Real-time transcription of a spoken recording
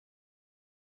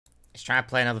Just trying to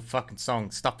play another fucking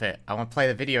song. Stop it. I want to play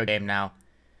the video game now.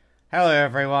 Hello,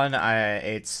 everyone.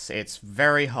 It's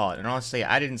very hot, and honestly,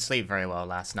 I didn't sleep very well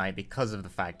last night because of the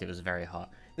fact it was very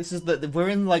hot. This is we're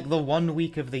in like the 1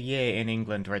 week of the year in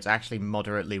England where it's actually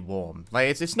moderately warm. Like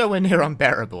it's nowhere near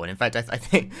unbearable. And in fact, I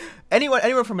think anyone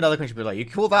from another country would be like, you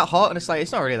call that hot? And it's like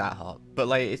it's not really that hot. But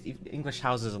like English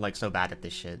houses are like so bad at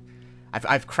this shit.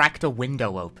 I've cracked a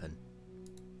window open.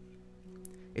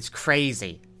 It's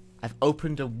crazy. I've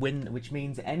opened a window, which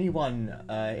means anyone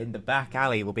in the back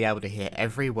alley will be able to hear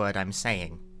every word I'm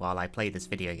saying while I play this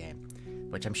video game.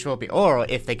 Which I'm sure or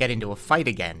if they get into a fight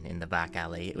again in the back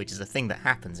alley, which is a thing that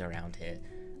happens around here,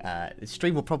 the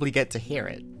stream will probably get to hear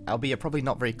it, albeit probably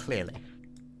not very clearly.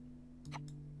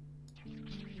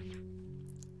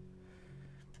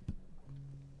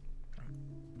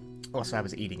 Also, I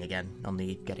was eating again on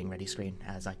the getting ready screen,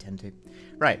 as I tend to.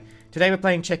 Right, today we're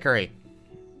playing Chicory.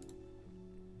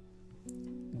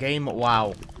 Game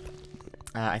WoW.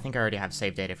 I think I already have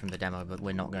save data from the demo, but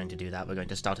we're not going to do that. We're going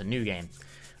to start a new game.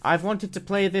 I've wanted to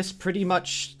play this pretty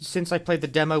much since I played the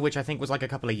demo, which I think was like a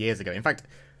couple of years ago. In fact,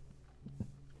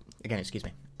 again, excuse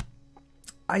me.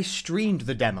 I streamed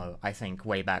the demo, I think,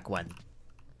 way back when.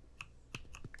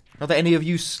 Not that any of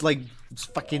you, like,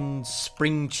 fucking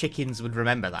spring chickens would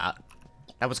remember that.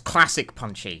 That was classic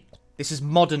Punchy. This is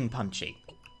modern Punchy.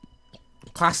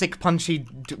 Classic Punchy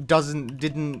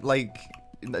didn't, like...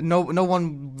 No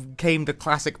one came to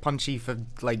classic Punchy for,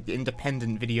 like,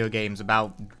 independent video games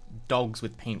about dogs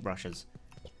with paintbrushes.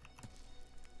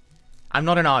 I'm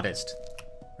not an artist.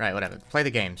 Right, whatever. Play the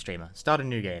game, streamer. Start a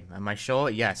new game. Am I sure?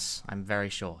 Yes, I'm very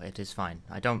sure. It is fine.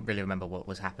 I don't really remember what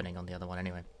was happening on the other one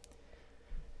anyway.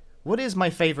 What is my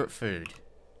favorite food?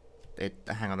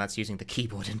 Hang on, that's using the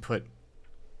keyboard input.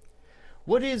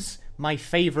 What is my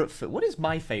favorite food? What is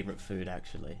my favorite food,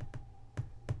 actually?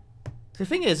 The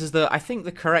thing is that I think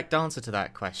the correct answer to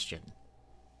that question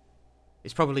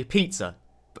is probably pizza,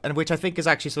 and which I think is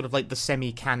actually sort of like the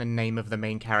semi-canon name of the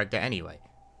main character anyway.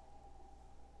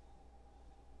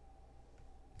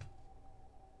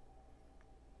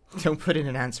 Don't put in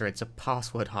an answer, it's a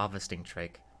password harvesting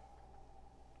trick.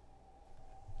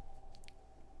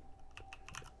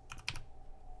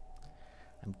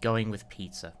 I'm going with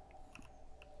pizza.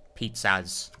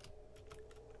 Pizzas.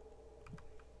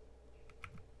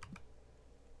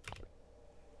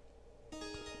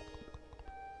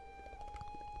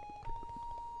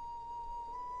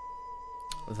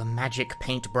 The magic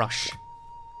paintbrush.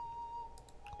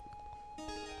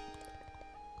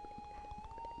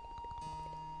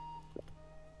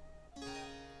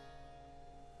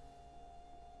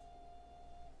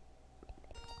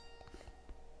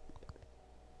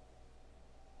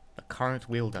 The current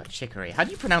wielder, Chicory. How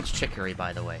do you pronounce Chicory,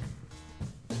 by the way?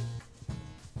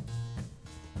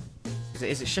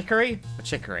 Is it Chicory or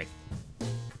Chicory?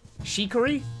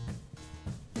 Chicory?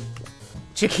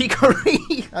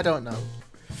 Chicory? I don't know.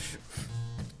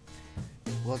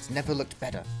 World's never looked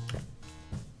better.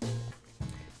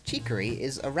 Chicory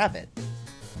is a rabbit.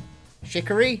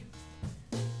 Chicory?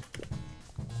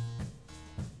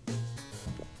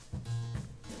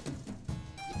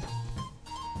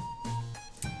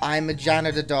 I'm a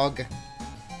janitor dog.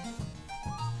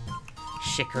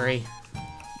 Chicory.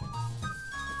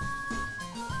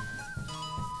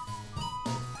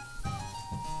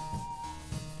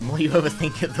 The more you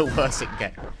overthink it, the worse it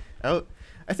gets. Oh.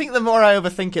 I think the more I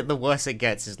overthink it, the worse it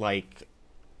gets is like...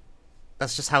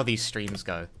 That's just how these streams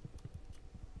go.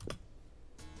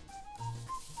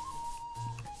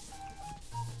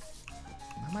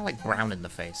 Why am I like brown in the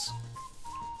face?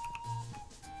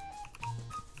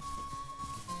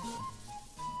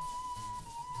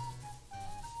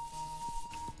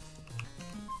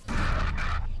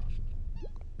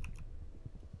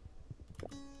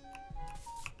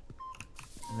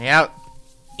 Let me out.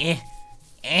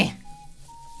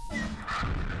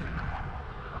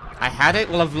 I had it?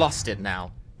 Well, I've lost it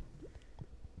now.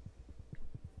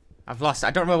 I've lost it.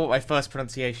 I don't remember what my first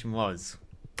pronunciation was.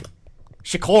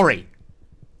 Chicory!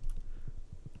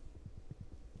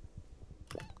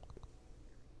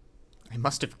 I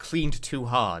must have cleaned too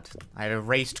hard. I have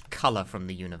erased colour from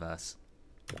the universe.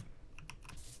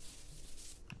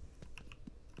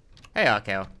 Hey,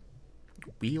 Arkeo.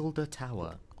 Wielder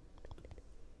Tower.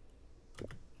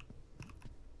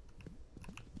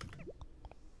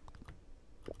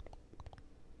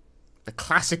 The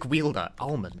classic wielder,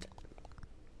 Almond.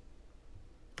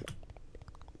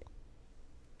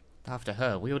 After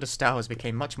her, wielder styles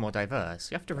became much more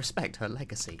diverse. You have to respect her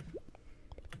legacy.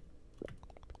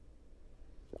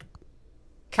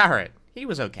 Carrot. He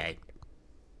was okay.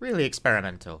 Really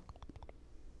experimental.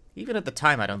 Even at the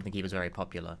time, I don't think he was very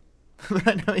popular. But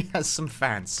I know he has some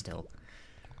fans still.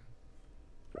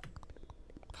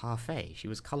 Parfait. She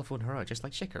was colourful and heroic, just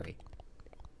like Chicory.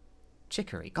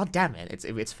 Chicory. God damn it.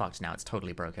 It's fucked now. It's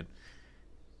totally broken.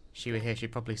 She were here,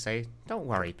 she'd probably say, "Don't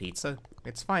worry, Pizza.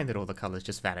 It's fine that all the colours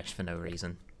just vanished for no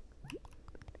reason."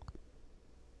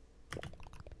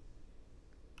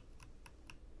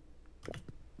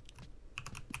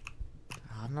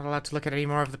 I'm not allowed to look at any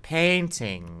more of the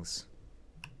paintings.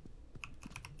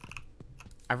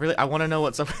 I want to know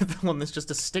what's up with the one that's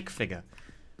just a stick figure.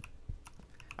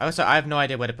 I have no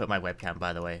idea where to put my webcam,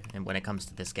 by the way, and when it comes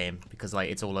to this game, because, like,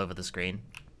 it's all over the screen.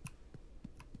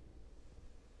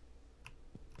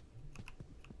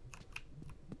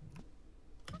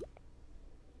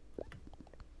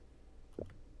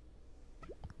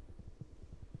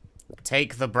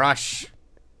 Take the brush.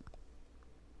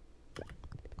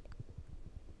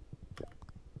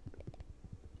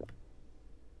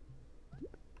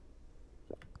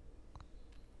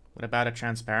 What about a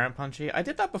transparent punchy? I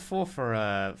did that before for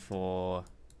Puyo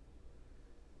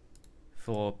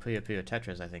Puyo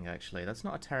Tetris, I think, actually. That's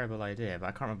not a terrible idea, but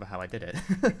I can't remember how I did it.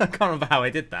 I can't remember how I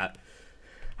did that.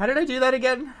 How did I do that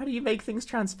again? How do you make things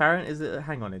transparent? Is it...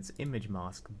 Hang on, it's image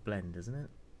mask blend, isn't it?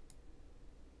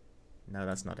 No,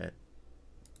 that's not it.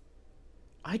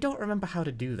 I don't remember how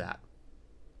to do that.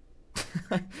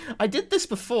 I did this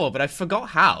before, but I forgot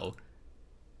how.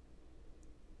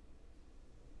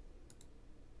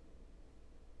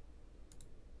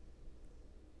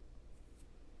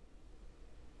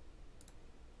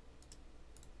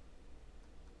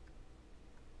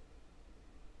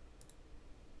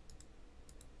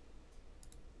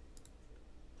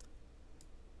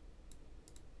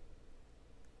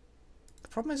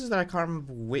 The problem is that I can't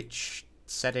remember which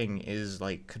setting is,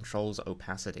 like, controls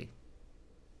opacity.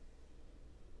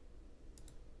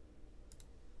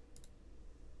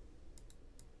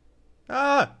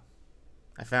 Ah!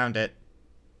 I found it.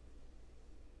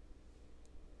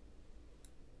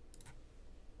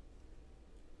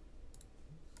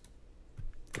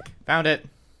 Found it.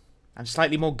 I'm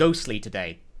slightly more ghostly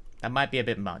today. That might be a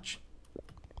bit much.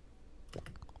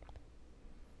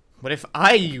 What if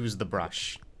I use the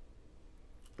brush?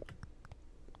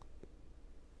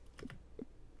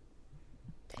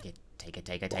 Take it,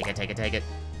 take it, take it, take it, take it.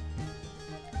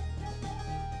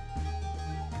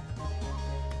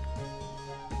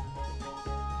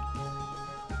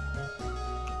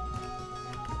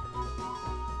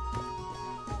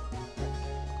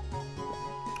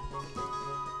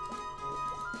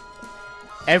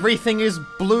 Everything is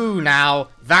blue now.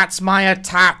 That's my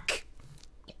attack.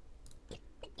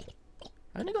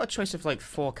 I only got a choice of like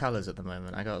 4 colors at the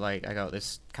moment. I got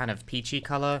this kind of peachy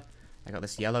color. I got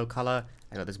this yellow color.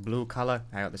 I got this blue color.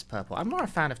 I got this purple. I'm more a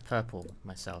fan of purple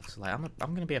myself. So like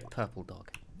I'm gonna be a purple dog.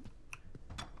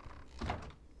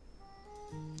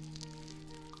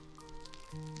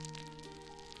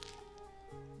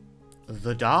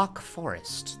 The Dark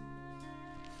Forest.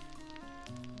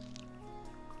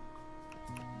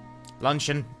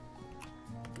 Luncheon.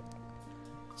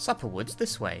 Supperwood's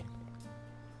this way.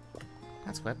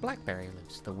 That's where Blackberry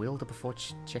lives, the wielder before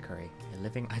Chicory. A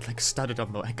living... I like stuttered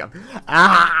on the way.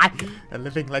 Ah! A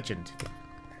living legend.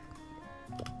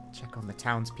 Check on the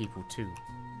townspeople too.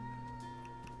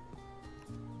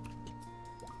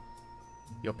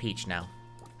 You're Peach now,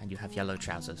 and you have yellow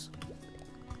trousers.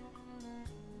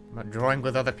 I'm not drawing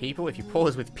with other people. If you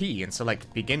pause with P and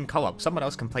select begin co-op, someone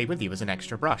else can play with you as an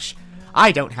extra brush.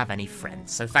 I don't have any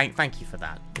friends, so thank you for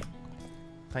that.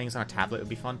 Playing this on a tablet would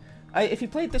be fun. If you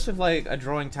played this with like a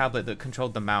drawing tablet that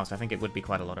controlled the mouse, I think it would be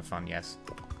quite a lot of fun, yes.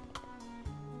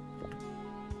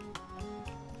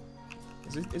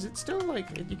 Is it still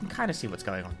like... You can kind of see what's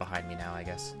going on behind me now, I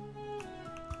guess.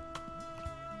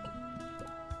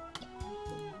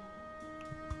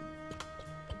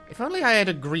 If only I had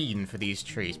a green for these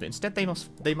trees, but instead they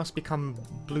must become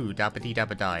blue,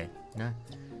 dabba-dee-dabba-die, you know?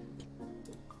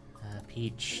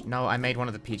 Peach. No, I made one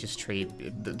of the peaches tree.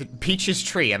 The peaches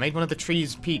tree. I made one of the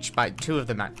trees peach by 2 of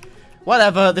them.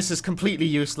 Whatever, this is completely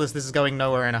useless. This is going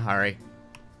nowhere in a hurry.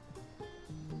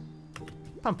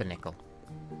 Pumpernickel.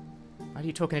 Why are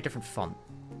you talking a different font?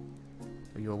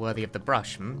 Are you worthy of the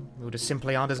brush, hmm? You just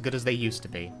simply aren't as good as they used to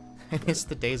be. I miss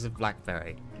the days of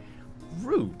Blackberry.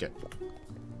 Rude.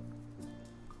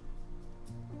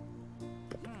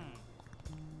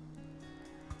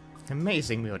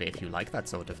 Amazing Murdy if you like that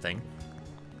sort of thing.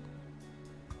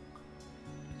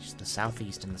 She's the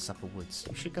southeast in the Supper Woods.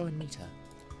 You should go and meet her.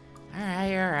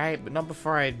 Alright, but not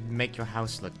before I make your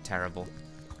house look terrible.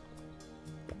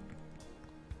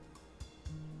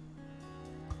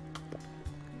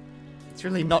 It's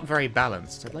really not very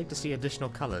balanced. I'd like to see additional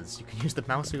colors. You can use the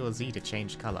mouse wheel or Z to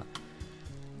change color.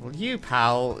 Well, you,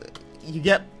 pal, you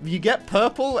get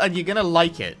purple and you're gonna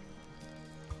like it.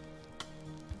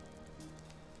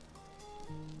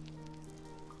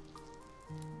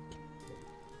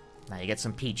 Now you get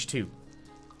some peach too.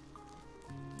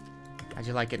 How'd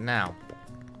you like it now?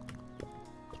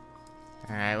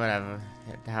 Alright, whatever.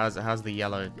 How's the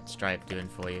yellow stripe doing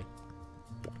for you?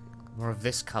 More of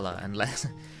this color and less...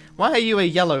 Why are you a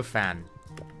yellow fan?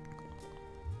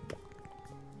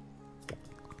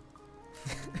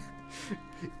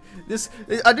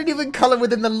 I didn't even color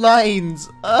within the lines!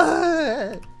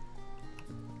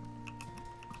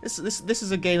 This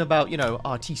is a game about, you know,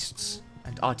 artistes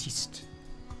and artiste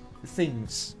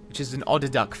things, which is an odd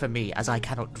duck for me, as I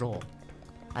cannot draw.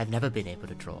 I've never been able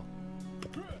to draw.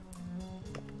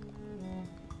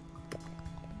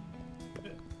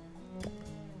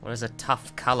 What is a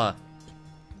tough color?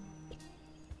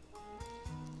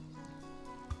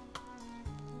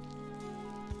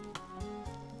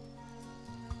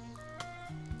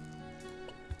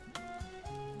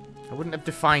 I wouldn't have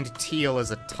defined teal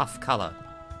as a tough color.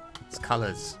 It's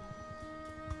colors.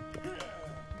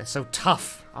 They're so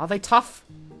tough. Are they tough?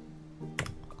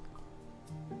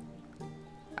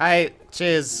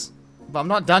 Cheers. But I'm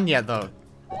not done yet, though.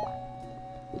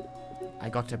 I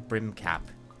got a brim cap.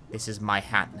 This is my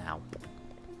hat now.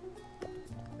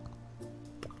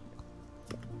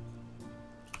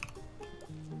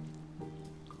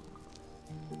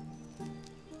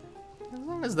 As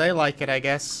long as they like it, I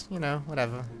guess. You know,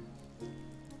 whatever.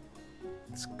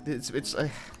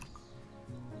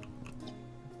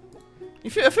 I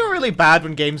feel really bad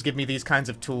when games give me these kinds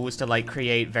of tools to, like,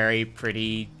 create very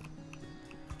pretty,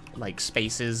 like,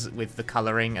 spaces with the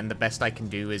coloring, and the best I can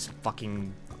do is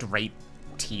fucking drape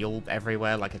teal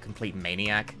everywhere like a complete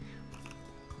maniac.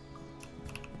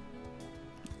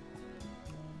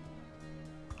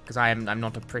 Because I'm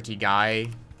not a pretty guy.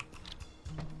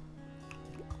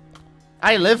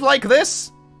 I live like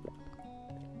this?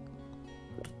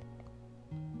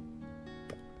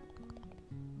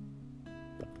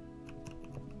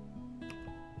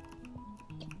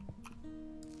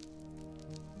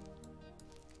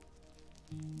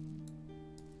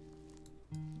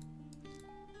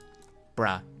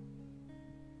 Bruh.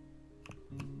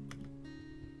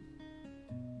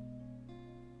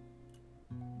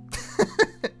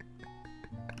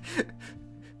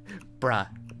 Bruh.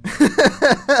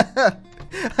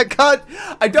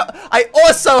 I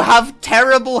also have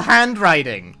terrible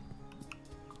handwriting.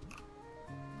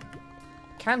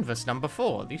 Canvas number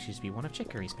 4. These used to be one of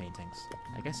Chicory's paintings.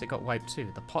 I guess it got wiped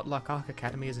too. The Potluck Arc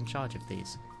Academy is in charge of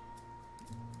these.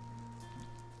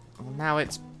 Well, now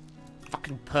it's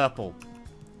fucking purple.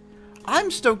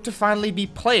 I'm stoked to finally be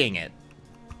playing it.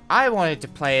 I wanted to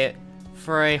play it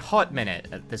for a hot minute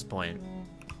at this point.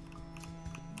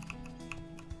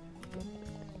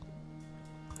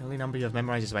 The only number you have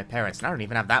memorized is my parents, and I don't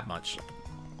even have that much.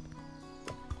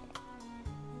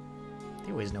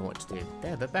 They always know what to do.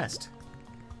 They're the best.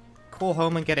 Call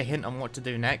home and get a hint on what to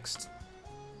do next.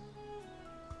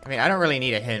 I mean, I don't really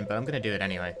need a hint, but I'm gonna do it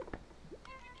anyway.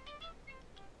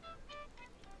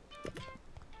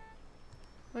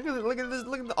 Look at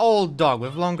the old dog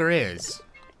with longer ears.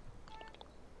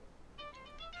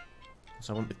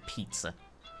 So I went with pizza.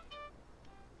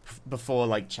 Before,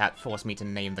 like, chat forced me to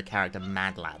name the character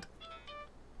Mad Lad.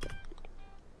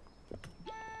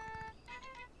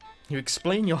 You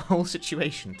explain your whole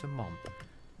situation to Mom.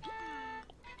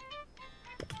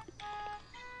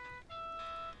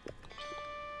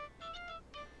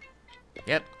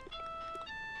 Yep.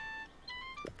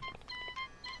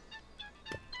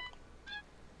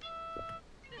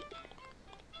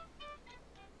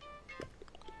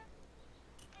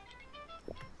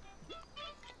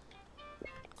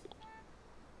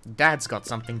 Dad's got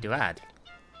something to add.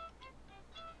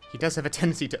 He does have a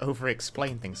tendency to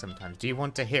over-explain things sometimes. Do you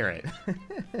want to hear it?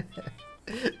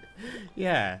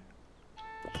 Yeah.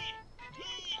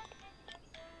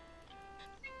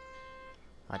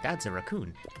 My dad's a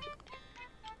raccoon.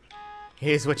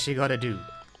 Here's what you gotta do.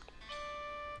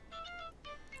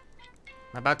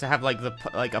 I'm about to have, like,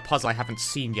 a puzzle I haven't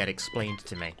seen yet explained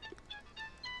to me.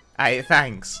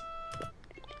 Thanks.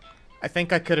 I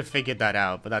think I could have figured that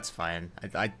out, but that's fine.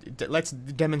 Let's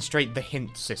demonstrate the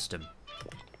hint system.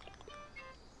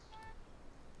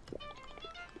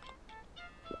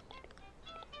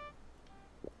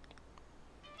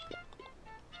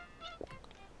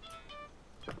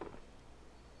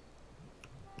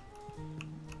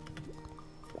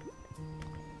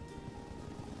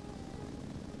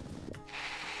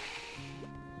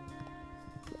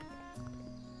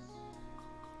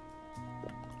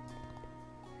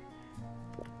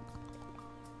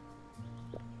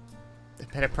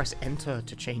 Better press enter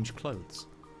to change clothes.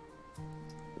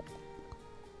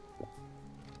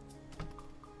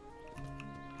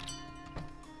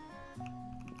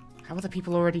 How are the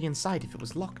people already inside if it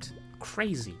was locked?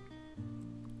 Crazy.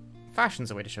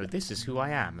 Fashion's a way to show this is who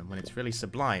I am, and when it's really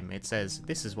sublime, it says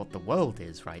this is what the world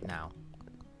is right now.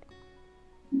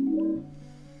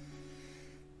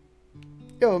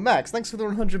 Yo, Max, thanks for the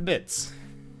 100 bits.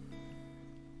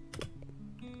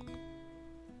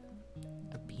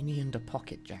 A beanie and a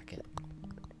pocket jacket.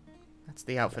 That's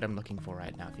the outfit I'm looking for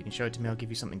right now. If you can show it to me, I'll give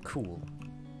you something cool.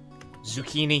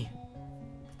 Zucchini.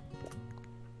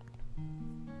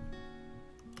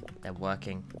 They're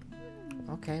working.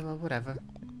 Okay, well, whatever.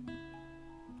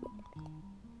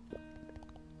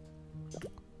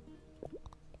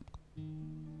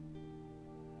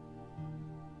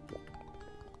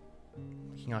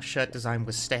 Our shirt design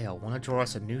was stale. Want to draw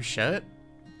us a new shirt?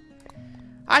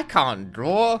 I can't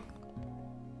draw!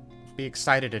 Be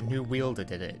excited a new wielder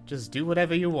did it. Just do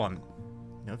whatever you want.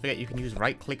 Don't forget you can use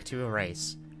right click to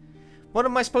erase. What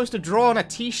am I supposed to draw on a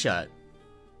t-shirt?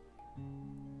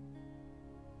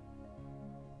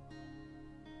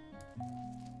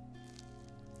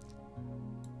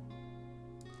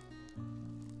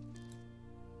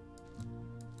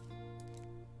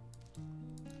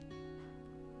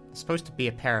 Supposed to be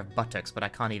a pair of buttocks, but I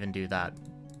can't even do that.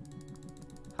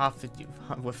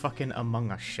 We're fucking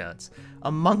Among Us shirts.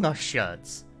 Among Us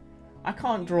shirts. I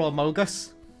can't draw Among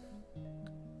Us.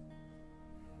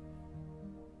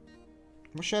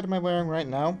 What shirt am I wearing right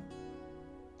now?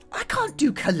 I can't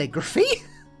do calligraphy.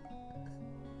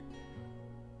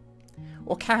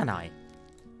 Or can I?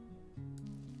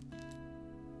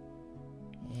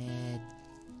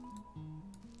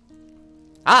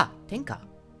 Ah, Tinker.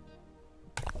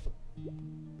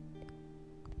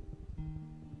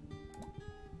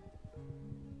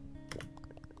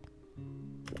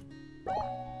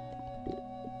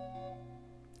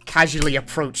 Casually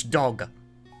approach dog.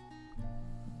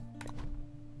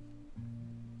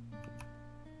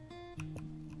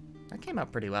 That came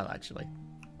out pretty well, actually.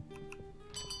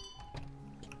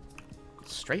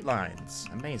 Straight lines.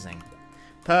 Amazing.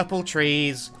 Purple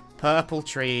trees. Purple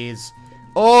trees.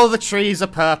 All the trees are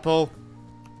purple.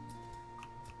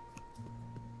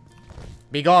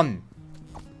 Be gone.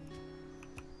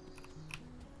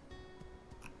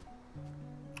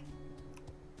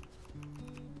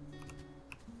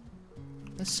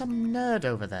 There's some nerd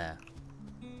over there.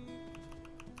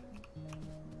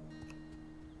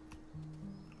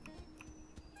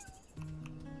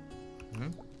 Hmm?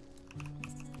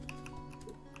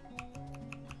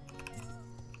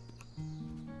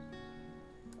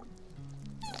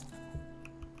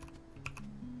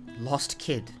 Lost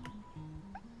kid.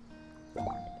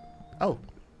 Oh.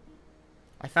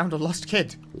 I found a lost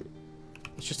kid.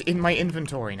 It's just in my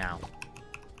inventory now.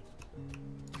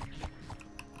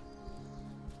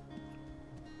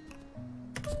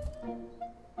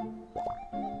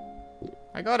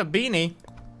 I got a beanie.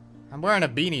 I'm wearing a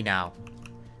beanie now.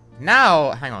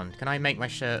 Now, hang on. Can I make my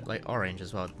shirt, like, orange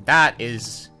as well?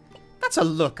 That's a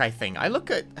look, I think.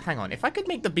 Hang on. If I could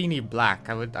make the beanie black,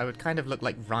 I would kind of look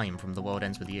like Rhyme from The World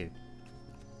Ends With You.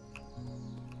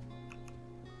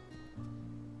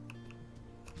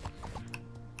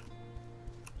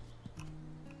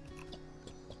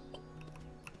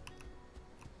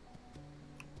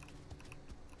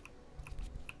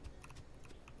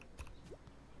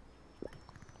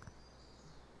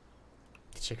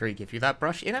 Did Chicory give you that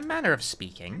brush? In a manner of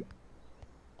speaking.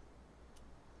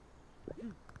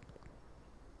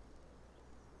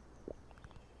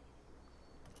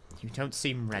 You don't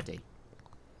seem ready.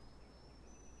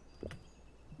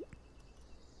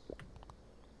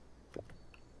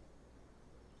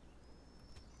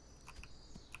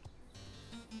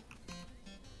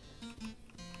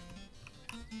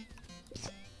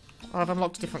 Oh, I've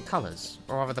unlocked different colours.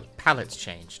 Or have the palettes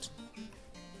changed?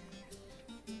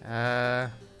 Ah.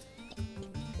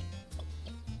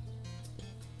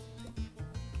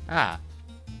 Ah!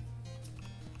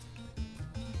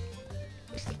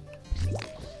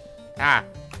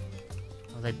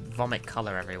 Oh, they vomit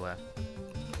colour everywhere.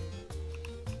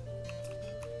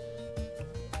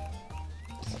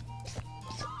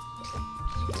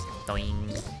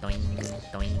 Doing, doing,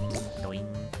 doing, doing.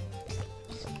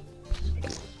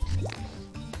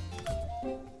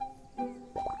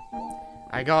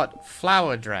 I got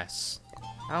flower dress.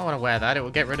 I don't want to wear that. It will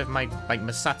get rid of my, like,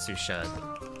 Masatsu shirt.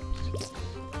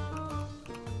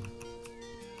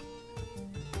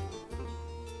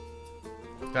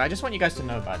 But I just want you guys to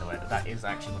know, by the way, that is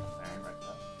actually what I'm wearing right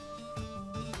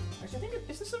now. Actually, I think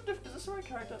is this the right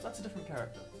character? That's a different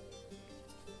character.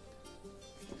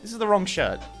 This is the wrong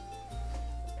shirt.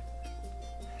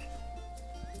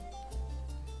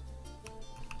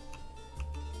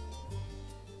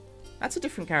 That's a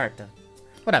different character.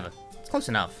 Whatever. It's close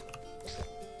enough.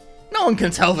 No one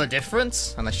can tell the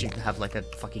difference! Unless you have, like, a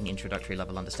fucking introductory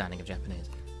level understanding of Japanese.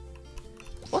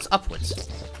 What's upwards? Did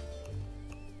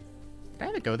I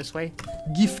ever go this way?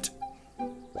 Gift!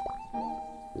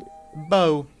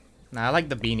 Bow. Nah, I like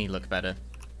the beanie look better.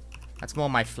 That's more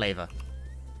my flavor.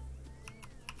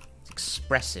 It's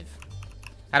expressive.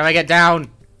 How do I get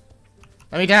down?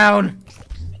 Let me down!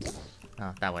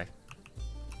 Oh, that way.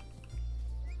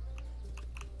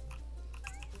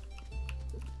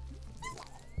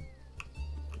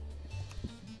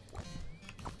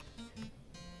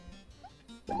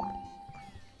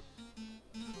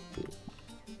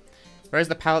 Where's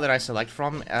the palette that I select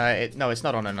from? No, it's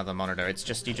not on another monitor. It's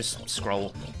just, you just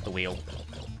scroll the wheel.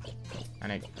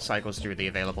 And it cycles through the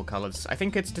available colors. I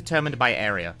think it's determined by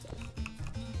area.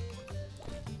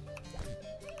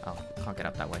 Oh, can't get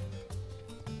up that way.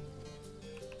 Do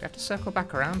I have to circle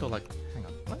back around or like... Hang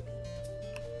on, what?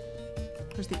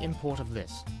 Where's the import of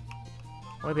this?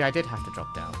 Or maybe I did have to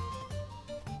drop down.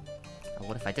 Oh,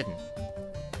 what if I didn't?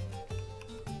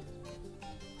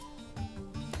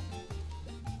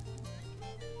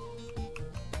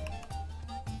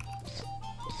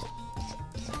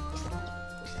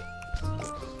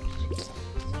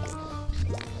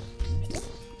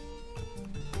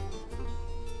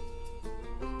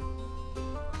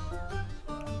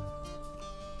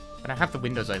 When I have the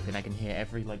windows open, I can hear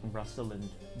every, like, rustle and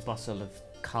bustle of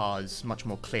cars much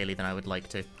more clearly than I would like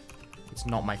to. It's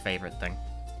not my favorite thing.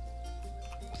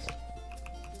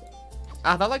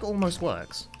 Ah, that, like, almost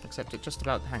works. Except it just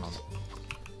about... Hang on.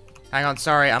 Hang on,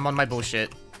 sorry, I'm on my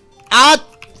bullshit. Ah!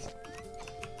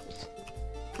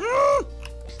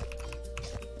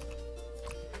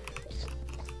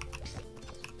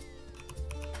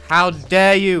 How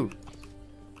dare you!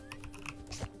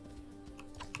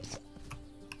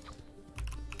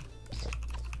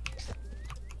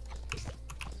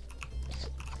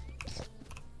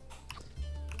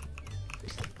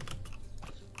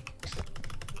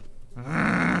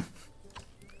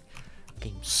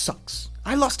 Game sucks.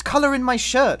 I lost color in my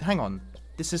shirt. Hang on.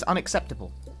 This is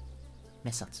unacceptable.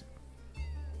 Mesatsu.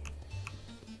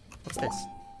 What's this?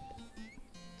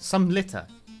 Some litter.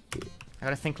 I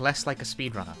gotta think less like a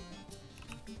speedrunner.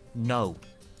 No.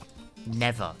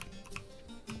 Never.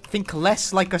 Think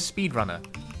less like a speedrunner.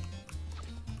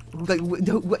 What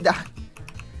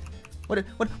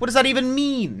does that even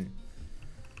mean?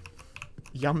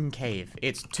 Yum Cave.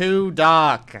 It's too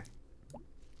dark.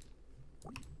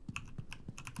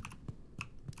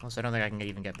 Also, I don't think I can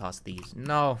even get past these.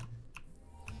 No.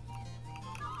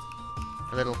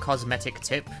 A little cosmetic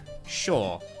tip.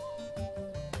 Sure.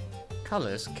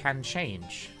 Colors can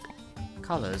change.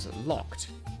 Colors locked.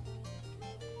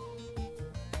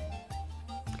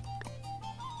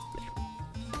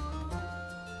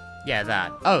 Yeah,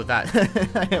 that. Oh, that.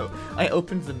 I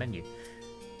opened the menu.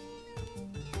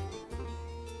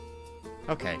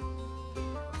 Okay.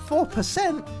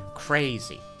 4%?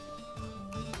 Crazy.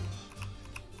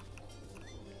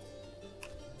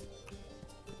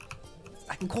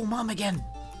 I can call Mom again.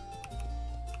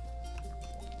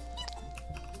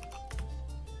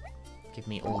 Give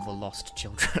me all the lost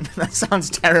children. That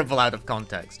sounds terrible out of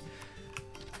context.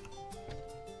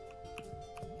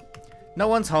 No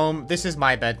one's home. This is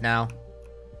my bed now.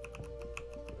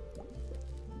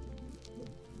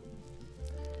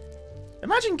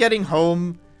 Imagine getting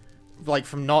home, like,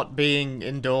 from not being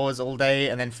indoors all day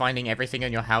and then finding everything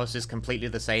in your house is completely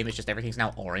the same. It's just everything's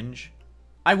now orange.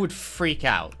 I would freak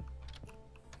out.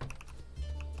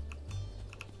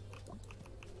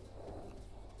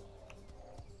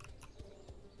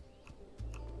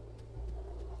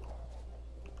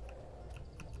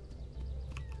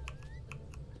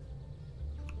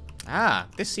 Ah,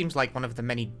 this seems like one of the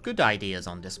many good ideas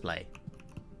on display.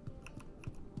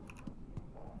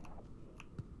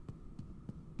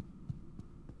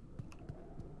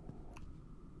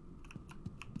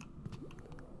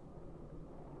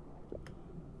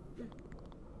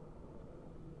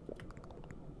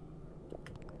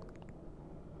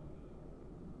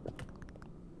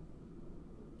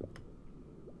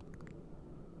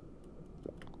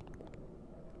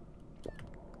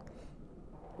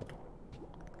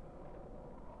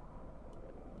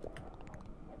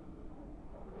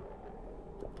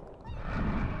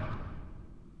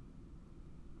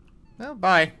 Well,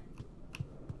 bye.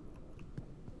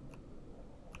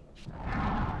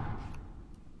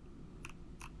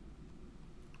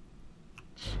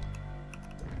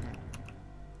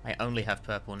 I only have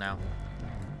purple now.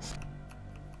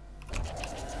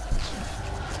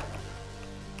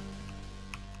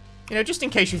 You know, just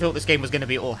in case you thought this game was going to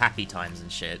be all happy times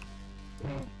and shit.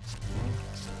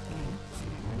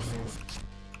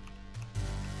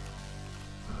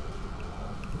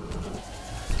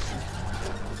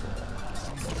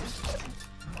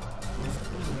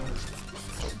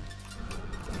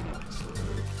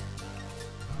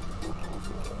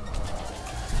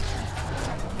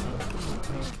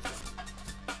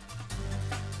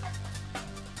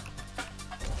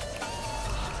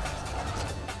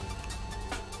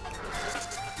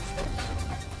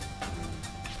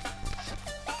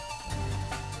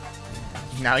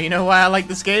 Now you know why I like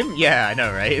this game? Yeah, I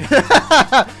know, right?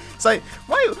 It's like,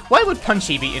 why would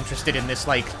Punchy be interested in this,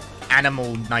 like,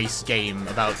 animal nice game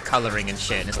about coloring and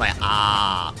shit? And it's like,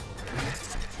 ah.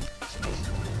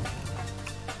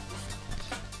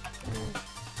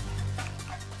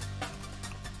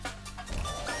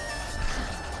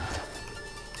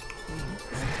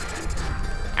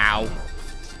 Ow.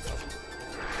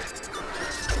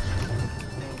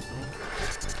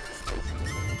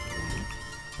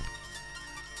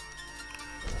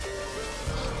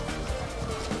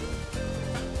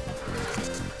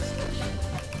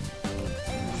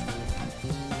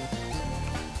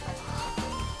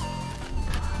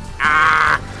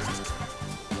 Ah!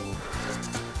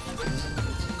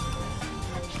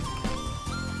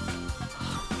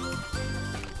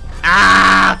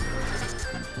 Ah!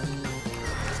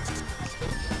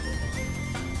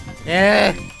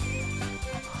 Eh!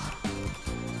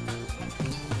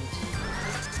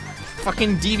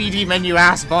 Fucking DVD menu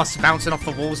ass boss bouncing off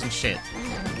the walls and shit.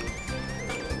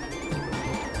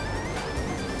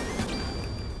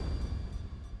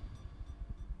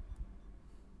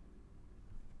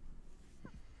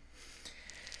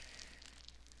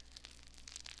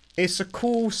 It's a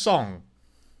cool song.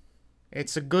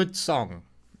 It's a good song.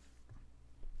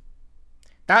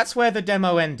 That's where the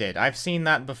demo ended. I've seen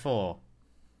that before.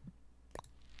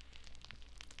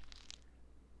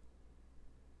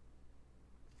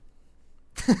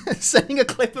 Sending a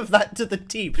clip of that to the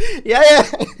team. Yeah,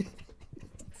 yeah.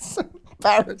 It's so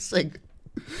embarrassing.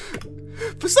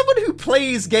 For someone who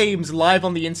plays games live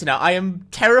on the internet, I am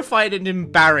terrified and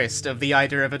embarrassed of the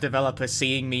idea of a developer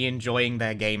seeing me enjoying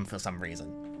their game for some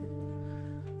reason.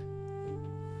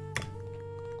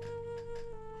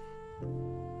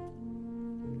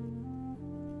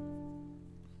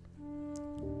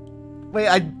 Wait,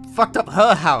 I fucked up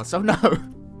her house. Oh no.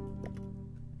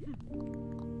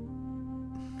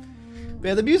 But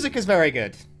yeah, the music is very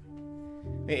good.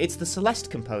 It's the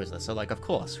Celeste composer, so like, of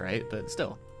course, right? But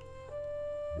still.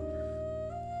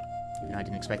 Even I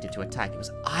didn't expect it to attack. It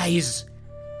was eyes.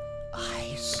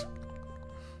 Eyes.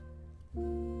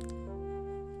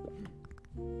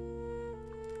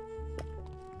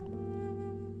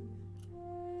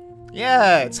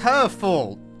 Yeah, it's her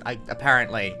fault.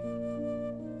 Apparently.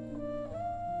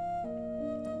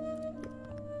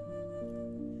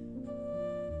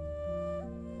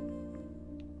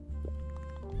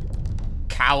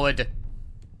 Coward.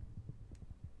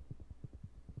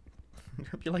 I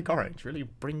hope you like orange. Really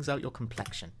brings out your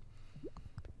complexion.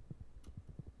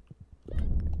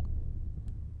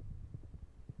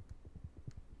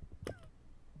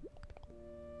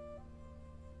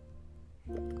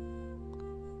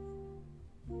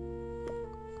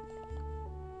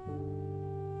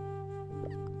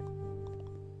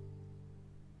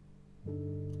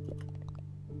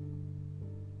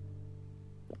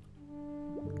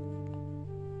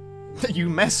 You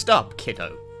messed up,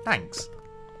 kiddo. Thanks.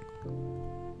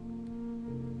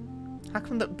 How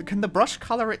can the brush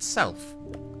color itself?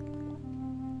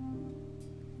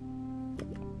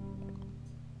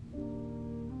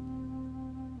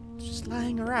 It's just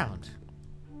lying around.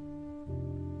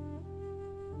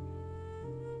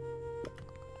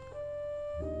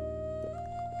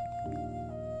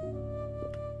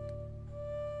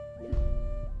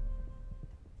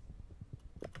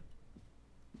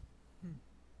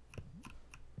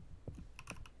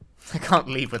 I can't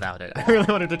leave without it. I really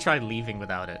wanted to try leaving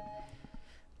without it.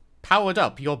 Powered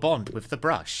up your bond with the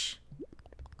brush.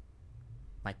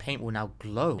 My paint will now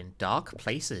glow in dark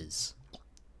places.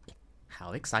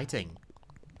 How exciting.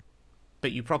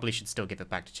 But you probably should still give it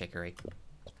back to Chicory.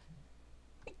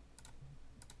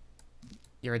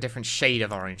 You're a different shade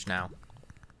of orange now.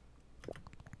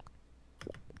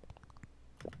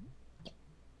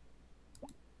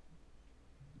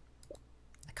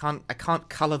 I can't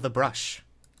color the brush.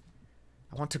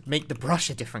 I want to make the brush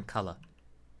a different color.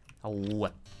 Oh.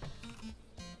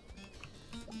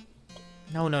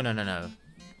 No, no, no, no, no.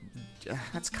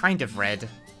 That's kind of red.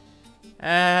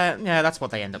 Yeah, that's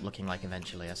what they end up looking like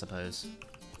eventually, I suppose.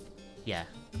 Yeah.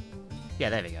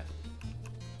 Yeah, there we go.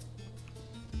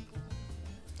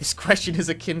 This question is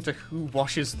akin to who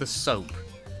washes the soap.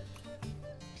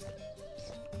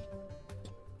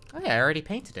 Oh yeah, I already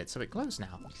painted it, so it glows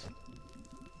now.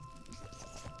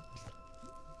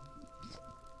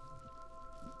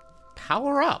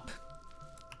 Power up!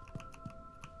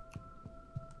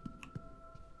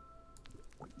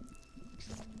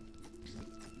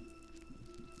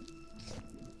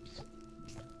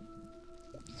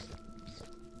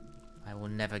 I will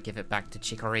never give it back to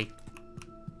Chicory.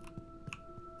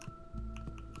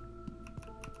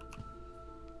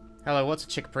 Hello, what's a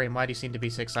Chicory and why do you seem to be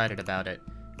so excited about it?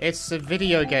 It's a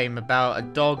video game about a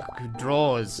dog who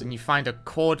draws, and you find a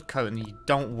cord coat, and you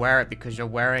don't wear it because you're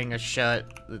wearing a shirt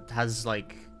that has,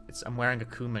 like... I'm wearing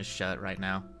Akuma's shirt right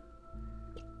now.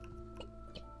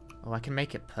 Oh, I can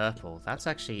make it purple. That's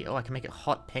actually... Oh, I can make it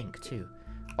hot pink, too.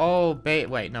 Oh,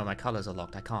 wait, no, my colors are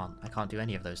locked. I can't do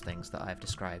any of those things that I've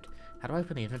described. How do I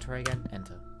open the inventory again?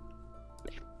 Enter.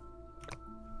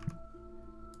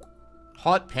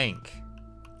 Hot pink.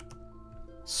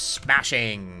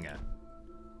 Smashing.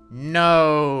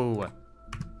 No.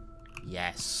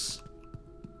 Yes.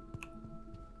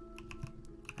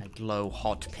 I glow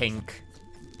hot pink.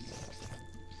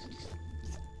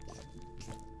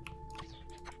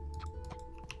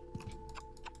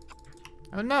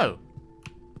 Oh no.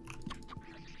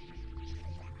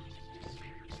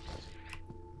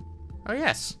 Oh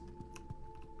yes.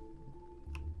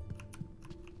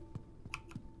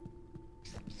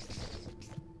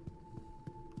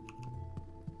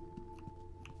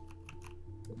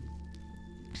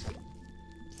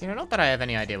 You know, not that I have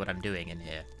any idea what I'm doing in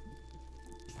here.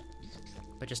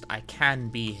 But just, I can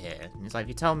be here. And it's like, if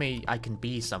you tell me I can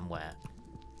be somewhere.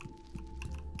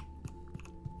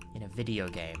 In a video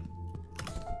game.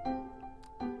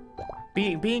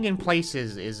 Being in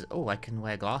places is... Oh, I can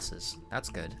wear glasses. That's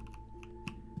good.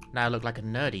 Now I look like a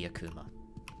nerdy Akuma.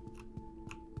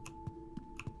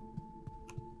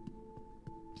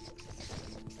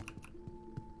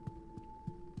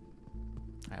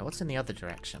 Alright, what's in the other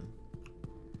direction?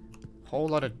 Whole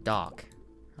lot of dark.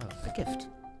 Oh, a gift.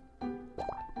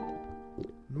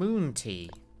 Moon tea.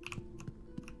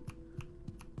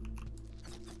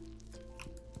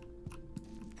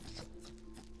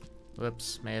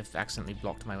 Whoops, may have accidentally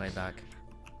blocked my way back.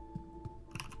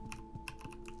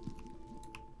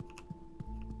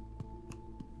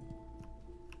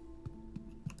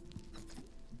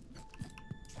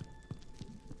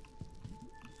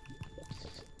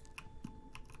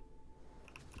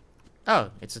 Oh,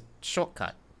 it's a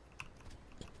shortcut.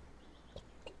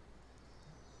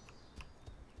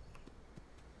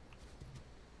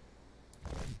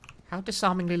 How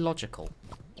disarmingly logical.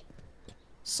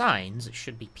 Signs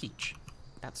should be peach.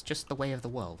 That's just the way of the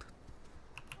world.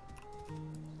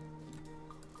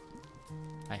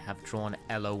 I have drawn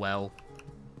LOL.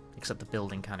 Except the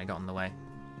building kind of got in the way.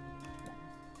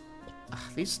 Ugh,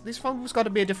 these phones got to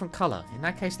be a different color. In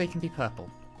that case, they can be purple.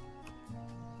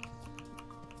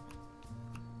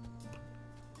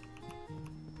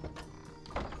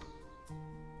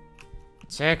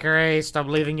 Chicory, stop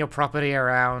leaving your property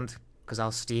around, because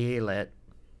I'll steal it.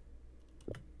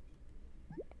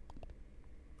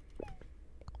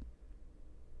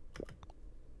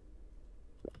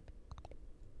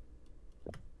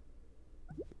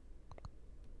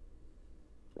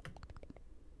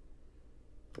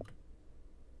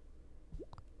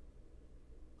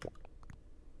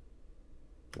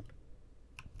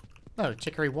 Oh,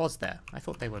 Chicory was there. I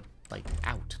thought they were, like,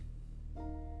 out.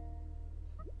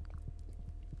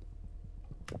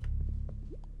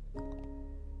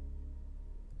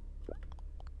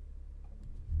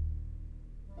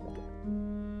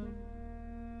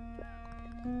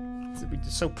 We're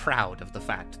so proud of the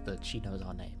fact that she knows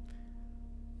our name.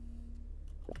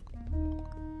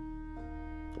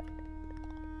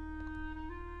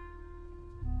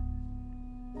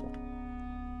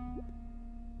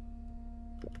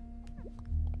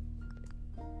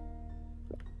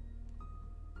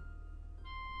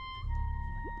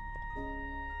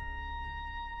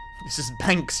 This is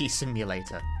Banksy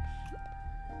Simulator.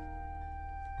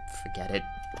 Forget it.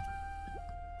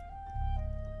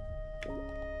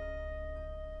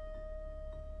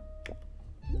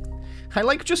 I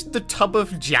like just the tub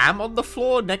of jam on the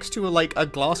floor next to like a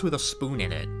glass with a spoon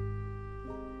in it.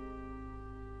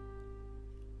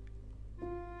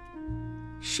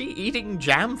 She eating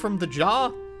jam from the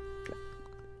jar?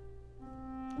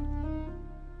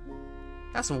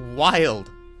 That's wild.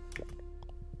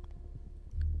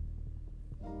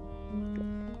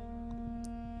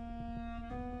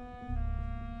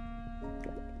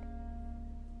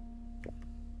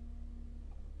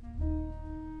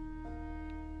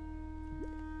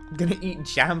 I'm gonna eat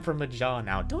jam from a jar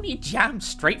now. Don't eat jam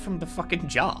straight from the fucking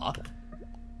jar.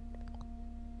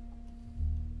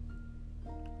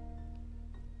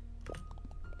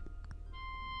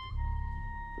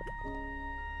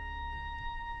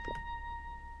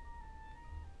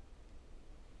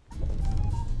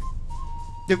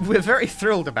 We're very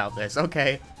thrilled about this,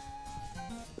 okay.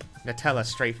 Nutella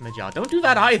straight from the jar. Don't do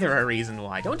that either, a reason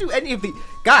why. Don't do any of the...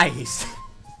 Guys!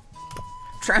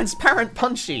 Transparent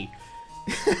Punchy!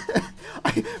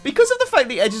 Because of the fact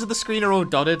the edges of the screen are all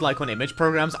dotted, like on image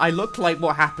programs, I look like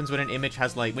what happens when an image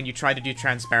has, like, when you try to do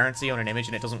transparency on an image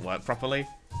and it doesn't work properly.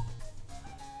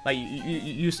 Like,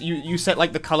 you set,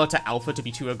 like, the color to alpha to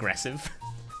be too aggressive.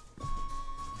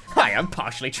 Hi, I'm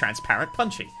partially transparent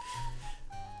Punchy.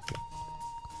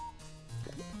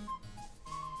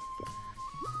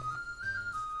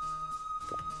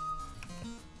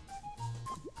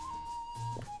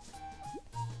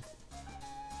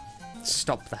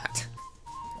 Stop that.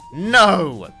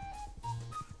 No!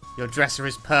 Your dresser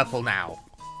is purple now.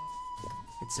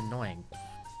 It's annoying.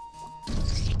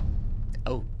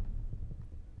 Oh.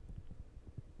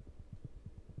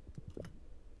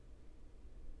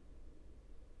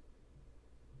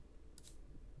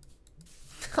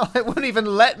 It won't even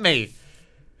let me.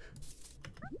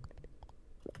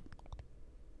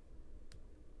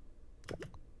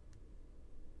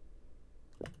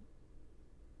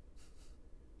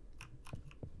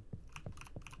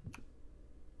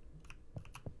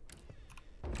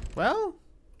 Well,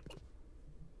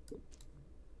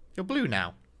 you're blue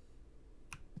now.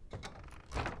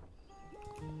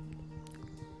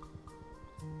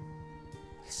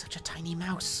 He's such a tiny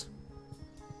mouse.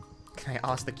 Can I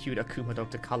ask the cute Akuma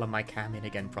dog to color my cam in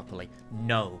again properly?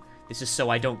 No. This is so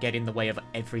I don't get in the way of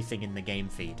everything in the game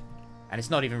feed. And it's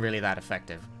not even really that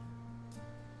effective.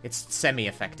 It's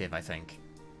semi-effective, I think.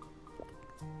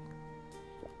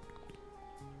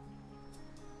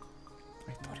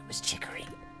 I thought it was Chicory.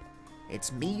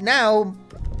 It's me now!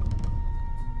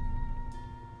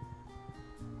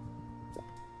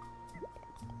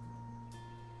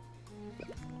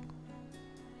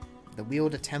 The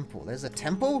Wielder Temple. There's a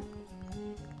temple?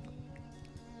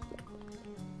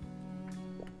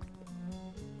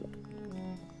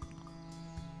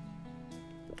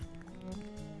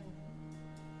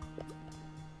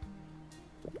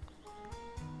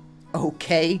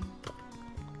 Okay.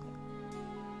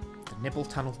 The Nibble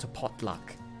Tunnel to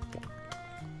Potluck.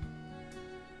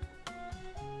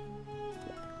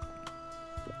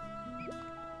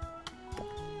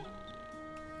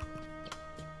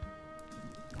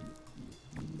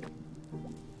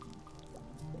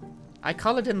 I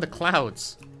colored in the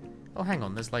clouds. Oh, hang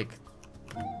on, there's like...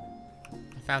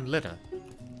 I found litter.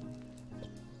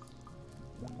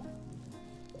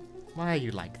 Why are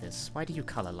you like this? Why do you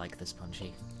color like this,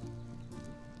 Punchy?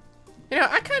 You know,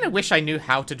 I kind of wish I knew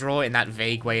how to draw in that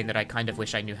vague way, and that I kind of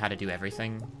wish I knew how to do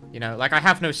everything. You know, like, I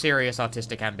have no serious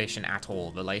artistic ambition at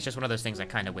all, but, like, it's just one of those things I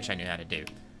kind of wish I knew how to do.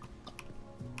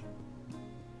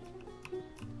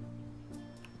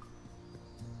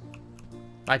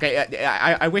 Like,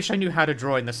 I wish I knew how to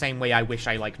draw in the same way I wish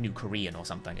I, like, knew Korean or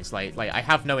something. It's like, I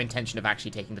have no intention of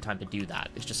actually taking the time to do that.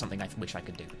 It's just something I wish I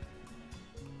could do.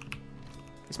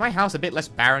 Is my house a bit less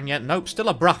barren yet? Nope, still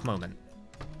a bruh moment.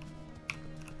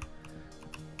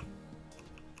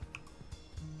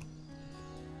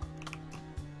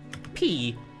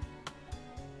 P.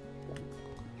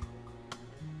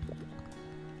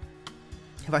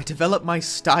 Have I developed my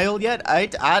style yet?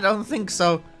 I don't think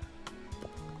so.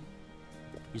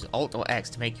 Use Alt or X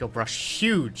to make your brush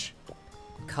huge.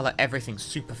 Color everything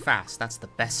super fast. That's the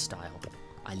best style.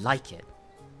 I like it.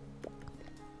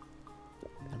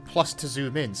 And plus to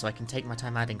zoom in so I can take my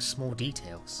time adding small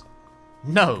details.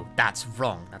 No, that's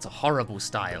wrong. That's a horrible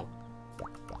style.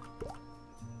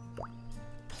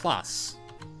 Plus.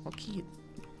 What key?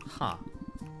 Huh.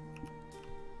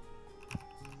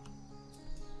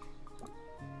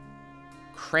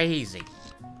 Crazy.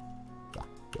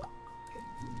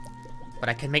 But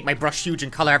I can make my brush huge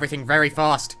and color everything very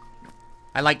fast.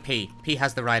 I like P. P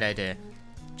has the right idea.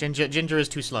 Ginger is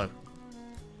too slow.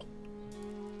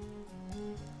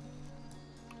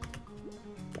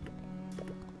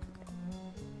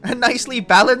 A nicely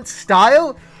balanced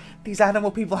style? These animal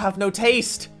people have no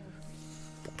taste.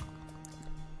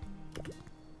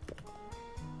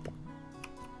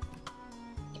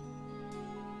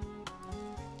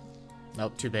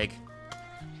 Nope, too big.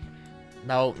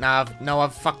 No,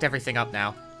 I've fucked everything up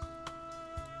now.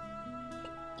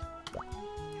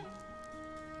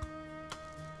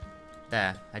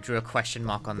 There, I drew a question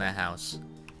mark on their house.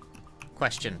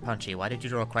 Question, Punchy, why did you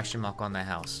draw a question mark on their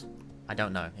house? I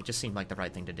don't know, it just seemed like the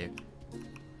right thing to do.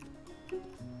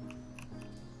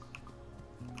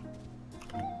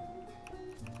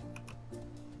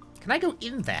 Can I go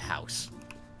in their house?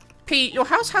 P, your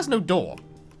house has no door.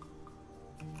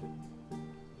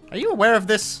 Are you aware of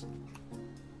this?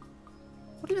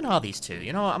 What even are these two?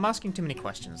 You know what, I'm asking too many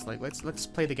questions. Like, let's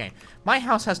play the game. My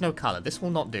house has no color. This will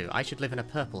not do. I should live in a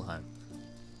purple home.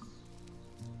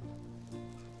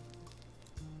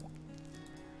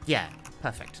 Yeah,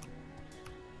 perfect.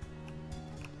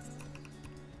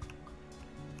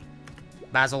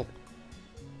 Basil.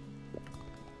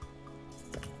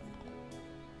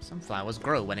 Some flowers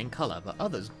grow when in colour, but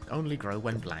others only grow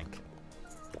when blank.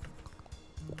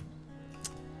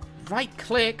 Right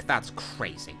click? That's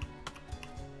crazy.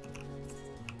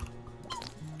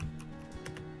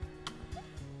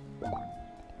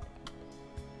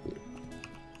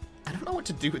 I don't know what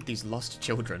to do with these lost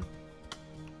children.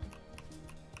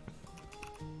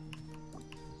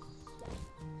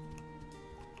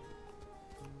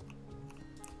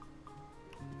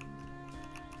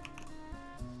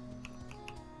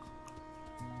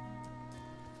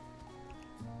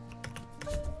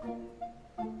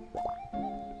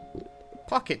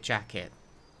 Pocket jacket.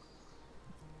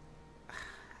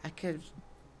 I could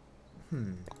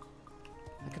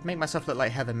make myself look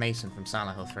like Heather Mason from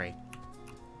Silent Hill 3.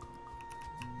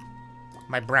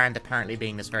 My brand apparently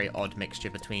being this very odd mixture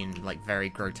between, like, very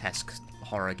grotesque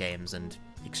horror games and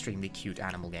extremely cute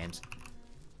animal games.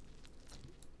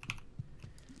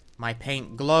 My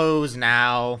paint glows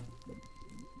now.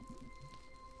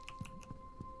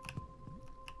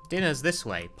 Dinner's this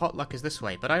way. Potluck is this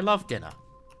way. But I love dinner.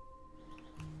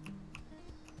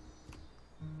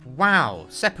 Wow.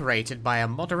 Separated by a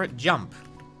moderate jump.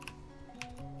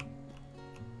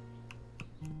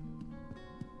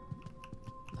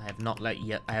 I have not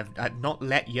yearned. I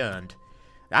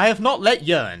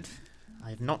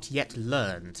have not yet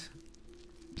learned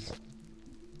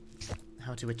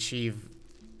how to achieve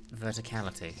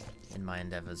verticality in my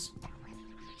endeavors.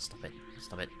 Stop it.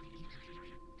 Stop it.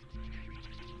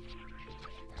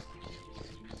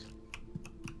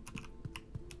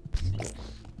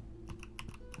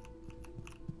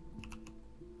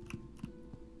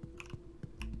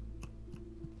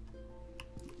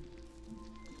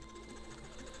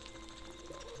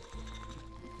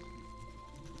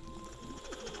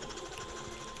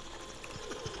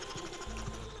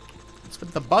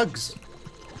 The bugs.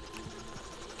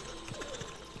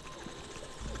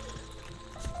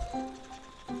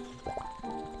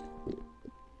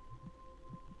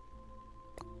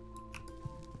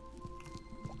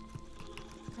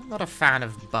 I'm not a fan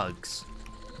of bugs.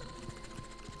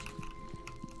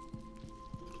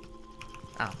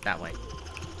 Ah, that way.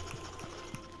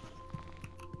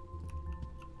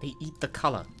 They eat the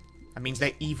color. That means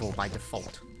they're evil by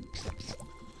default.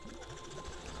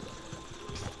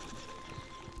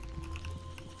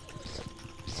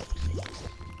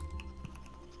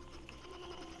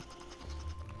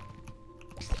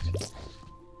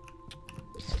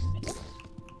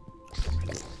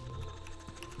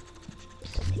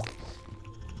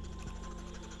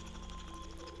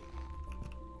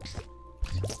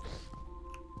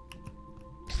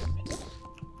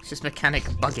 This mechanic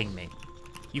bugging me.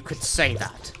 You could say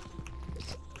that.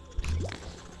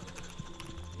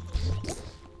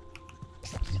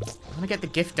 I want to get the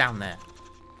gift down there.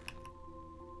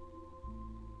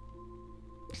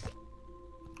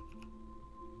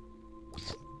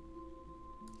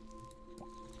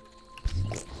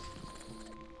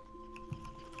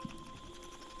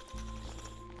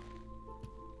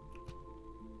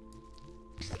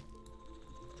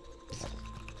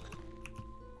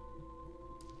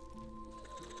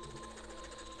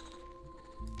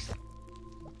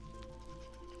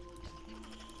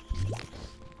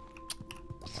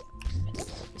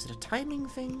 Timing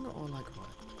thing or like what?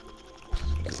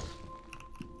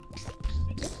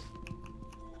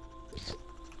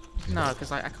 No,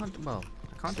 because I can't. Well,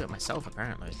 I can't do it myself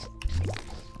apparently.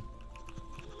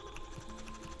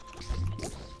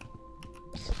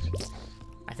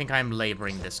 I think I'm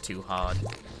laboring this too hard.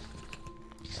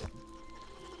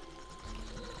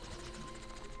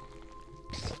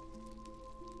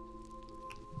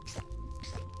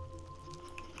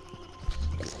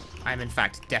 I'm in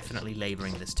fact definitely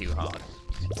laboring this too hard.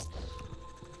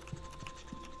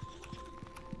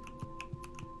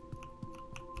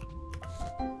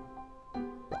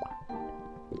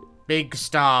 Big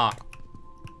star.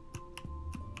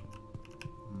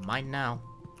 Mine now.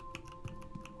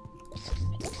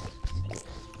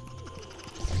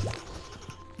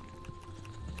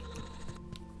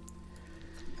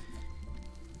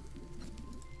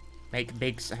 Make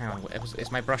big. Hang on. Is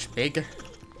my brush big?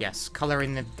 Yes, color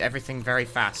in everything very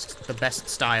fast. The best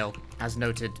style, as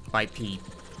noted by P.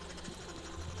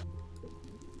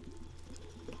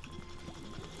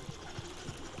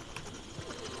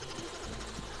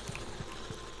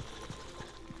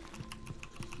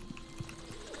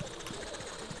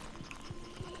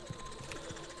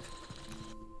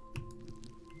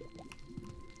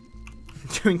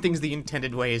 Doing things the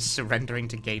intended way is surrendering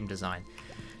to game design.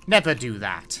 Never do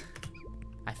that.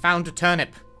 I found a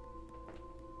turnip.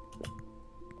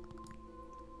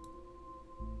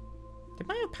 Did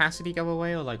my opacity go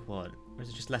away, or like what? Or is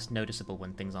it just less noticeable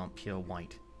when things aren't pure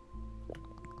white?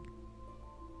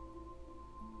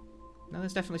 No,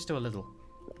 there's definitely still a little.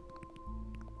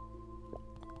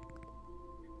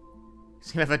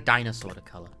 So you have a dinosaur to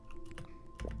color.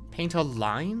 Paint a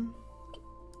line?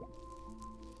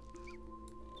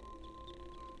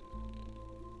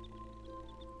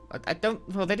 I don't...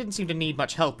 Well, they didn't seem to need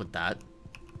much help with that.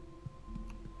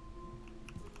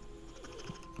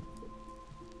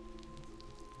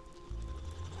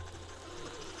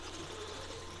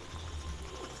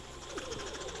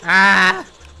 Ah!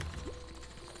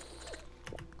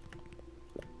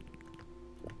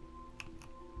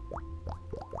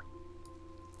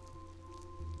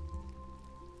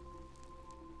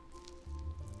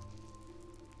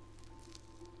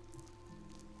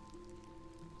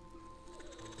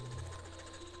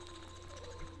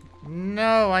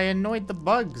 No, I annoyed the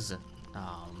bugs.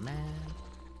 Oh, man.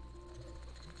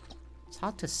 It's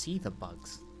hard to see the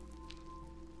bugs.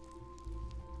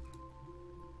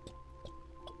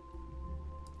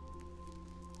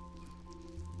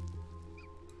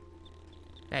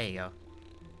 There you go.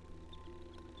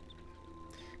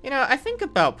 You know, I think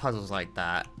about puzzles like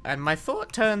that, and my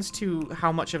thought turns to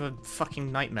how much of a fucking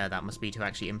nightmare that must be to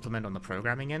actually implement on the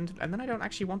programming end, and then I don't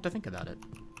actually want to think about it.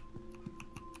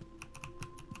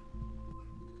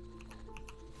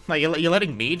 Like, you're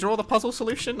letting me draw the puzzle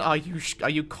solution? Are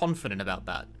you confident about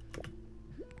that?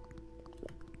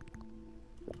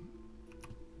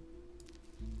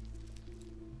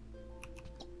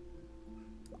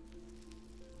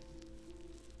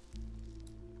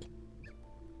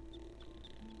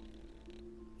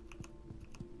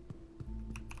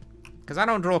 Because I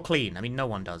don't draw clean. I mean, no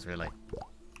one does, really.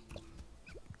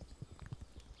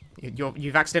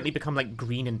 You've accidentally become, like,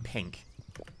 green and pink.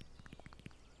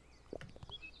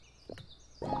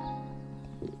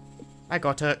 I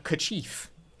got a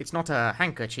kerchief. It's not a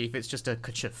handkerchief, it's just a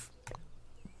kerchief.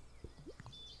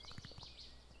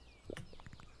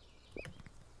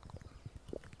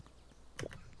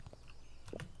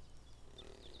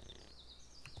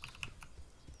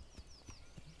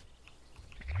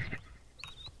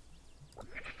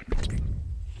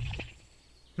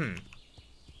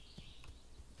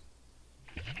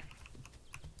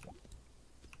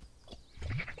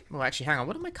 Well, actually, hang on.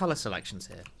 What are my color selections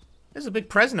here? There's a big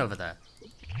present over there.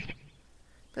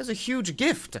 There's a huge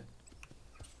gift.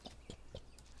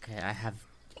 Okay, I have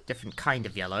different kind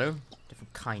of yellow,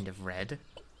 different kind of red.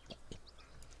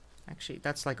 Actually,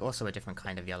 that's like also a different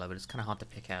kind of yellow, but it's kind of hard to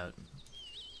pick out.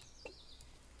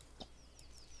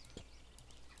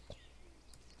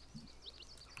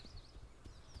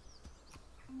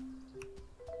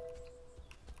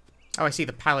 Oh, I see.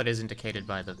 The palette is indicated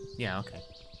by the... Yeah, okay.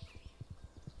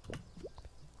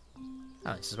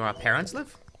 Oh, this is where our parents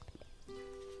live?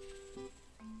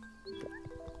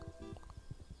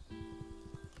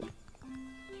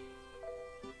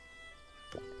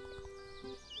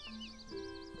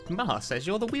 Ma says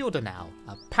you're the wielder now,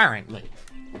 apparently.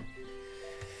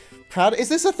 Proud. Is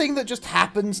this a thing that just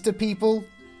happens to people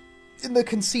in the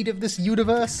conceit of this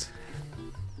universe?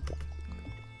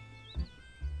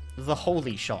 The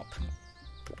holy shop.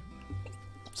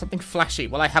 Something flashy.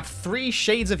 Well, I have 3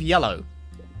 shades of yellow.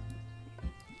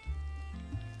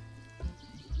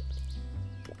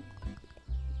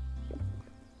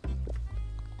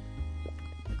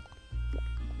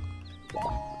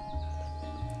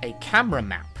 A camera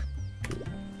map.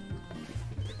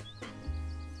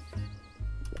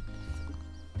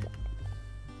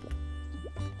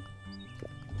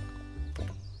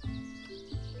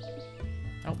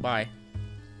 Oh, bye.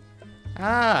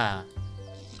 Ah.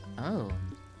 Oh.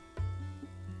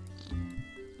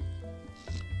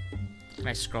 Can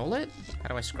I scroll it? How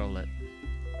do I scroll it?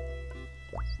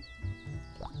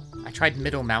 I tried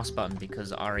middle mouse button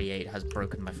because RE8 has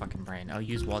broken my fucking brain. I'll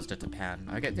use WASD to pan.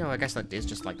 I guess that is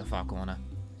just like the far corner.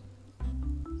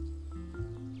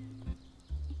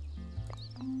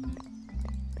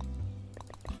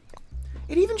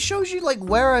 It even shows you like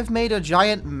where I've made a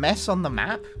giant mess on the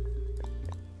map.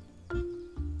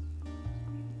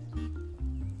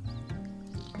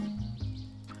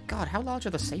 God, how large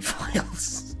are the save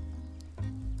files?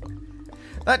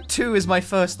 That too is my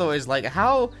first thought, is like,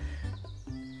 how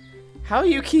are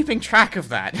you keeping track of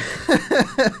that?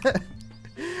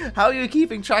 How are you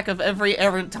keeping track of every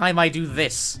errant time I do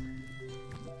this?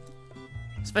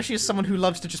 Especially as someone who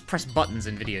loves to just press buttons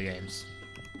in video games.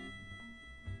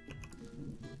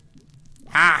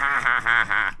 Ha ha ha ha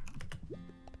ha!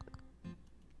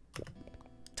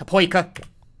 Tapoika!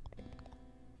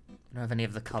 I don't have any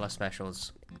of the color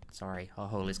specials. Sorry, our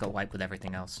Holy's got wiped with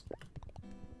everything else.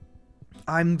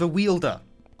 I'm the wielder.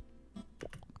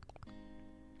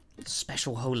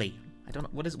 special holy. I don't know.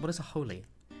 What is a holy?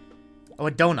 Oh,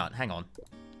 a donut. Hang on.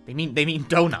 They mean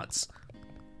donuts.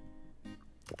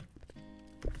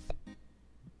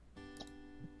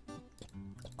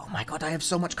 Oh my god, I have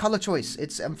so much color choice.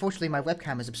 It's unfortunately my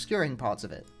webcam is obscuring parts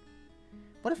of it.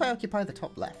 What if I occupy the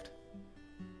top left?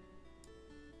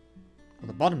 Or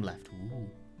the bottom left? Ooh.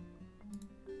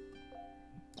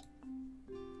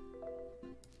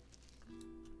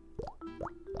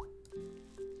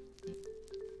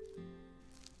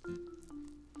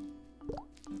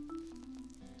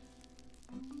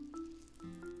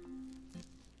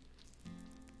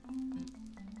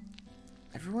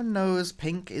 Everyone knows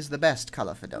pink is the best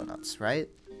color for donuts, right?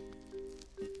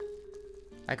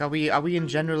 Like, are we in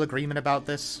general agreement about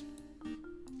this?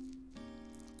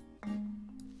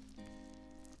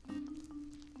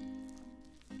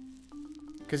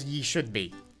 Because ye should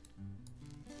be.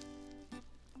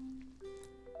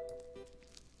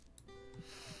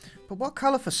 But what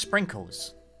color for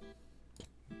sprinkles?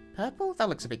 Purple? That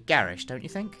looks a bit garish, don't you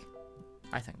think?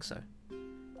 I think so.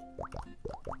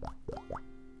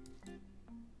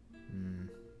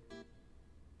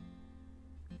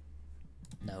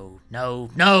 No, no,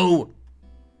 no!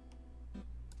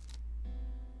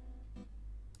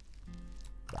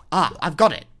 Ah, I've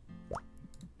got it!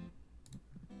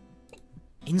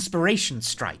 Inspiration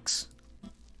strikes.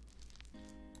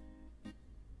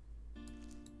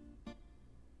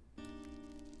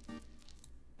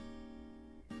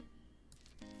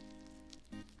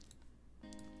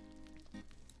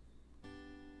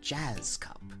 Jazz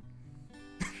cup.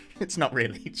 It's not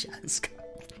really jazz cup.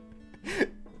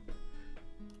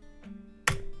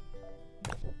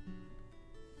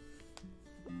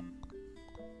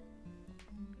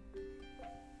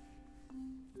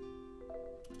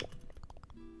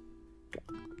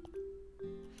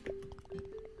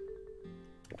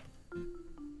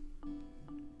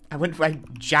 I went for a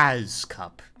jazz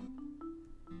cup.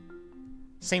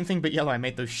 Same thing but yellow, I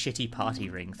made those shitty party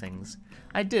ring things.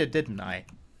 I did, didn't I?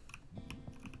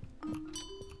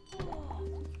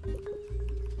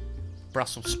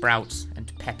 Brussels sprouts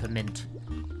and peppermint.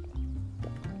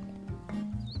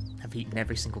 I've eaten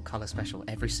every single colour special,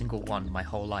 every single one, my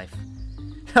whole life.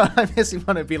 I basically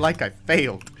want to be like I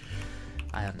failed.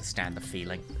 I understand the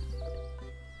feeling.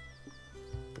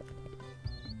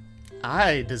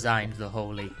 I designed the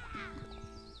holy.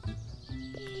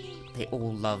 They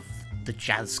all love the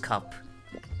jazz cup.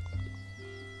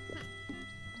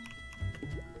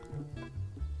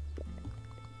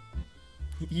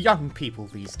 Young people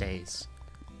these days.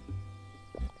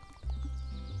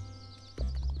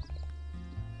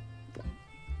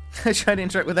 I try to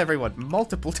interact with everyone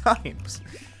multiple times.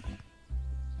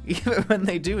 Even when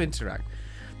they do interact,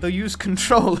 they'll use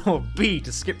Control or B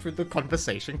to skip through the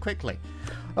conversation quickly.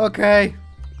 Okay.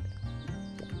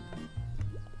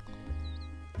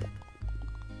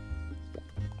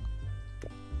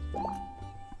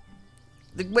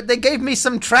 They gave me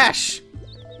some trash!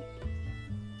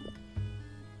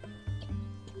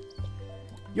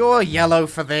 You're yellow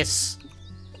for this.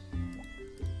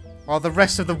 While the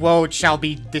rest of the world shall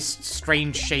be this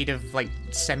strange shade of, like,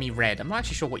 semi-red. I'm not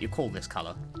actually sure what you call this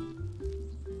colour.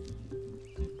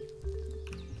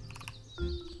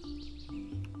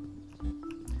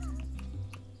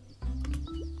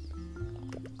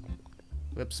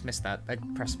 Whoops, missed that. I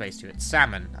pressed space to it.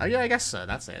 Salmon. Oh yeah, I guess so.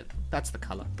 That's it. That's the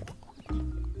colour.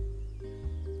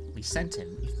 We sent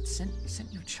him. You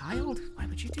sent your child? Why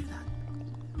would you do that?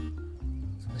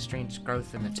 The strange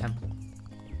growth in the temple.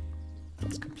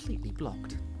 It's completely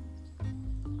blocked.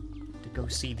 To go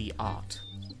see the art.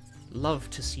 Love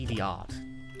to see the art.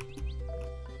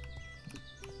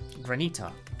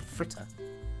 Granita. Fritter.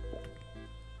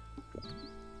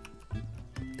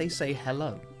 They say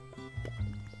hello.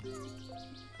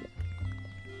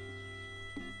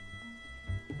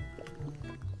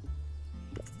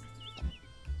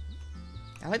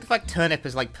 I like the fact turnip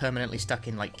is like permanently stuck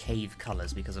in like cave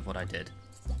colours because of what I did.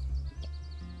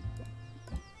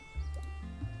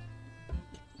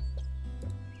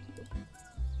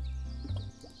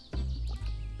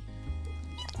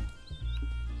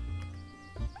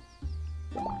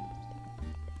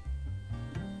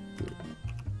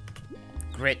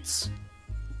 Grits.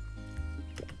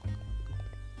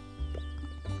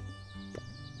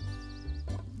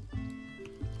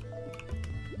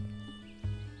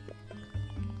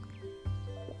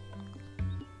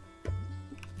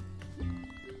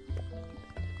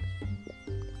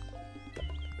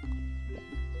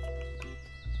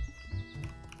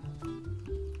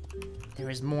 There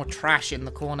is more trash in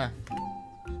the corner.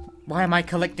 Why am I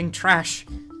collecting trash?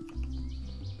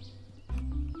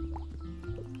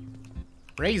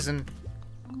 Raisin.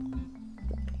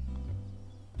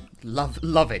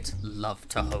 Love it. Love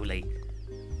to holy.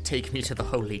 Take me to the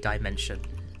holy dimension.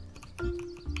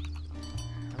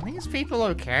 Are these people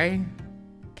okay?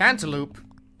 Cantaloupe.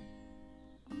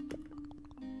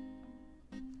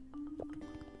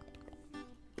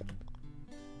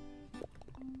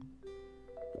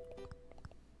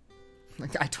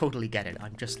 I totally get it.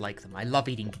 I'm just like them. I love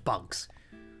eating bugs.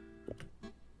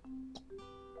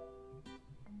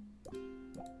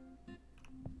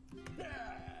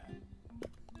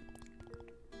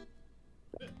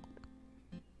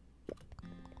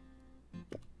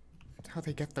 How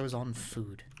they get those on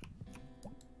food.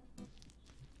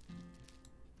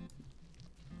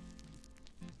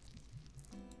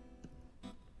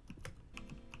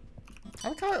 I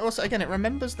like how it also, again, it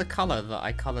remembers the color that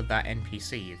I colored that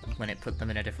NPC when it put them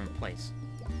in a different place.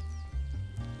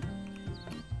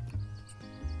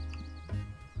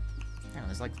 Yeah,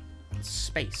 there's like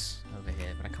space over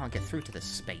here, but I can't get through to this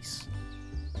space.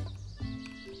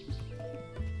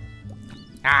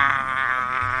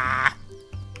 Ah!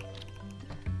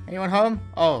 Anyone home?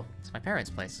 Oh, it's my parents'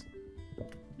 place.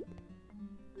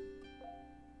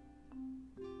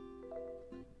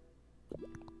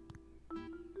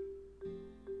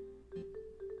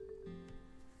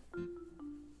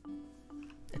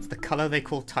 It's the color they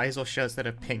call ties or shirts that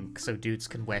are pink, so dudes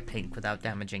can wear pink without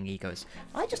damaging egos.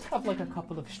 I just have like a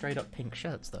couple of straight up pink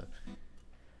shirts, though.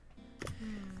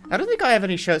 I don't think I have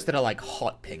any shirts that are like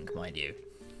hot pink, mind you.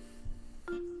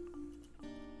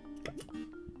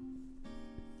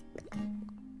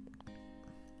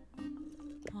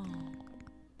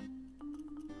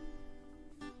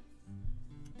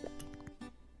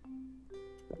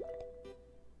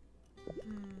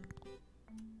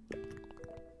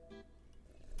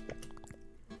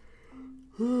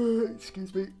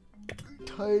 Excuse me.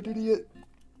 Tired idiot.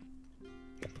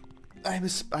 I have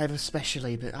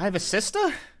especially, but I have a sister?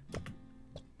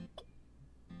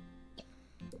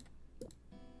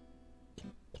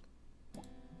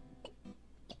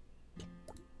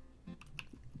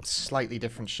 Slightly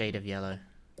different shade of yellow.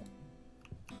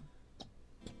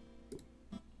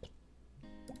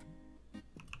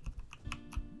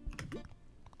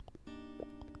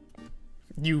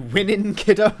 You winning,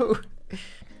 kiddo?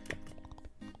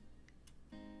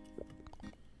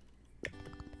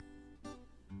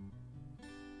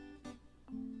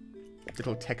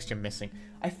 Little texture missing.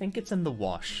 I think it's in the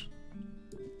wash.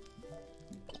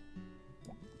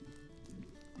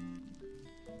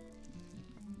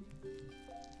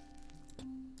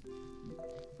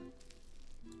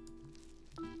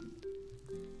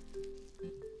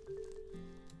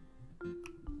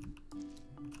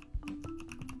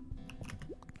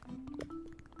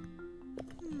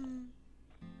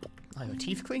 Are your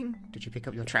teeth clean? Did you pick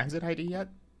up your transit ID yet?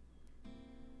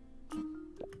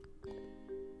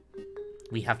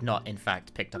 We have not, in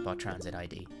fact, picked up our transit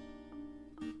ID.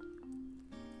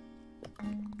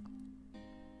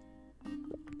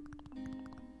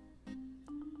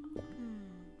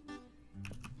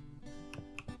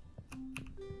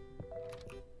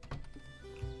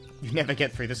 You never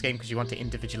get through this game because you want to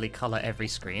individually colour every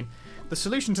screen. The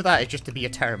solution to that is just to be a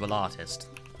terrible artist.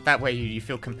 That way you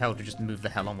feel compelled to just move the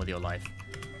hell on with your life.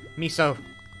 Miso.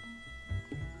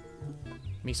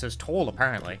 Miso's tall,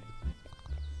 apparently.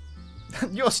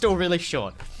 You're still really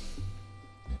short.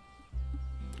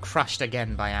 Crushed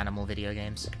again by animal video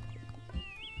games.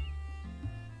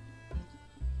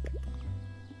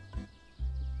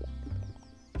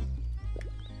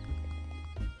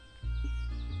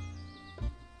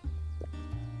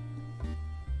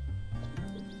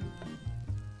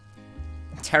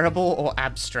 Terrible or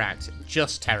abstract?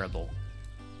 Just terrible.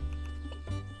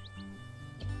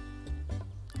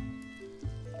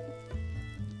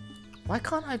 Why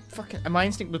can't I fucking... My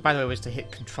instinct, by the way, was to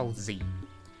hit Control Z.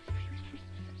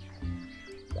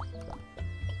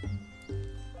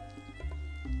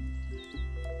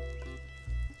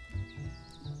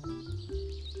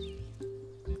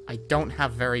 I don't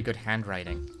have very good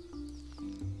handwriting.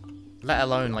 Let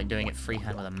alone, like, doing it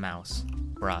freehand with a mouse.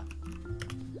 Bruh.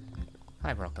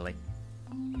 Hi, Broccoli.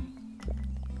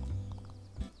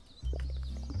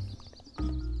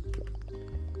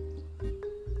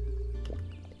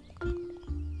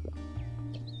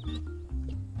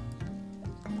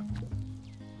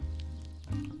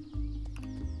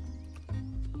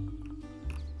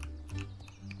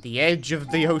 The edge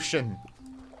of the ocean.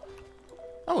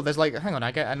 Oh, there's like, hang on,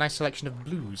 I get a nice selection of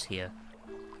blues here.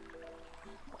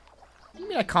 I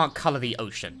mean, I can't colour the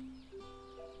ocean.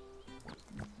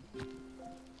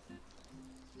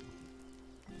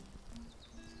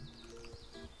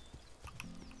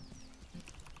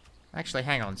 Actually,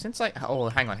 hang on. Since I... Oh,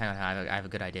 hang on. I have a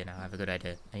good idea now. I have a good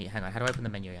idea. Hey, hang on. How do I open the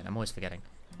menu again? I'm always forgetting.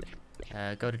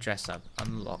 Go to dress up.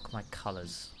 Unlock my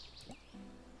colors.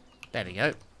 There we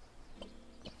go.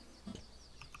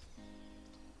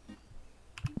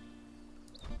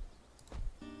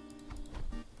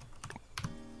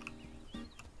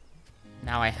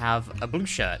 Now I have a blue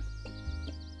shirt.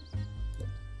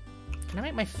 Can I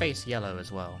make my face yellow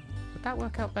as well? Would that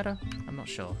work out better? I'm not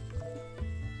sure.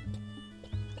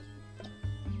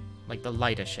 Like the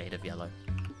lighter shade of yellow.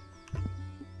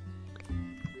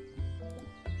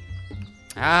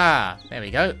 Ah, there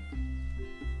we go.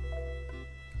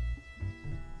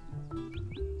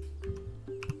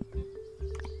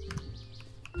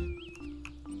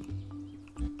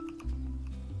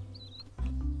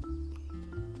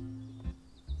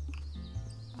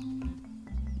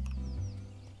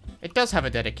 It does have a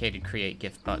dedicated create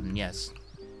GIF button, yes.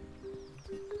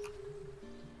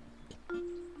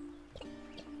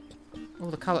 Oh,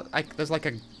 the color, there's like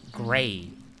a grey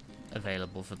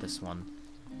available for this one.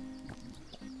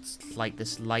 It's like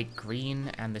this light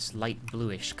green and this light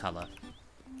bluish color.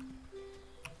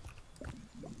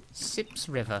 Sips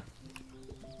River.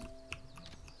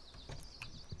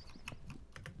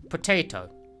 Potato.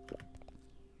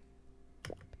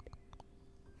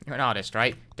 You're an artist,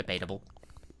 right? Debatable.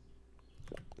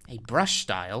 A brush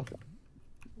style?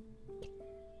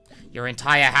 Your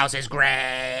entire house is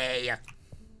grey!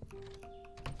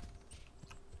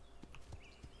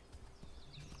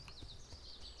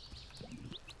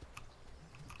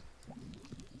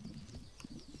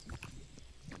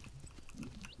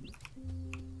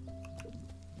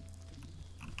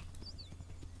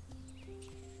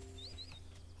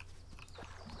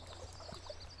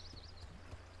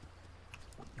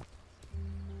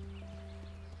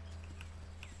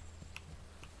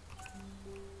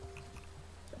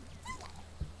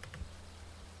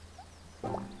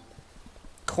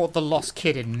 Caught the lost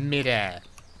kid in midair.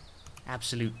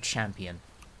 Absolute champion.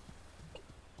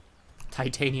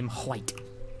 Titanium white.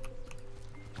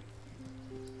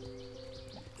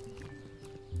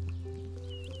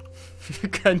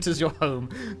 Enters your home,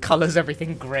 colors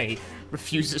everything grey,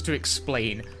 refuses to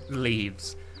explain,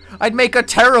 leaves. I'd make a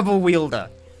terrible wielder.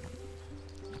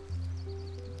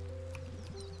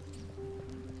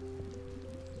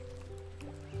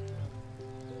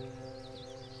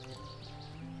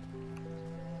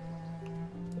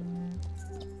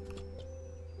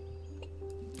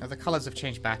 Oh, the colors have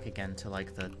changed back again to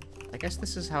like the... I guess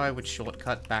this is how I would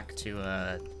shortcut back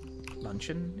to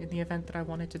luncheon in the event that I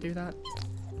wanted to do that.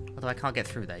 Although I can't get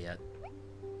through there yet.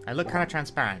 I look kind of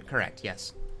transparent, correct,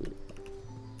 yes.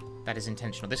 That is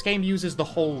intentional. This game uses the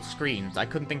whole screen. I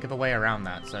couldn't think of a way around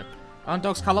that, so... Aren't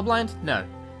dogs colorblind? No.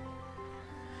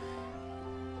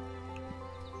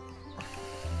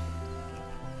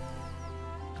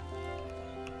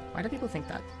 Why do people think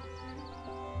that?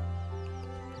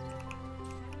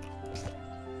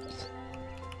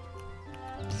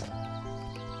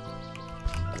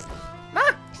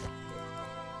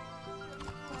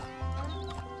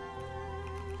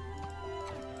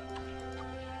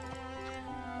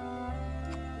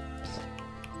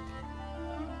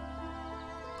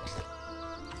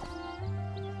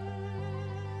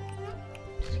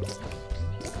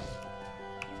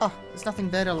 Oh, there's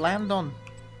nothing there to land on.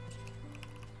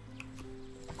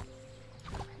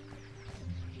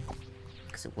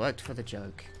 Because it worked for the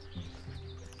joke.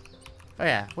 Oh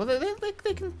yeah, well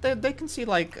they can see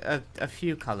like a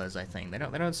few colors. I think they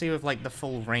don't see with like the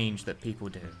full range that people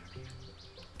do.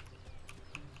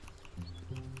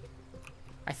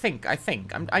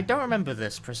 I don't remember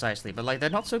this precisely, but like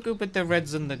they're not so good with the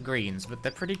reds and the greens, but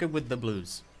they're pretty good with the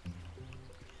blues.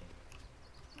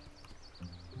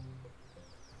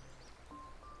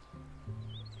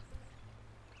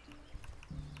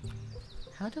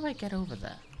 How do I get over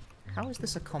there? How is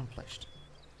this accomplished?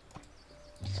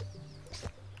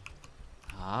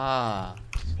 Ah,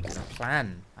 there's a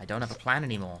plan. I don't have a plan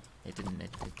anymore. It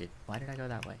did. Why did I go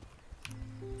that way?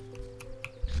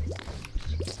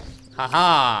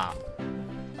 Haha!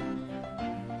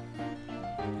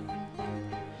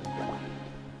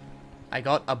 I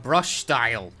got a brush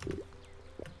style.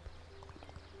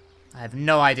 I have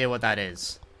no idea what that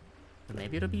is. But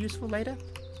maybe it'll be useful later?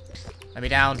 Let me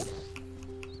down.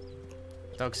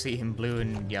 Dogs see him blue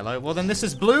and yellow. Well, then this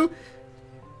is blue,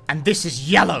 and this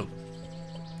is yellow.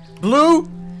 Blue,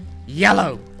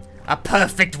 yellow. A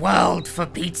perfect world for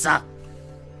pizza.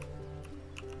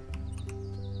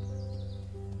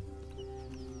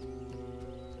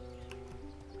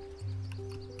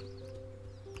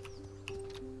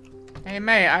 Hey,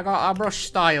 mate, I got a brush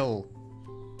style.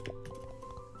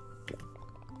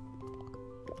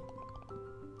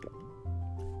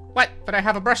 What? But I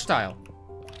have a brush style.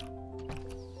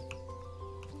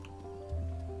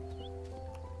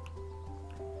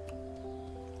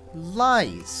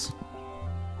 Lies.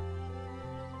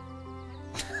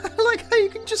 I like how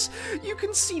you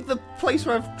can see the place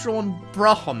where I've drawn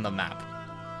bruh on the map.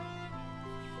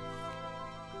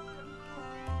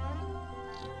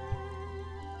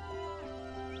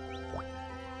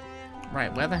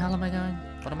 Right, where the hell am I going?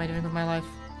 What am I doing with my life?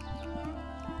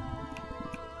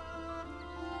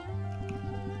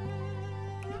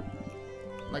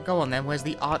 Like, go on then, where's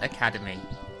the Art Academy?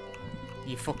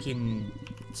 You fucking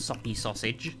soppy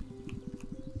sausage.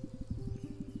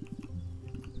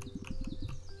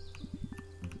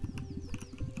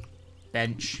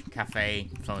 Bench, cafe,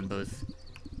 phone booth.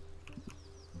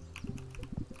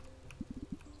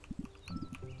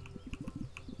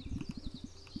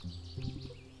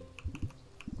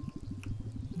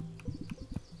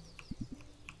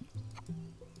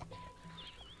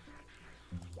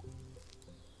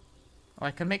 Oh,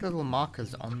 I can make little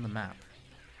markers on the map.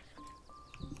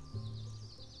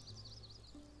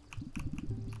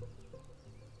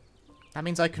 That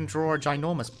means I can draw a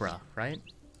ginormous bruh, right?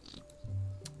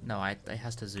 No, it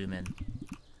has to zoom in.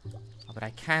 Oh, but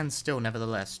I can still,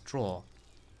 nevertheless, draw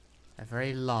a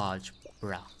very large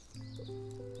bruh.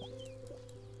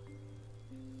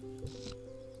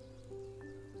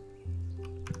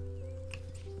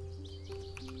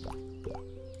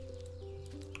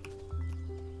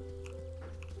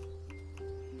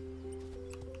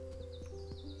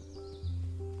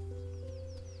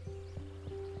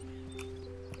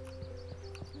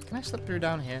 Can I slip through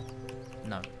down here?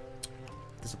 No.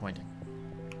 Disappointing.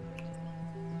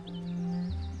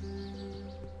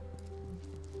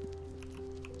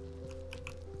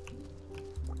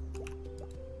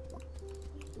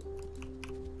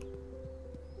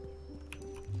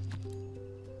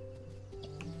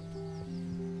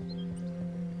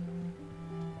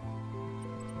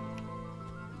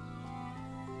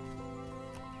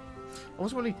 I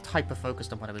wasn't really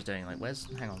hyper-focused on what I was doing. Like,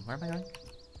 hang on, where am I going?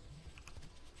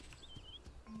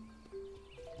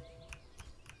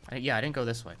 Yeah, I didn't go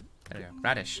this way. There we go.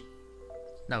 Radish.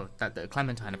 No, the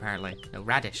Clementine, apparently. No,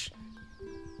 radish.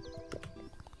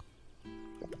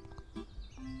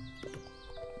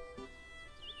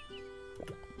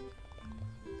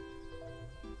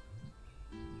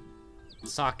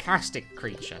 Sarcastic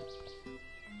creature.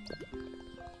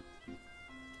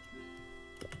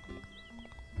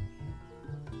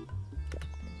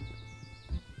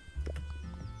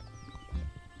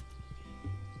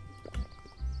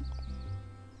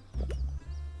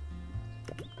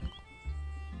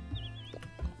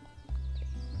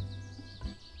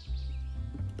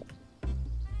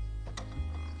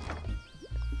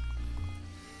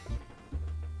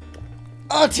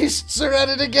 Artists are at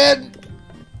it again!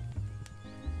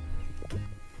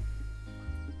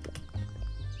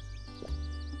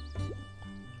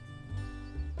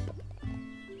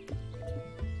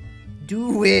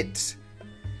 Do it!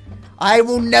 I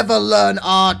will never learn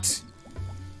art!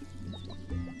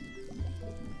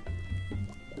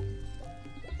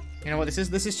 You know what this is?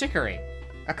 This is Chicory.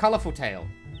 A colourful tale.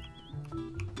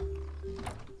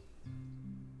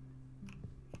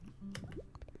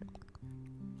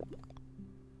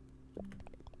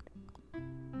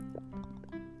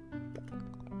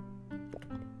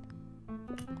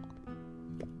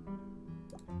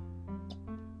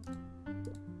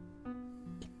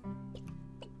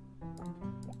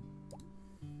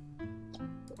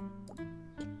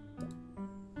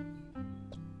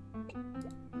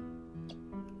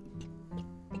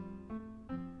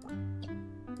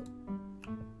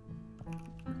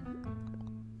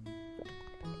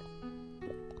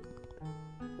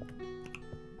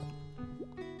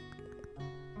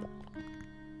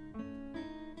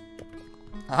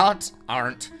 Art,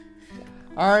 aren't.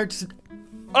 Art,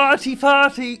 arty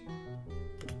farty.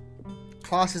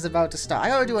 Class is about to start. I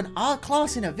gotta do an art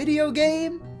class in a video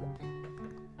game?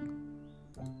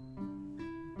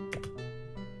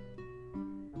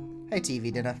 Hey,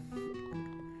 TV dinner.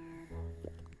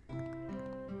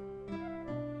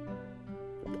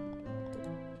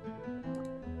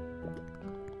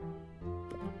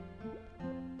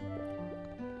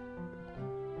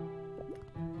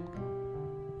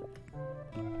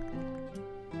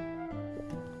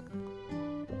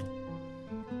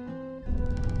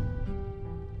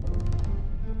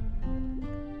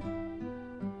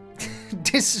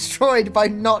 Destroyed by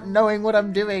not knowing what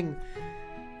I'm doing.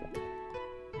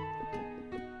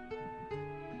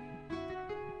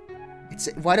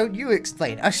 Why don't you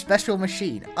explain? A special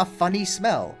machine, a funny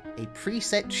smell, a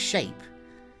preset shape.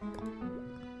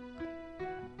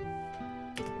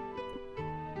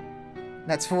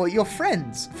 That's for your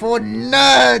friends. For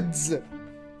nerds!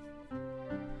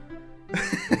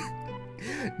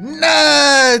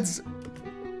 Nerds!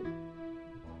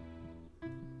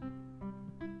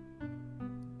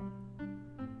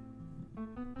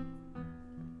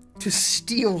 To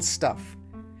steal stuff.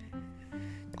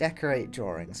 Decorate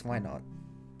drawings, why not?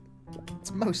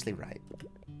 It's mostly right.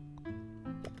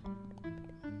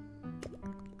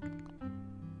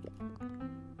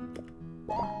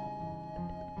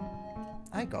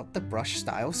 I got the brush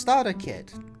style starter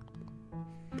kit.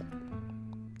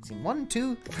 It's in 1,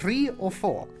 2, 3, or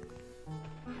 4.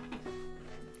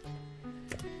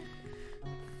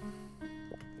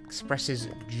 Expresses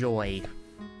joy.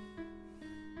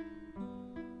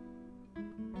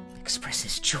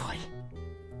 Expresses joy.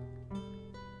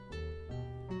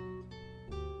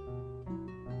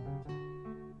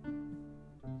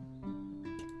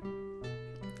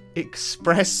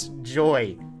 Express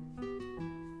joy.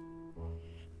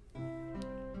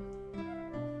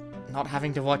 Not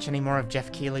having to watch any more of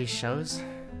Jeff Keighley's shows?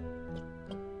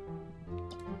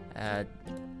 I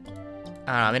don't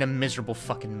know, I'm in a miserable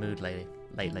fucking mood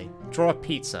lately. Draw a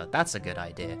pizza. That's a good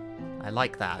idea. I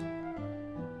like that.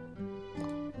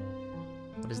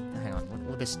 Hang on, what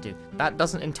will this do? That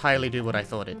doesn't entirely do what I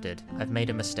thought it did. I've made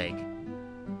a mistake.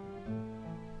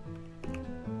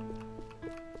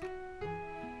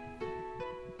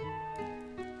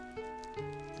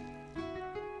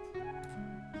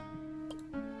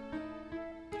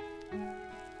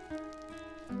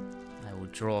 I will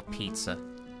draw pizza.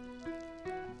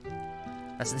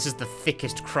 This is the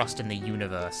thickest crust in the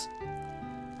universe.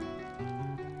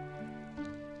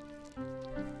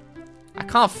 I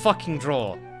can't fucking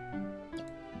draw.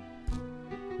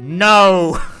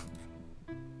 No!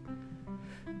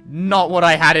 Not what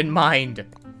I had in mind.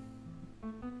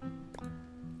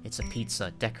 It's a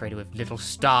pizza decorated with little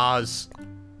stars.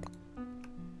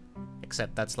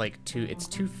 Except that's like it's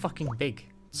too fucking big.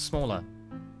 It's smaller.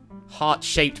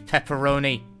 Heart-shaped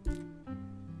pepperoni.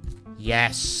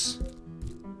 Yes.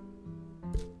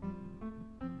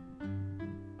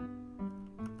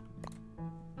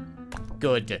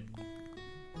 Good.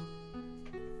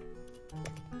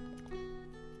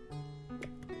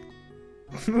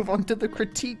 Move on to the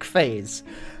critique phase.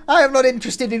 I am not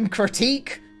interested in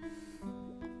critique.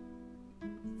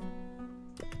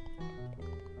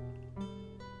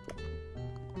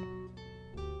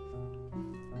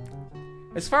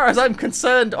 As far as I'm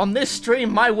concerned, on this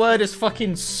stream, my word is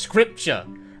fucking scripture.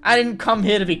 I didn't come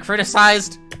here to be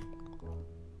criticized.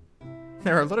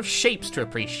 There are a lot of shapes to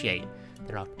appreciate.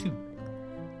 There are 2.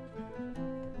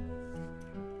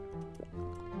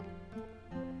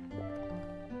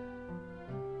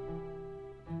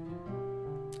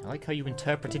 I like how you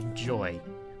interpreted joy.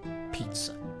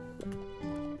 Pizza.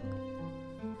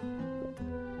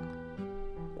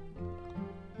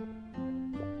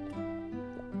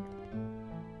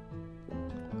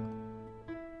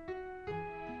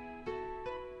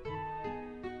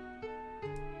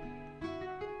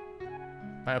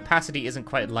 My opacity isn't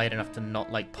quite light enough to not,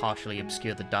 like, partially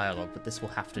obscure the dialogue, but this will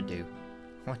have to do.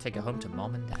 I want to take it home to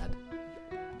Mom and Dad.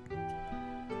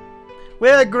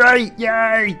 We're great!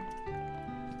 Yay!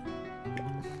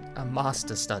 A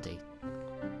master study.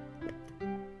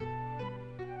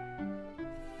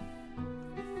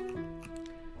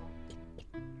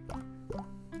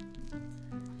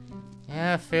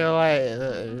 Yeah, I feel like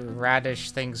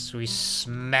Radish thinks we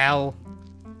smell.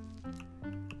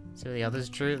 See what the others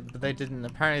drew, but they didn't.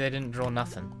 Apparently, they didn't draw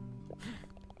nothing.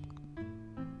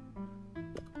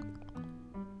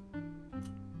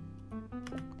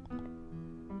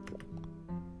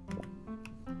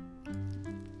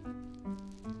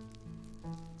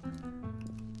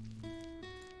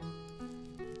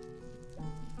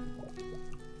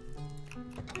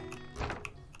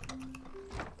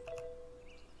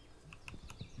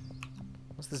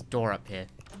 What's this door up here?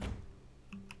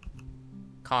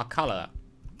 Car color.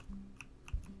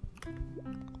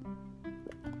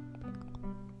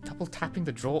 Double tapping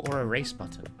the draw or erase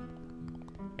button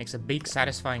makes a big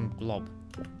satisfying blob.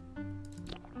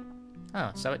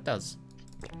 Oh, so it does.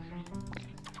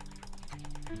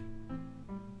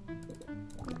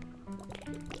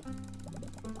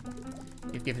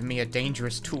 You've given me a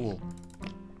dangerous tool.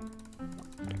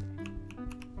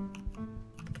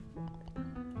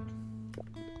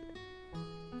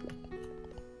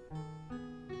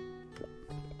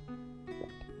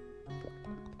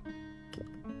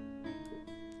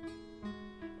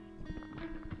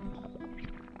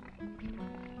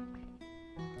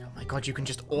 God, you can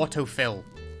just autofill.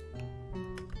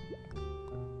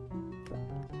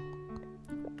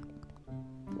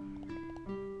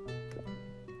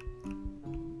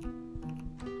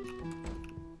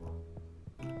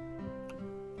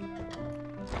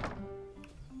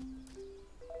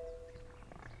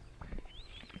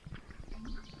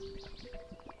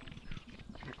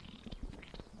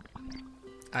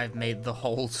 I've made the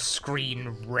whole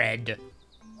screen red.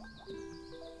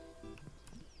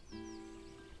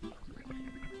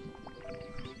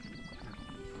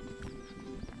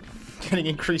 Getting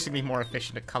increasingly more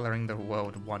efficient at coloring the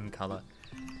world one color.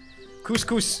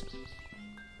 Couscous!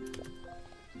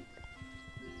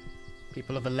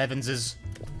 People of 11s.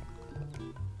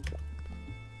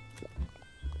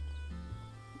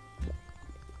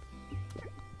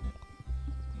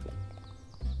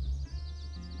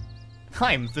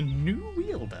 I'm the new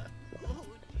wielder.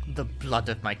 The blood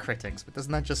of my critics, but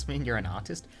doesn't that just mean you're an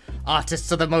artist?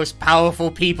 Artists are the most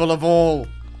powerful people of all!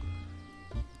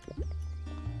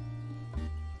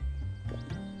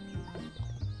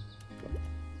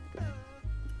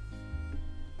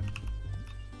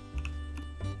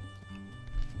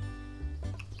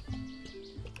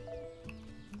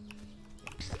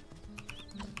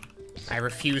 I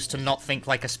refuse to not think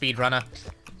like a speedrunner.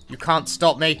 You can't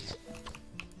stop me.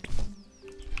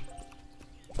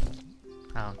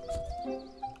 Oh.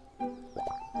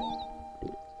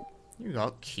 You got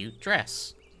a cute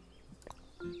dress.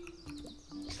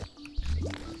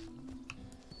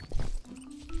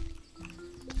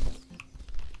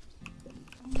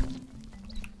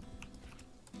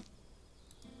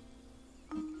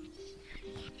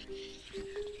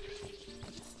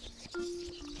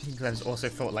 Glev's also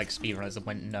thought like speedrunners and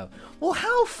went no. Well,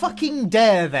 how fucking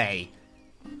dare they?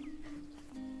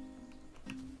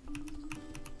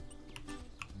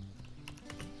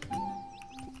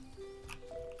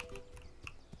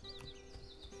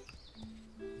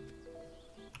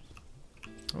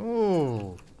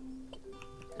 Ooh.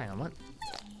 Hang on, what?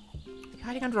 What are you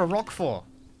hiding under a rock for?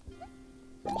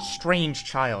 Strange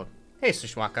child. Hey,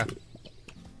 Sushwaka.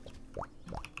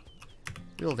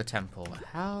 Build a temple.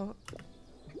 How?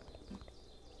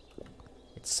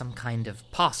 It's some kind of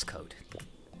passcode.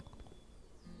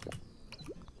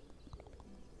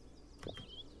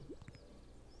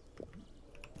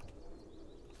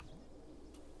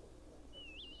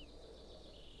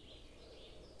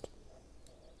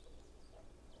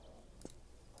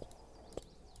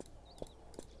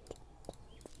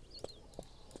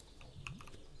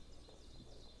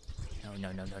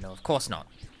 No, of course not.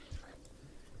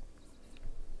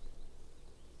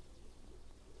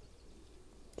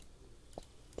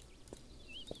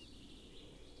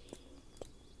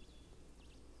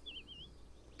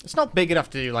 It's not big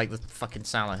enough to do, like, the fucking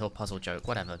Silent Hill puzzle joke.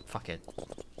 Whatever, fuck it.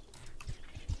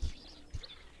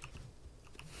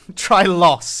 Try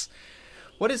loss.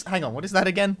 What is... Hang on, what is that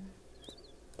again?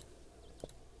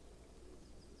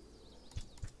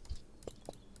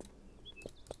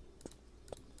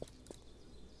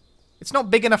 It's not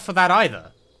big enough for that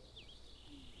either.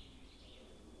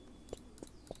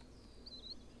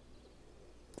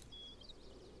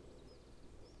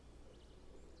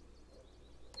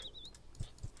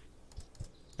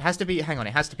 It has to be, hang on,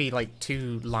 it has to be like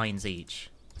 2 lines each.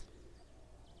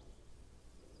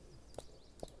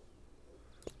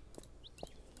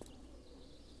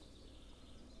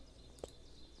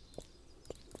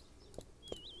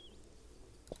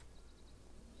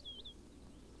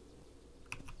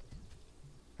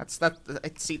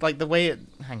 See, like the way it,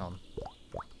 hang on.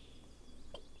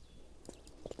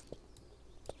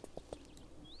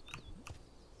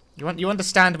 You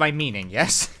understand my meaning,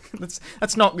 yes?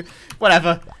 that's not,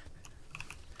 whatever.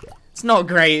 It's not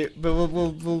great, but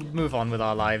we'll move on with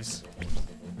our lives.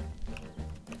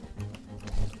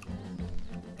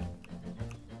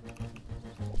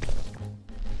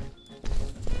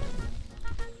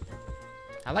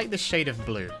 I like this shade of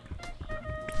blue.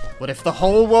 What if the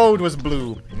whole world was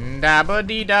blue?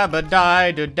 Dabba-dee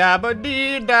dabba-die,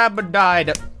 dabba-dee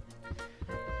dabba-die.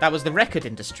 That was the record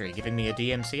industry giving me a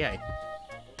DMCA.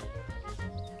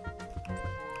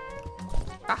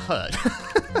 That hurt.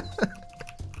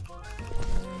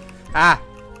 Ah!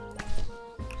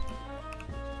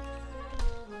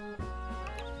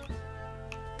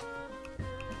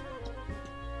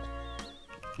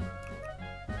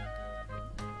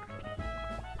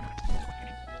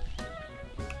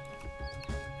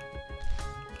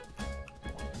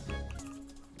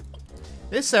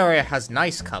 This area has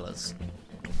nice colors.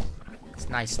 It's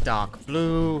nice dark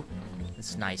blue.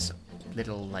 It's nice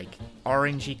little, like,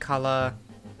 orangey color.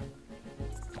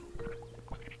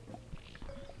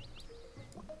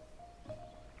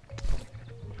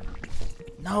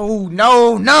 No,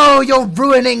 no, no! You're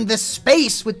ruining the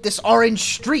space with this orange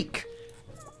streak!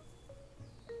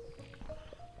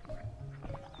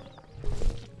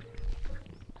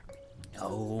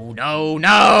 No, no,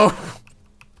 no!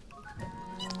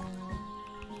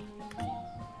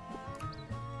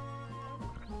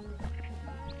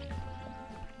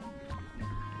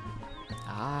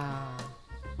 Ah.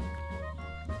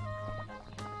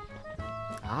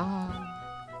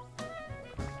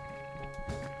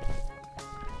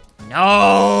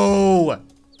 No!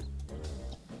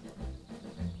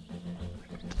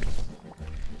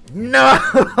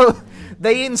 No!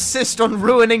 They insist on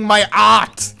ruining my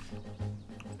art!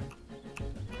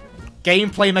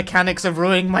 Gameplay mechanics are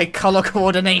ruining my color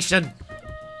coordination!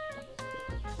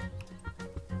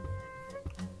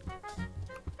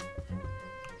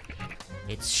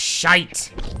 It's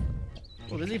shite!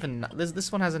 Oh, there's even...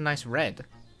 this one has a nice red.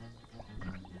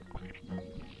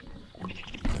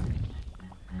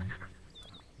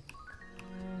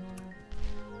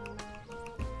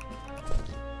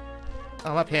 Oh,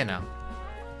 I'm up here now.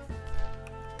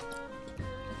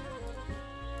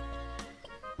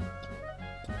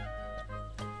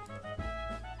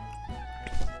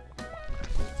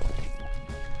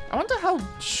 I wonder how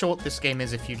short this game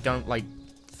is if you don't, like,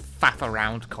 faff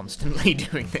around constantly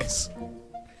doing this.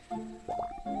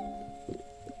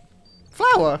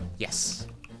 Flower! Yes.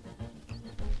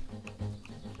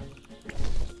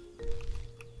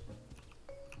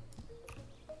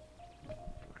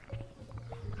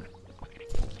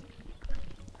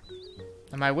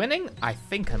 Am I winning? I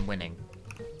think I'm winning.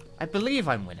 I believe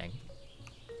I'm winning.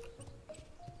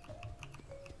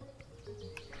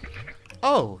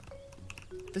 Oh!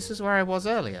 This is where I was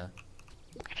earlier.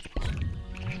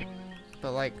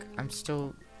 But, like, I'm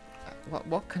still...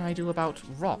 What can I do about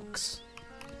rocks?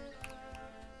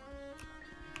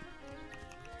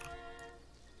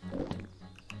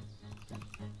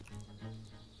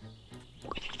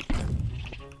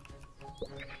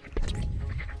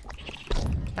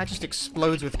 That just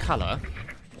explodes with colour.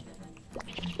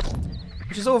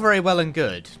 Which is all very well and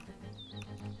good.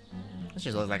 This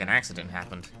just looks like an accident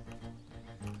happened.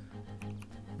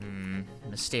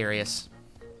 Mysterious.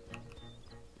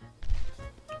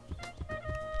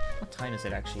 What time is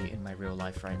it actually in my real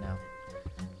life right now?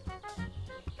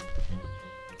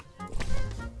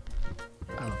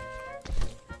 Oh.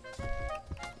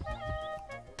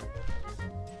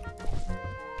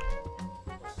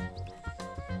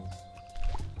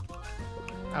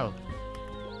 Oh.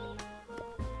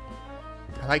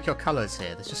 I like your colors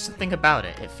here. There's just something about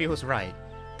it. It feels right.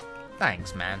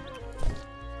 Thanks, man.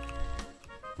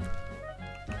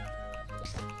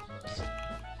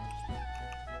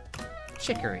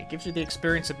 Chicory gives you the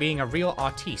experience of being a real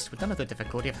artiste with none of the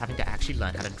difficulty of having to actually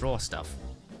learn how to draw stuff.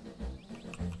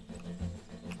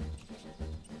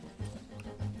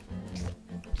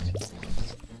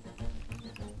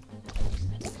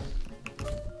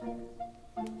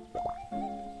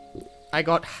 I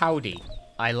got Howdy.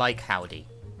 I like Howdy.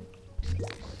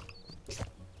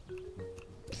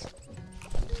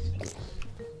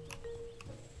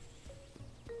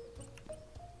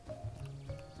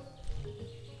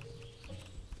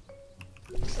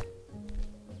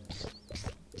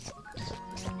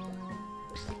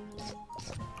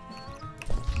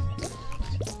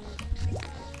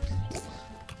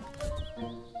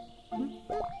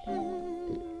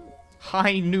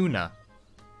 Hi, Nuna.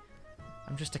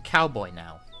 I'm just a cowboy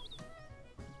now.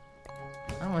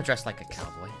 I don't want to dress like a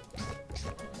cowboy.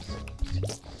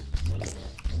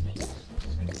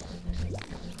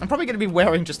 I'm probably going to be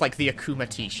wearing just like the Akuma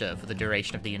t-shirt for the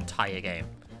duration of the entire game.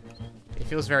 It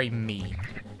feels very me.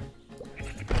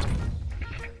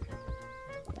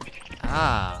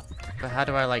 Ah, but how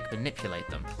do I like manipulate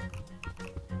them?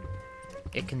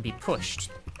 It can be pushed.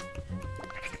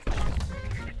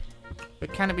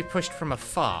 But can it be pushed from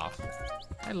afar?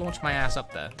 I launch my ass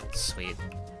up there. Sweet.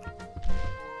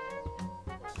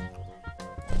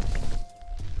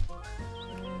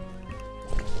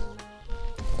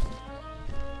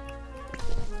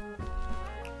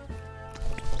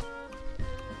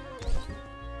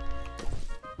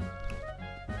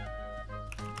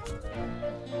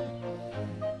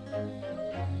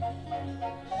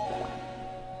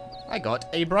 I got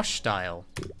a brush style.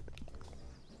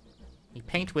 You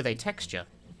paint with a texture.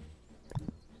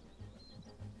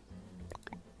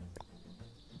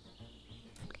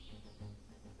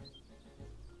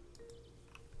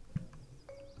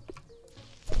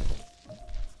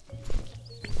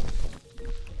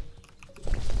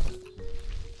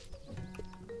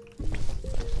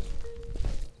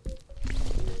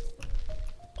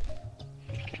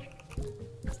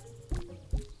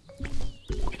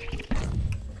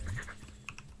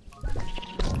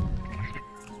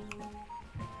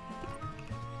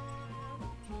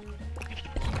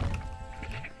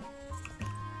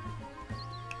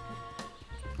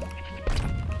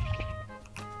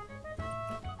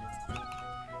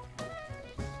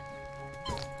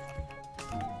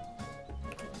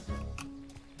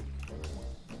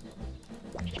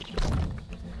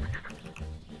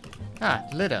 Ah,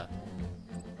 litter.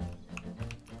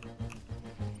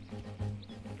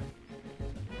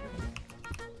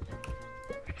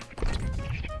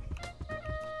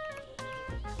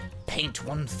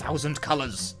 1,000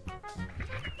 colors.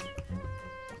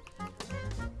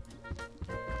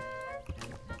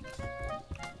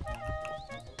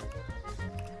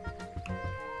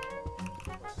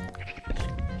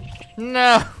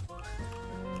 No!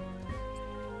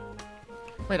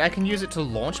 Wait, I can use it to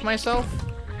launch myself?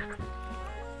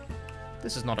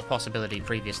 This is not a possibility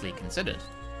previously considered.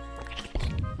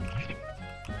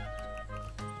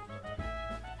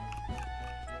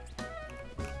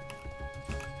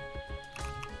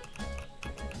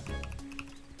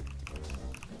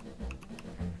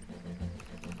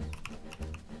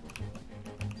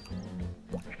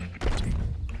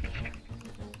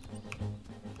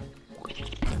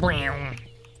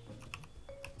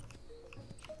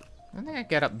 I don't think I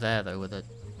get up there, though, with it.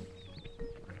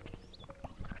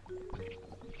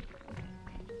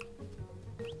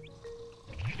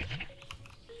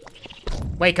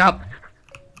 Wake up!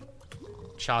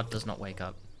 Chard does not wake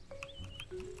up.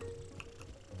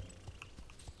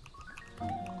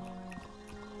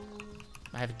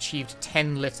 I have achieved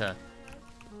 10 litter.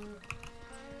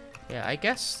 Yeah, I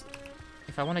guess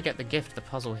if I want to get the gift, the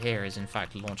puzzle here is in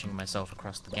fact launching myself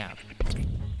across the gap.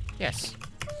 Yes.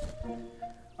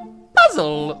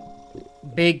 Puzzle!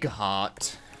 Big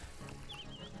heart.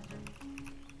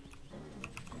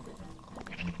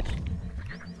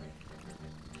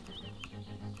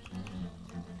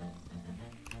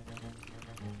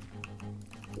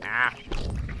 Ah!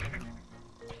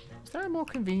 Is there a more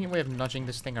convenient way of nudging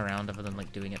this thing around other than,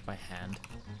 like, doing it by hand?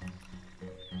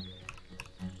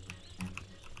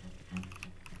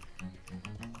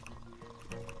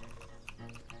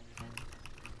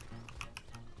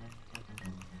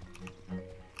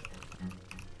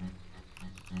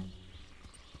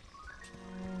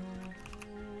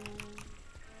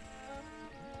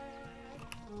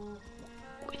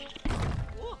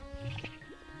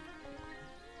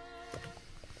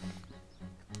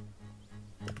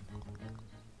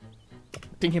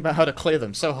 Thinking about how to clear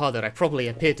them so hard that I probably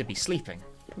appeared to be sleeping.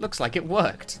 Looks like it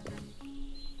worked.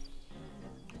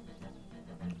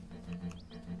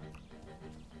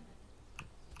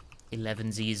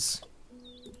 Elevensies.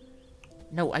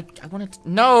 No, I wanted to...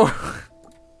 No! I'm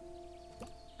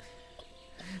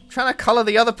trying to color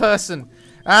the other person.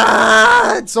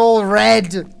 Ah! It's all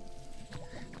red!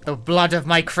 The blood of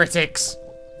my critics.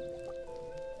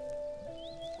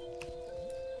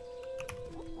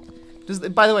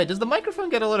 By the way, does the microphone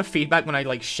get a lot of feedback when I,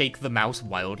 like, shake the mouse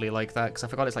wildly like that? Because I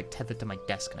forgot it's, like, tethered to my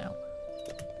desk now.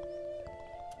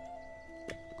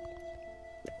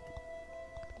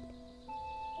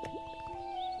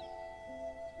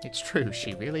 It's true,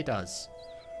 she really does.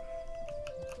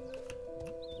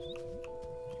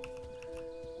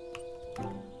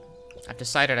 I've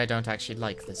decided I don't actually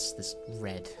like this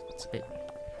red. It's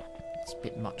a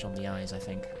bit much on the eyes, I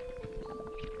think.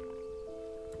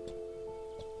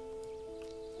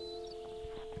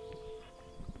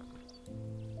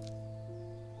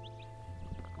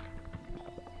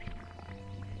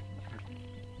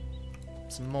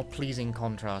 Some more pleasing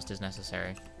contrast is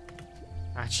necessary.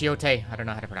 Ah, Chiote. I don't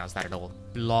know how to pronounce that at all.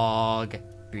 Blog.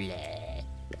 Bleh.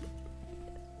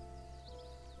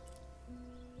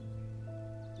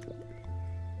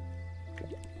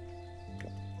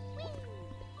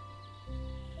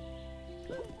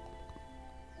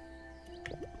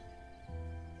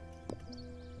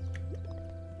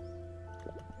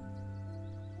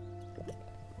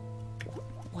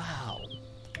 Wow.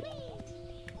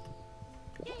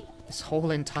 This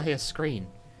whole entire screen.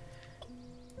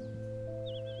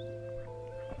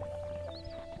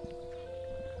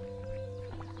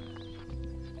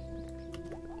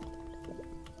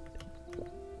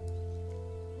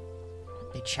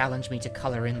 They challenge me to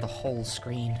color in the whole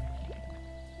screen.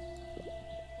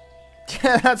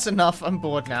 That's enough. I'm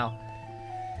bored now.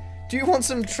 Do you want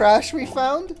some trash we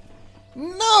found?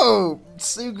 No!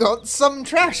 Sue got some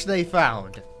trash they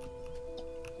found.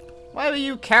 Why were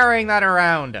you carrying that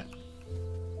around?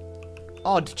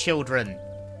 Odd children.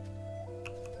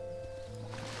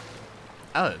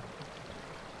 Oh.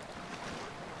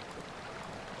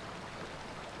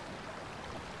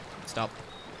 Stop.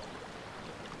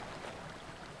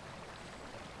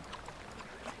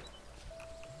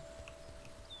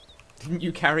 Didn't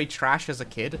you carry trash as a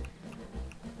kid?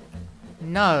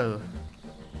 No.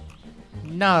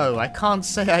 No, I can't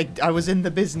say I was in the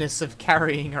business of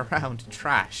carrying around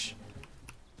trash.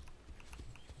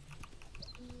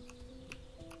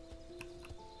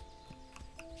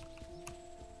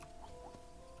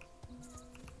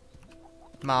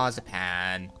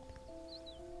 Marzipan.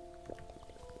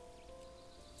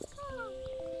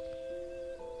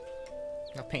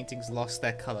 Our painting's lost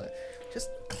their colour. Just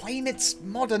claim it's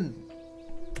modern.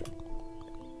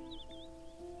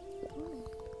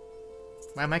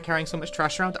 Why am I carrying so much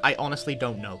trash around? I honestly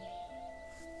don't know.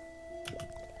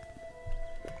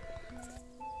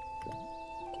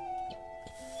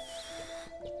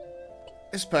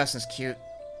 This person's cute.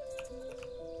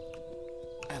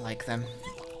 I like them.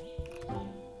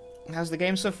 How's the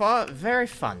game so far? Very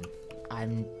fun.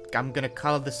 I'm gonna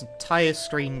color this entire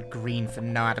screen green for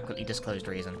no adequately disclosed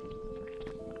reason.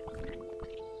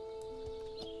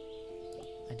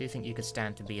 I do think you could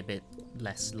stand to be a bit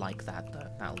less like that, though.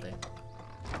 That'll do.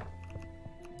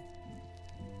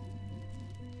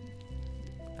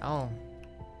 Oh.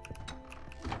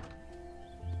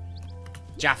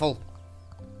 Jaffle.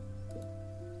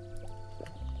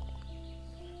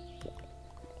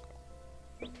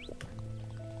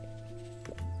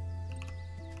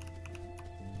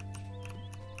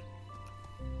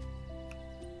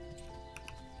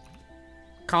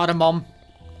 Cardamom.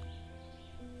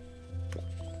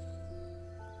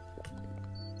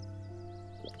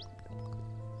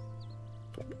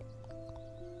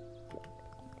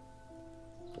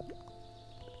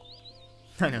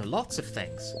 I know lots of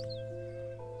things.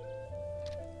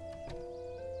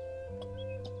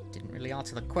 Didn't really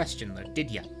answer the question though, did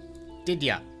ya? Did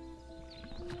ya?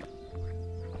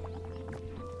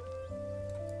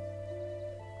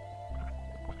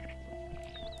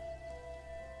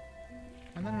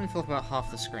 And that only fills about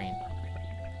half the screen.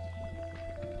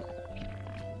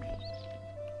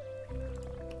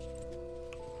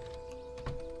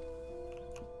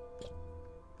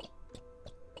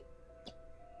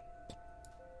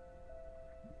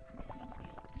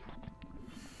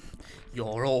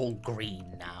 You're all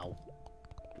green now.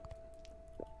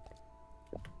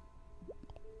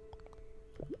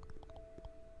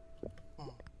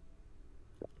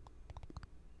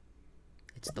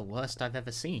 It's the worst I've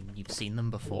ever seen. You've seen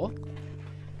them before?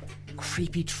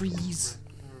 Creepy trees.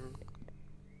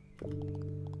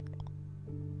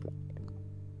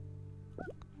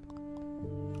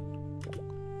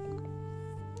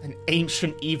 An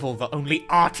ancient evil that only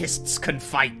artists can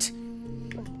fight.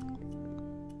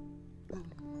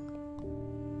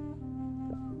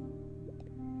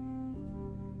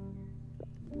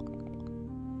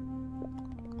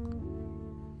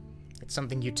 It's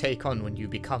something you take on when you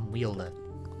become wielder.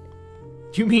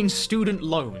 You mean student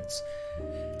loans?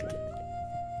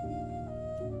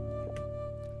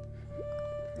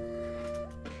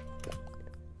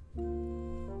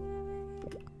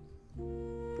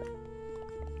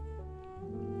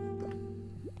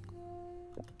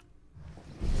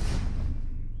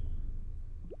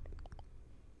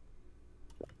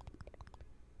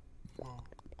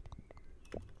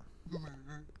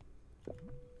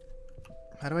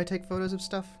 How do I take photos of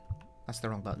stuff? That's the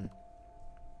wrong button.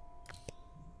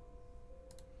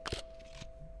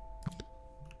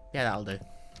 Yeah, that'll do.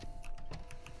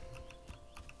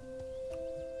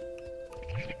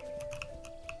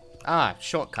 Ah,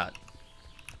 shortcut.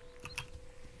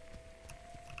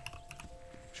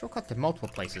 Shortcut to multiple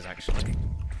places, actually.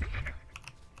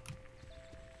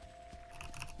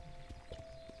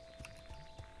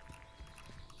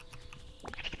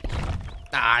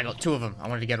 Ah, I got two of them. I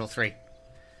wanted to get all three.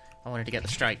 I wanted to get the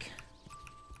strike.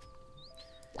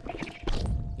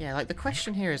 Yeah, like, the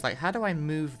question here is, like, how do I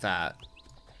move that?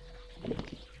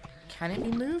 Can it be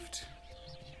moved?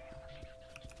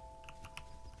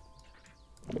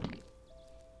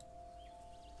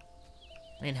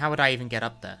 I mean, how would I even get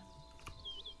up there?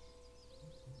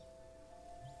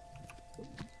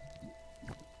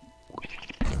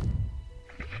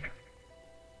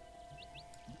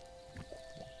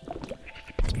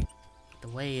 The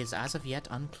way is as of yet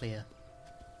unclear.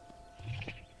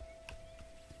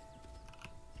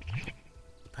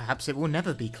 Perhaps it will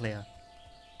never be clear.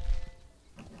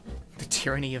 The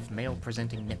tyranny of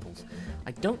male-presenting nipples.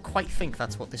 I don't quite think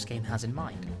that's what this game has in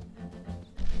mind.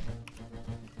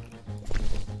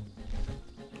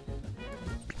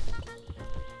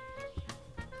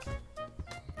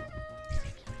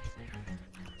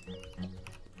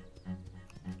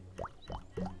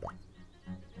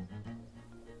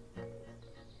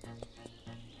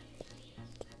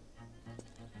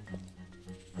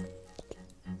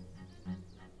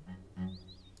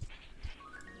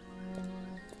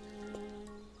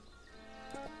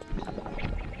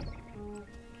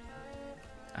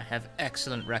 I have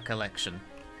excellent recollection.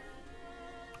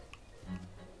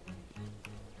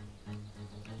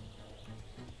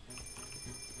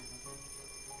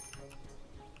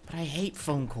 But I hate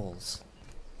phone calls.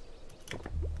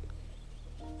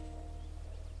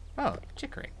 Oh,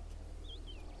 Chicory.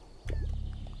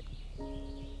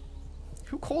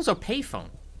 Who calls a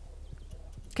payphone?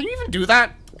 Can you even do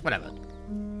that? Whatever.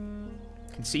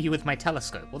 Can see you with my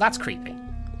telescope. Well, that's creepy.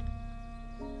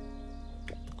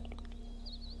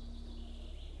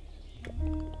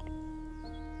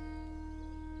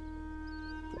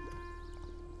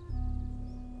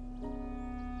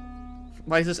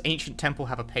 Why does this ancient temple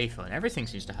have a payphone? Everything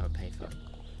seems to have a payphone.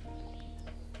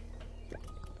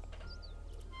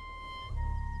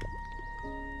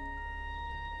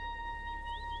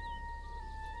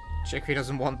 Chicory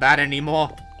doesn't want that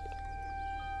anymore.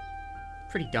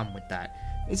 Pretty dumb with that.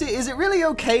 Is it really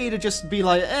okay to just be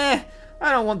like, I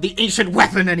don't want the ancient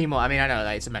weapon anymore? I mean, I know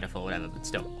that it's a metaphor, whatever, but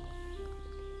still.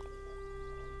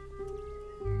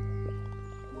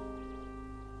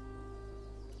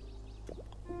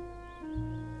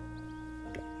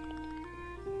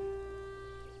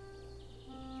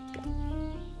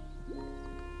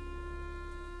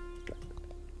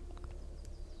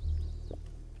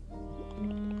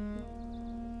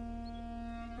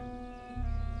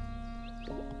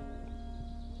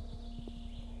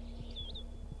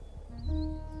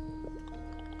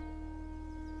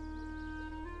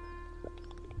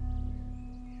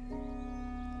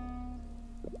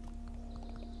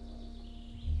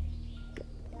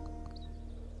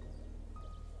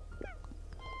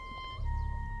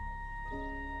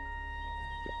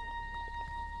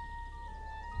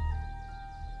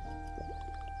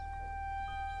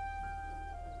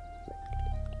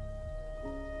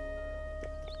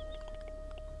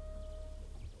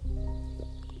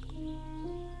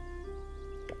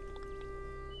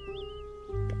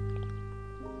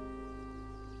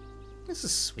 This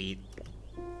is sweet.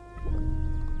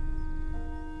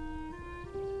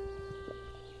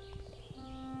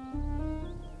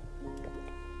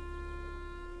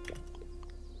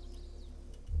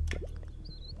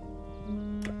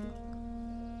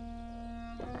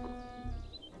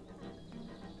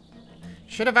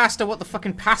 Should have asked her what the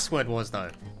fucking password was, though.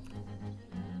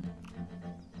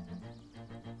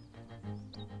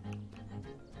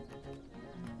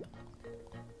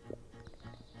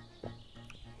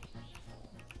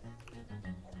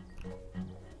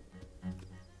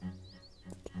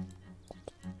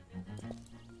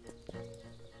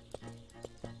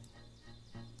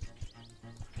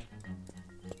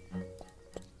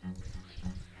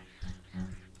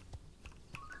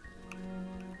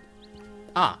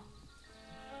 Ah.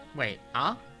 Wait,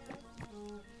 ah?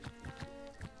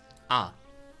 Ah.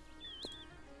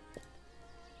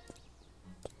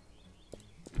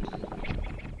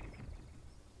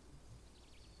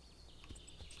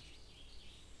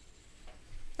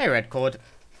 Hey, Red Cord.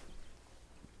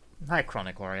 Hi,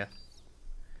 Chronic Warrior.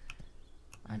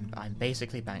 I'm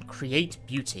basically banned. Create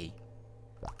beauty.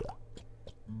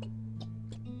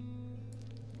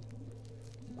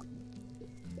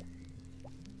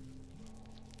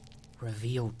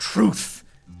 Reveal truth.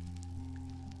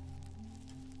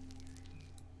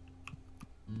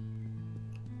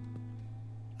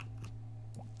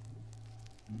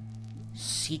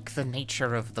 Seek the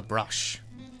nature of the brush.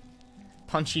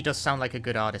 Punchy does sound like a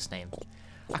good artist name.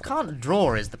 I can't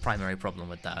draw is the primary problem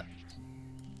with that.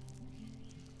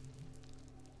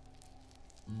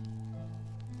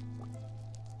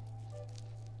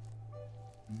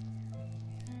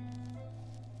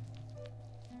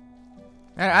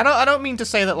 I don't mean to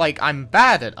say that, like, I'm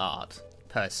bad at art,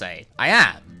 per se. I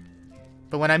am.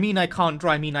 But when I mean I can't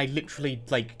draw, I mean I literally,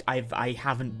 like, I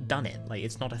haven't done it. Like,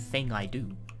 it's not a thing I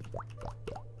do.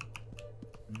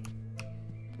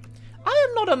 I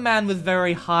am not a man with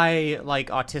very high,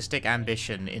 like, artistic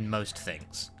ambition in most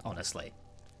things, honestly.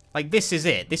 Like, this is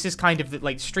it. This is kind of,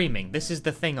 like, streaming. This is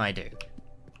the thing I do.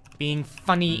 Being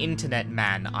funny internet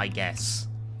man, I guess.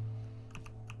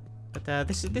 But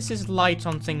this is light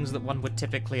on things that one would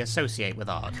typically associate with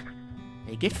art.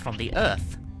 A gift from the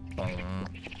earth.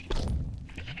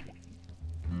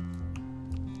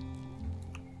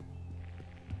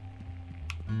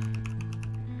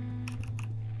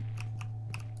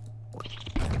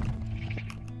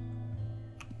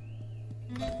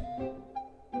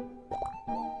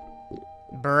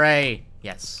 Bray.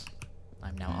 Yes.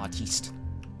 I'm now artiste.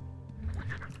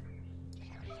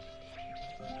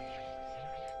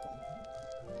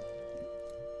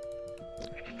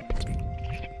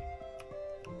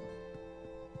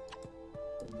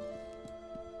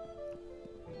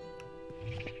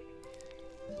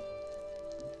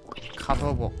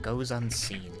 Cover what goes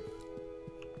unseen.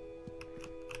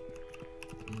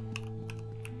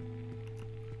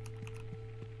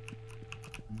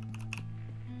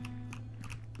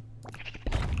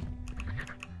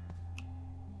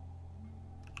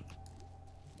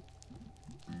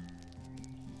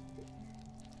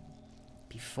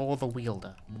 Before the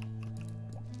wielder.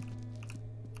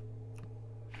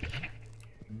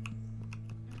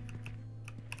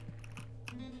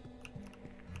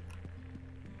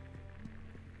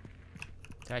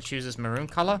 Did I choose this maroon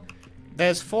color?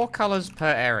 There's 4 colors per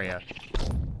area.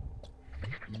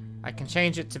 I can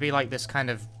change it to be like this kind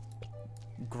of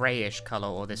greyish colour,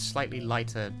 or this slightly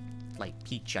lighter, like,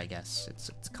 peach, I guess. It's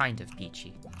kind of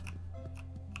peachy.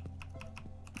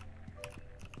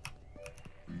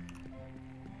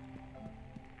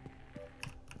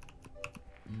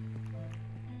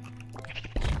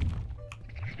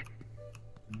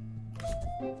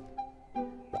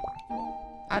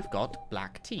 I've got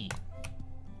black tea.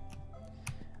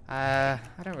 I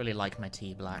don't really like my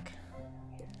tea black.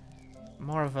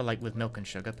 More of a, like, with milk and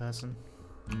sugar person.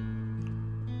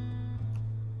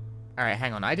 Alright,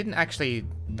 hang on. I didn't actually...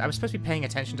 I was supposed to be paying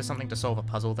attention to something to solve a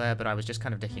puzzle there, but I was just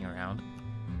kind of dicking around.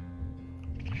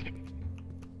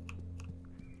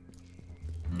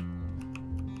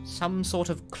 Some sort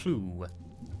of clue.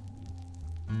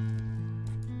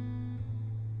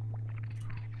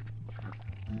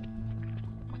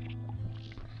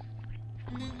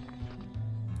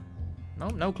 No,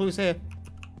 no clues here.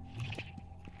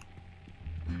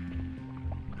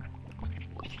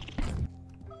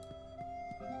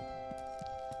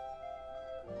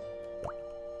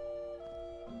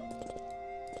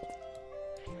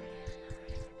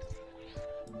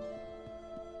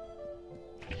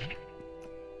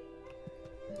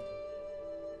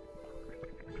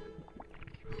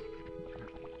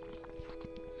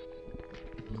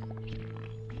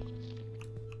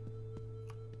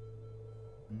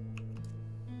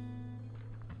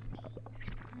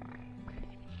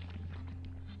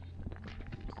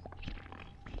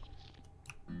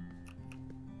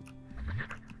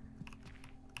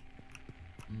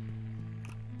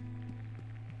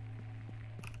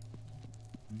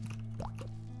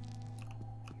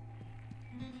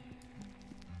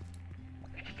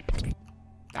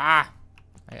 Ah!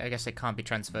 I guess it can't be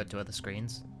transferred to other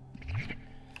screens.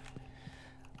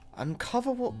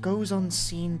 Uncover what goes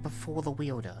unseen before the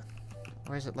wielder.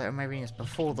 Or is it like, am I reading this?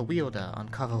 Before the wielder,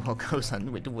 uncover what goes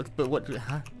on. What,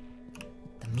 huh?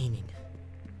 The meaning.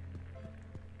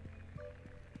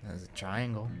 There's a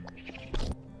triangle.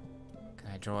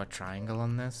 Can I draw a triangle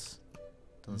on this?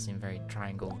 Doesn't seem very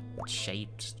triangle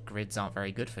shaped. Grids aren't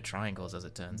very good for triangles, as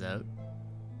it turns out.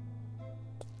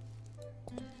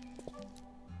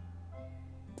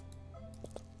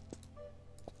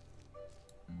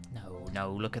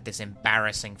 No, look at this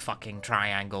embarrassing fucking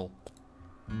triangle.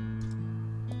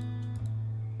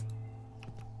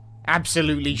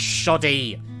 Absolutely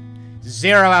shoddy.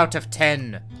 0 out of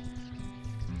 10.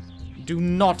 Do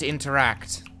not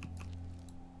interact.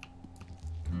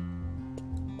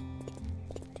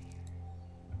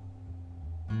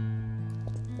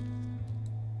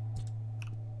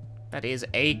 That is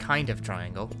a kind of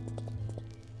triangle.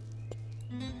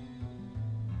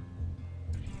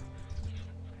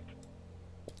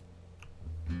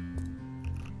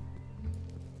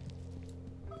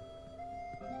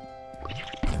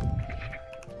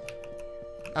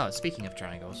 Oh, speaking of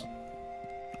triangles.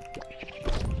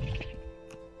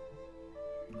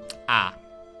 Ah.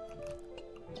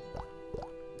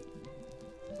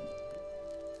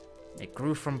 It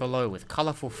grew from below with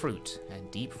colorful fruit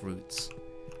and deep roots.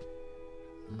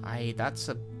 That's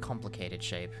a complicated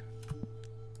shape.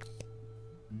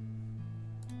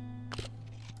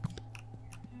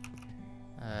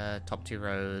 Top 2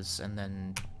 rows, and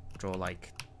then draw,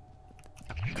 like,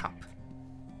 a cup.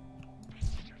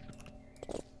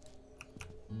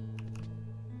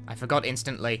 I forgot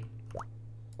instantly.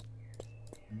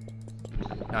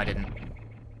 No, I didn't.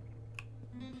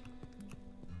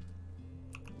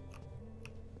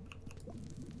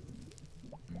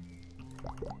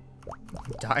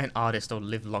 Die an artist or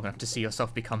live long enough to see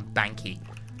yourself become Banky.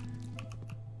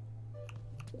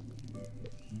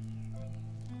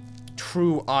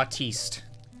 True artiste.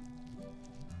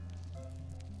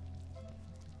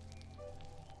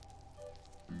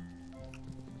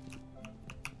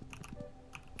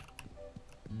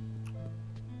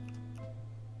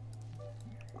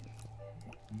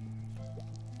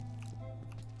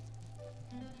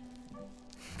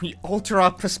 We alter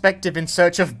our perspective in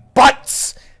search of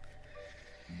butts!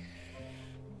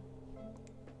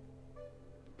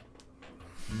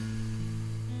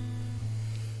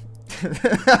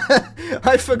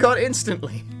 I forgot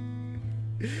instantly.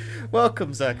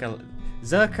 Welcome,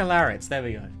 Zerkalaritz. There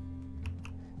we go.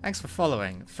 Thanks for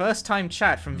following. First time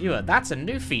chat from viewer. That's a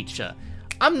new feature.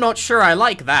 I'm not sure I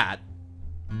like that.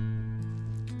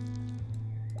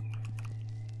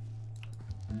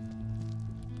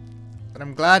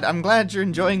 But I'm glad you're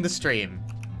enjoying the stream.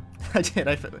 I did,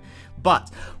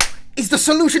 but is the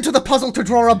solution to the puzzle to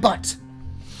draw a butt?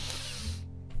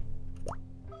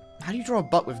 How do you draw a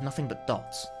butt with nothing but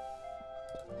dots?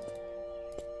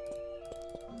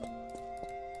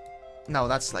 No,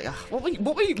 that's like, what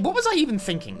was I even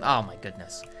thinking? Oh my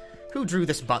goodness. Who drew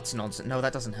this butts nonsense? No,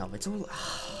 that doesn't help. It's all...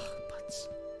 butts.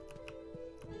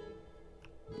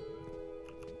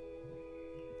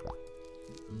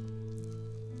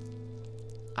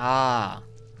 Ah.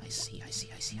 I see, I see,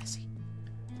 I see, I see.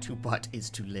 To butt is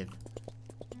to live.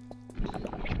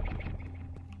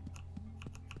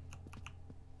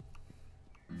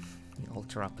 You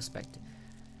alter our perspective.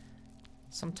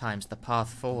 Sometimes the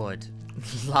path forward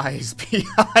lies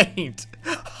behind.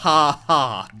 Ha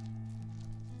ha.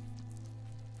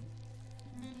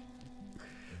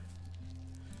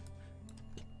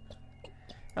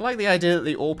 I like the idea that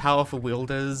the all-powerful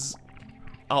wielders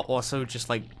are also just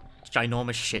like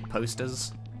ginormous shit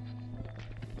posters.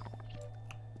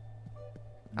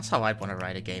 That's how I'd want to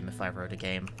write a game if I wrote a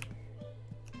game.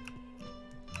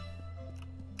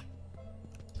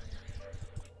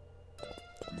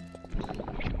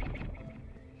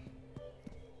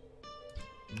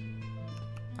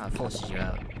 Oh, it forces you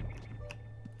out.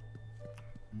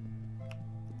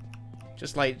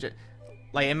 Just like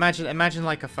imagine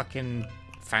like a fucking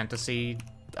fantasy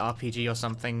RPG or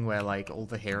something where like all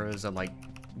the heroes are like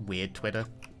weird Twitter.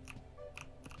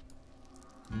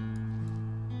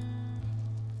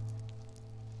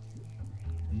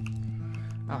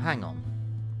 Oh, hang on.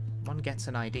 One gets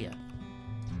an idea.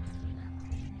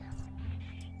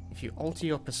 If you alter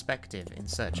your perspective in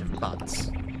search of butts,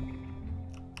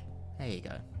 there you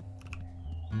go.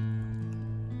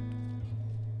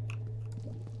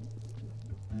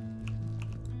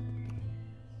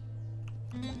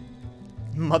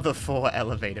 Mother 4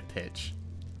 elevator pitch.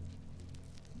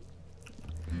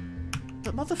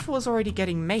 But Mother 4's already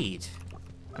getting made.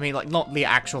 I mean, like, not the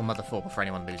actual Mother 4 before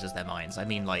anyone loses their minds. I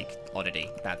mean, like, Oddity.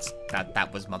 That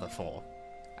was Mother 4.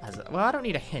 Well, I don't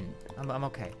need a hint. I'm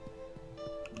okay.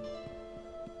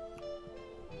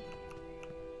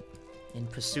 In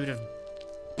pursuit of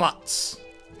butts,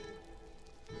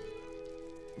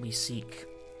 we seek...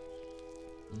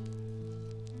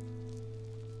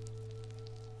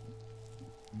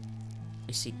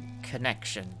 We seek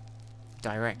connection,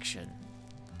 direction.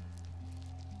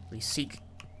 We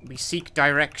seek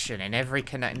direction in every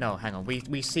No, hang on.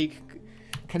 We seek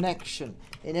connection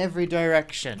in every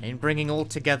direction. In bringing all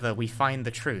together, we find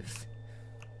the truth.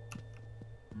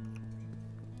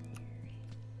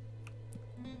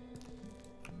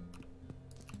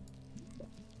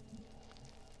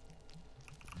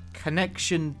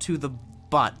 Connection to the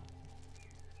butt.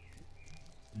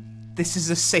 This is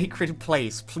a sacred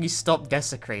place. Please stop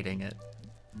desecrating it.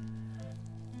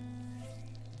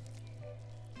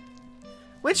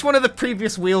 Which one of the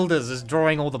previous wielders is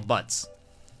drawing all the butts?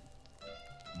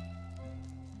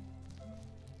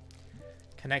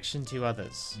 Connection to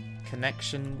others.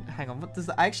 Connection... Hang on, what does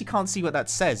that... I actually can't see what that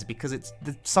says because it's...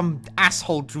 Some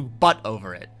asshole drew butt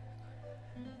over it.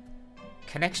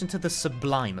 Connection to the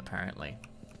sublime, apparently.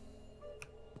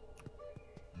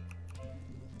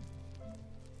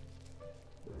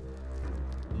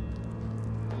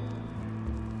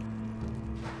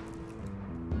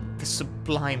 The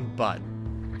sublime butt.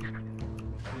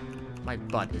 My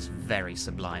butt is very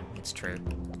sublime, it's true.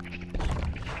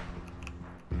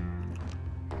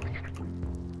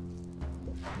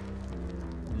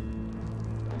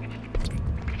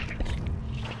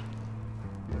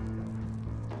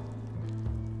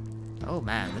 Oh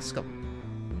man, this got...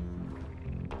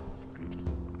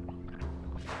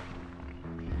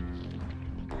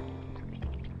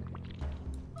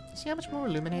 See how much more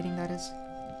illuminating that is?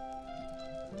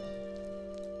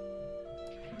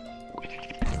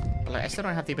 I still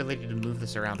don't have the ability to move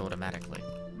this around automatically.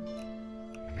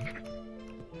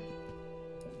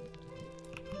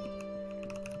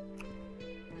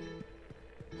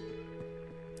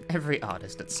 Every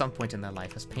artist at some point in their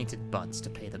life has painted butts to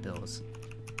pay the bills.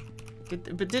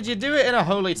 But did you do it in a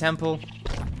holy temple?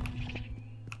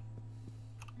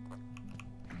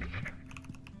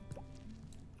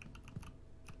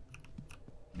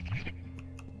 I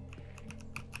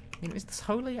mean, is this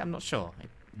holy? I'm not sure.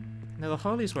 No, the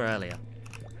holies were earlier.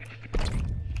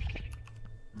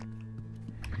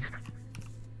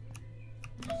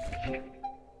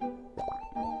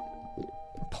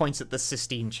 Points at the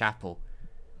Sistine Chapel.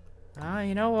 Ah,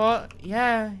 you know what?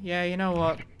 Yeah, you know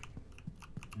what?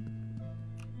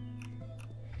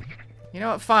 You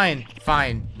know what? Fine.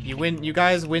 You win. You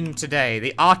guys win today.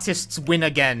 The artists win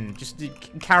again. Just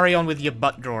carry on with your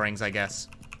butt drawings, I guess.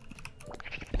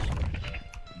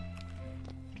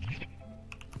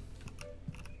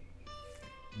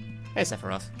 Hey,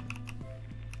 Sephiroth.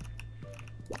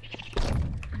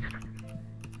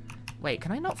 Wait,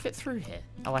 can I not fit through here?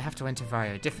 Oh, I have to enter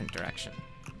via a different direction.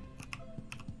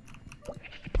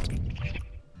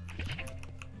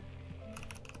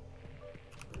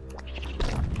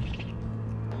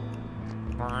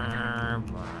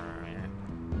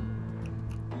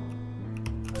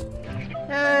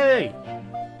 Hey!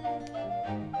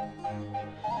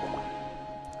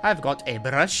 I've got a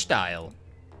brush style.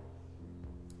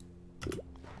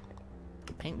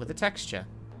 Paint with a texture.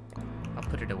 I'll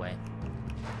put it away.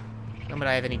 When would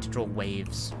I ever need to draw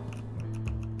waves?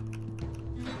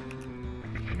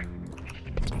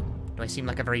 Do I seem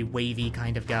like a very wavy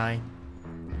kind of guy?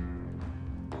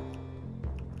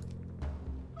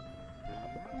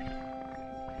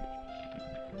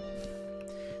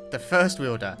 The first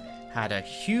wielder had a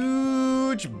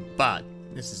huge butt.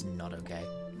 This is not okay.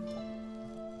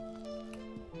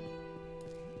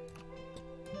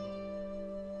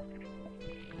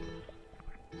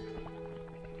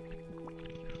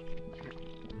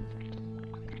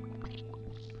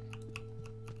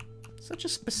 Such a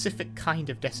specific kind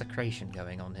of desecration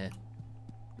going on here.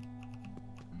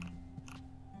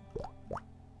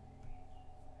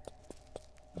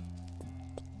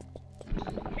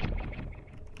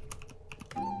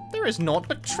 There is naught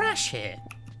but trash here.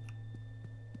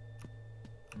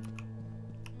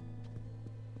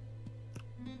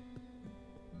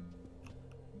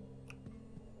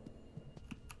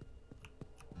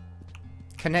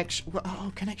 Connection.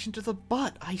 Oh, connection to the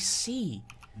butt. I see.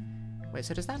 Wait,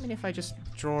 so does that mean if I just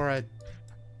draw a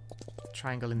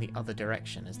triangle in the other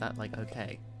direction, is that, like,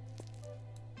 okay?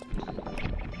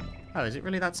 Oh, is it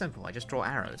really that simple? I just draw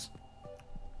arrows.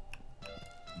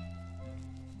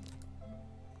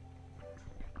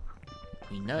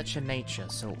 We nurture nature,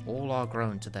 so all are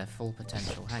grown to their full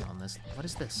potential. Hang on, what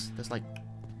is this? There's, like...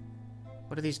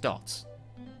 What are these dots?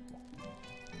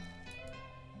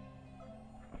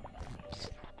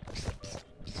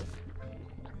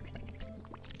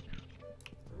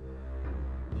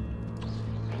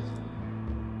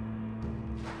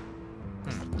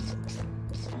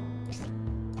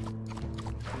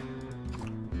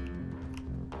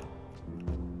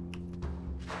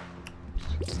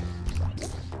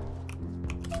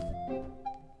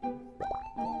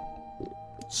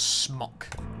 Smock.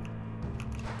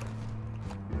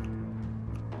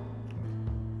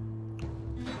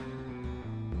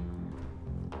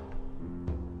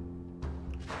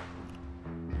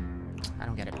 I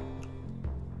don't get it.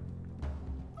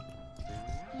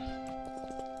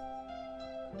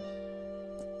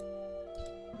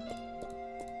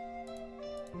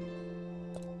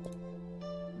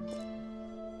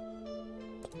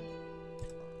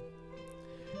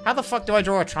 How the fuck do I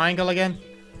draw a triangle again?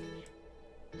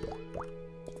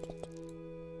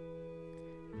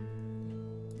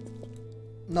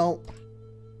 No.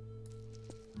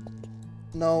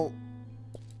 No.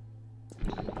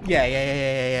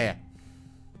 Yeah.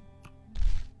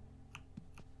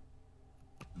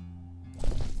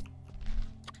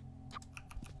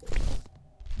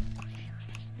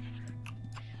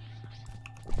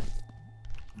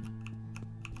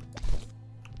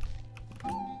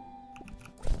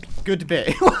 Good bit.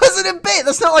 It wasn't a bit!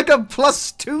 That's not like a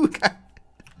 +2.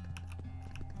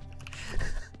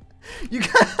 You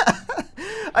can't...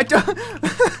 I don't...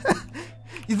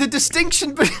 The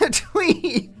distinction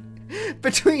between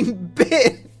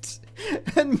bit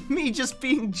and me just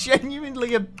being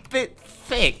genuinely a bit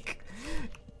thick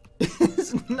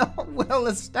is not well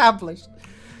established.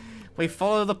 We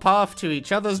follow the path to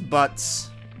each other's butts.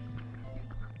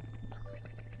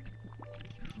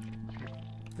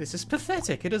 This is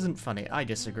pathetic. It isn't funny. I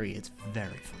disagree. It's very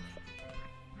funny.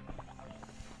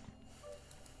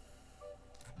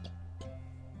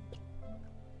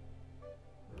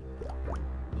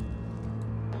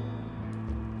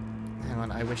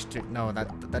 I wish to... No, that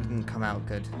didn't come out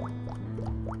good.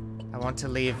 I want to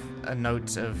leave a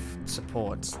note of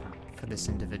support for this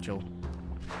individual.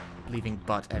 Leaving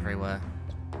butt everywhere.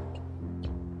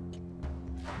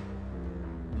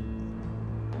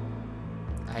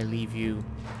 I leave you...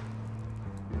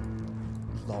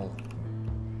 Lol.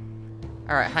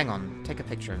 Alright, hang on. Take a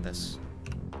picture of this.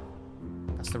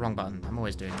 That's the wrong button. I'm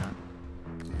always doing that.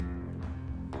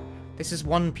 This is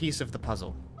one piece of the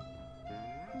puzzle.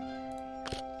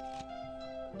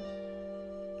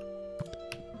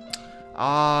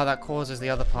 Ah, that causes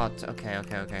the other part. Okay,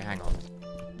 hang on.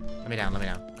 Let me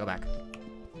down. Go back.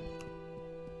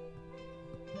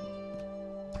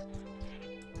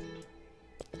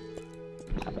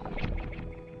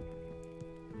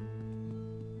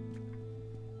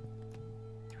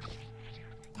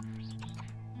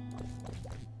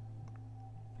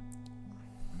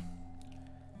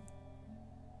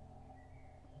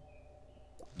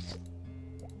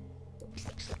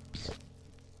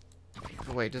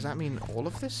 Wait, does that mean all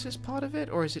of this is part of it,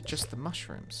 or is it just the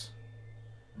mushrooms?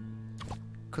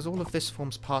 Because all of this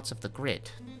forms parts of the grid.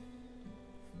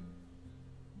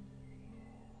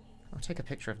 I'll take a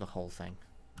picture of the whole thing.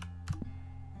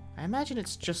 I imagine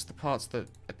it's just the parts that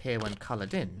appear when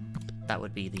coloured in. That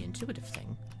would be the intuitive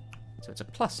thing. So it's a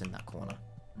plus in that corner.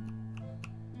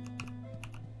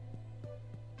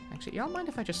 Actually, y'all mind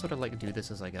if I just sort of, like, do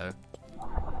this as I go?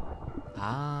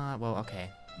 Ah, well, okay.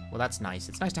 Well, that's nice.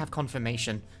 It's nice to have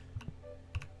confirmation.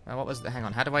 What was the... Hang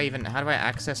on, how do I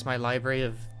access my library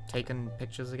of taken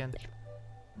pictures again?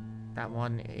 That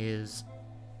one is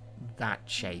that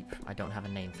shape. I don't have a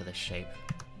name for this shape.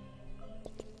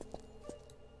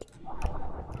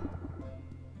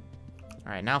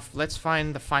 Alright, now let's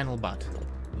find the final butt.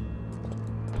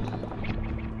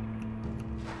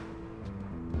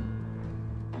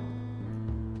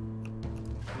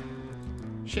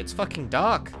 Shit's fucking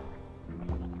dark.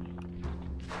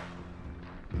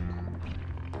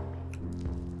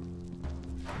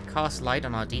 Cast light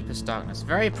on our deepest darkness.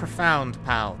 Very profound,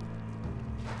 pal.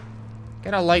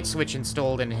 Get a light switch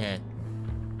installed in here.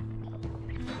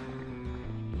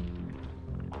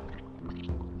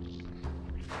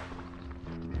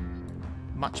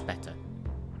 Much better.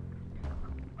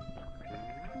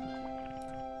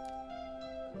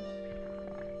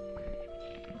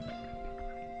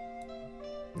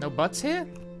 No butts here?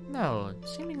 No,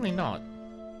 seemingly not.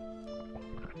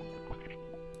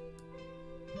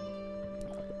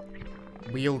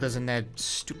 Wielders and their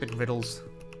stupid riddles.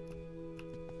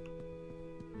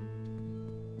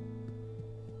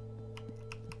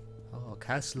 Oh,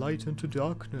 cast light into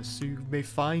darkness so you may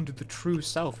find the true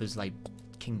self is like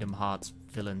Kingdom Hearts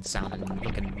villain sounding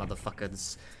looking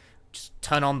motherfuckers. Just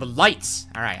turn on the lights!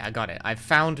 Alright, I got it. I've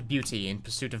found beauty in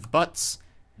pursuit of butts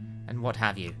and what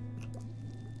have you.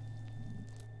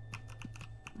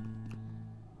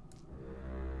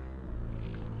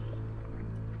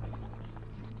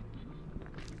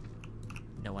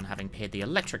 No one having paid the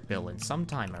electric bill in some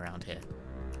time around here.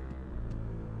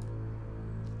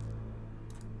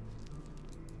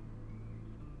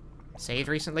 Saved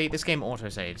recently? This game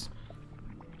auto-saves.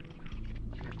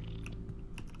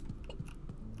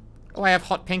 Oh, I have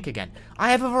hot pink again.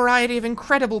 I have a variety of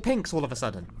incredible pinks all of a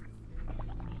sudden.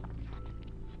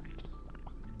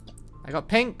 I got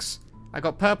pinks. I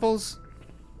got purples.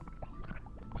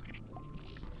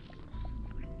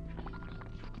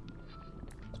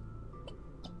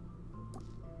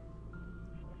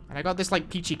 And I got this, like,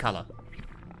 peachy color.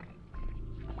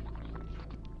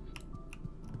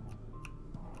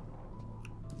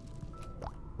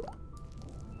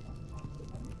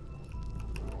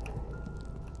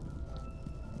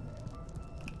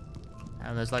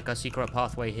 And there's, like, a secret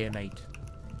pathway here, mate.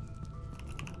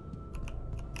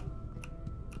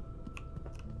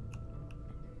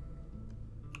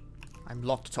 I'm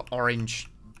locked to orange.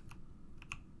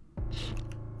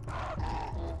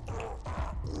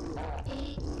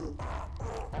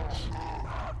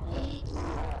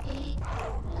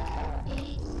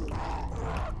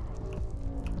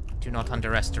 Do not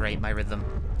underestimate my rhythm.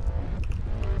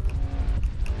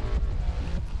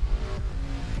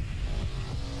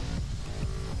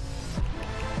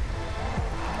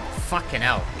 Fucking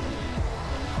hell.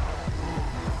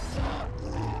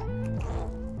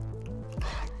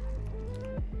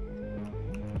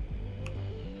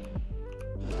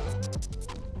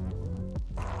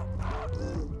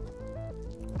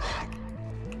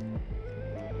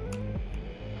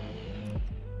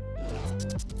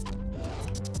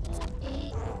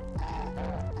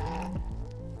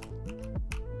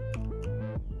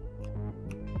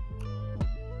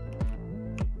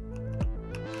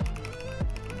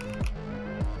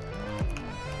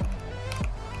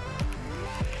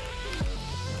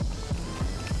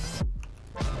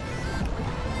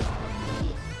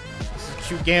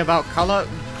 Cute game about color?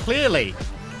 Clearly.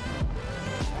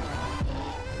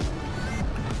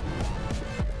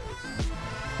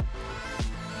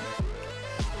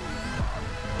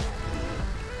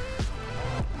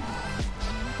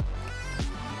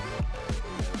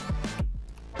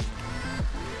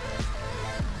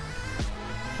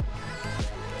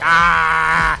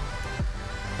 Ah!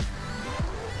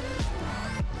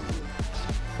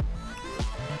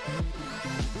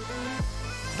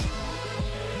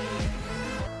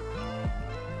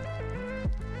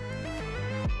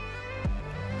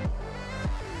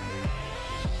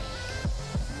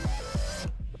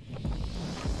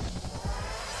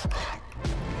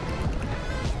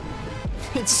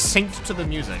 It's synced to the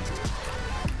music.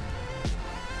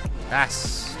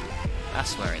 That's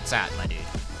where it's at, my dude.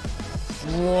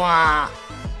 Wow.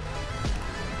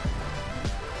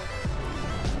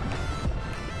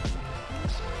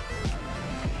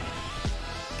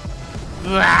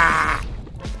 Wah.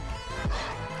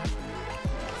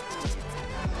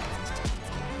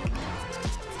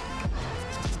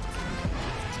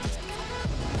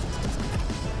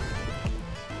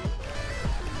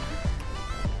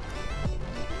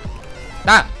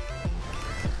 Ah!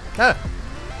 Ah!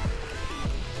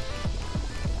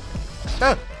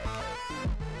 Ah!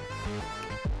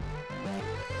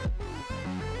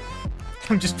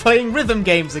 I'm just playing rhythm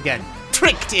games again.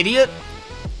 Tricked, idiot!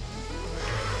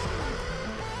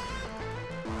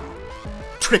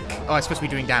 Trick! Oh, I'm supposed to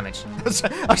be doing damage.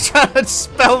 I'm trying to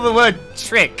spell the word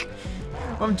trick.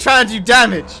 I'm trying to do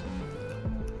damage.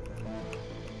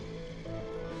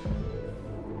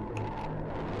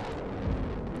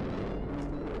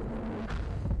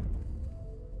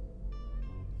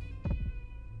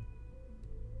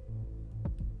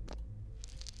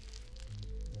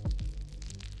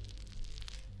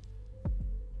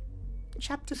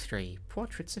 Chapter 3,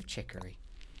 Portraits of Chicory.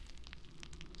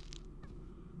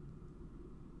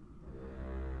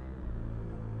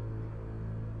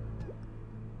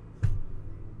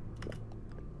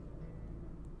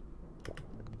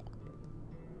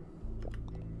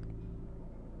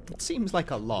 It seems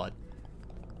like a lot.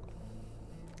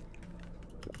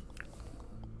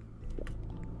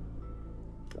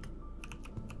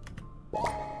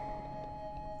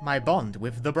 My bond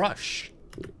with the brush.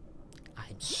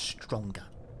 I'm stronger.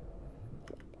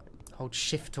 Hold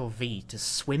Shift or V to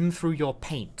swim through your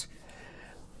paint.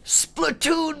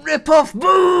 Splatoon ripoff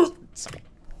boo! Sorry.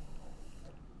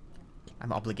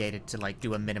 I'm obligated to, like,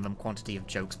 do a minimum quantity of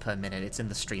jokes per minute. It's in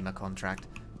the streamer contract.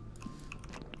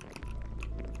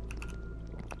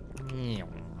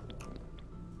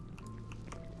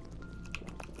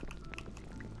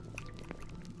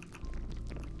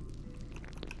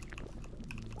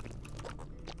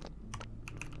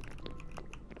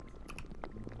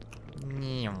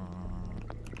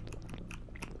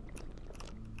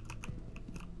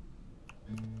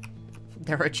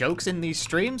 There are jokes in these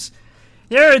streams?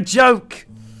 You're a joke!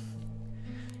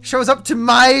 Shows up to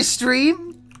my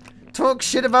stream? Talk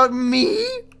shit about me?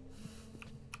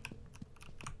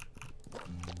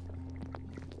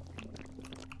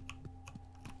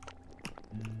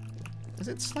 Is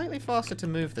it slightly faster to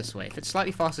move this way? If it's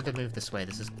slightly faster to move this way,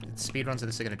 speedruns of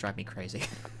this are gonna drive me crazy.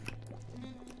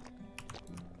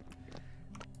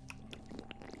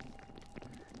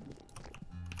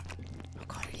 Oh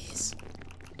god, it is.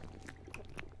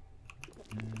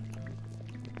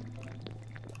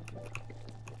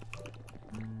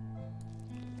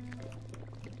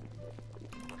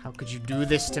 How could you do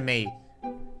this to me?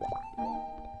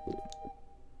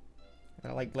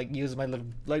 I like use my little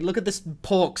look at this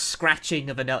pork scratching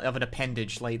of an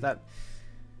appendage like that.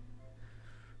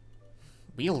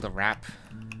 Wield a wrap.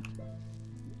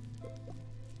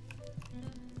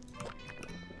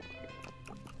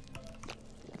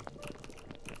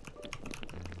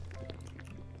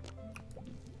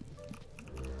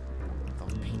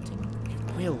 The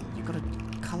painting. Will, you gotta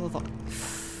color the.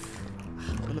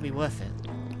 Will it be worth it?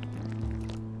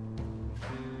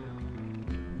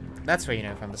 That's where you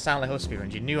know from the Silent Hill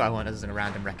speedruns. You knew I wanted as a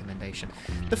random recommendation.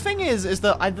 The thing is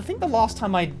that I think the last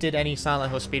time I did any Silent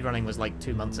Hill speedrunning was like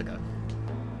 2 months ago.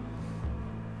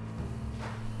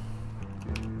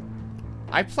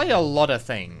 I play a lot of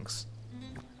things.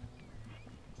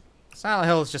 Silent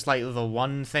Hill is just like the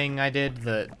one thing I did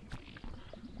that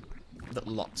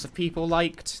lots of people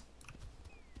liked.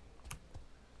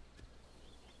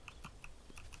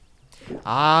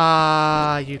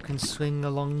 Ah, you can swing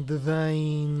along the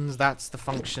veins. That's the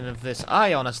function of this.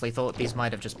 I honestly thought these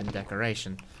might have just been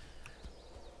decoration.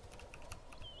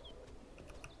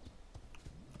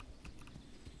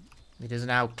 It is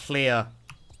now clear.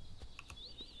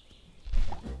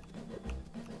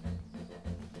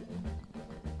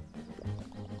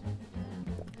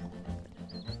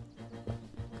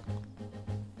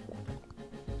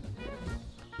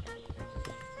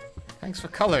 Thanks for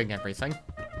coloring everything.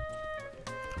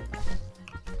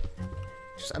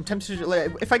 I'm tempted to,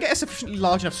 like, if I get a sufficiently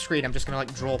large enough screen, I'm just gonna,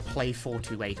 like, draw play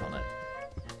 428 on it.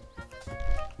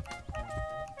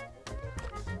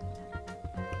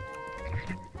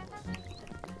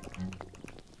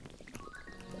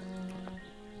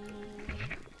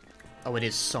 Oh, it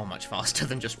is so much faster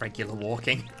than just regular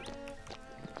walking.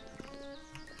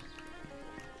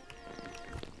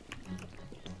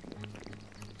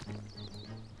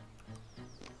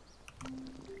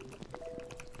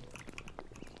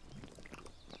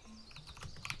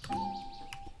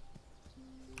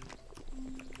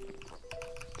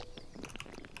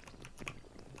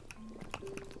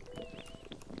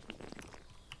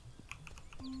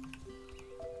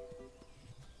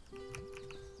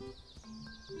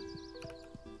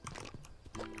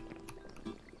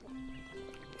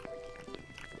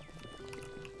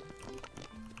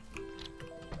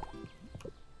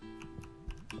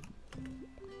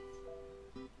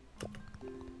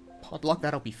 Podlock,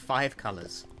 that'll be 5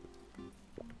 colors.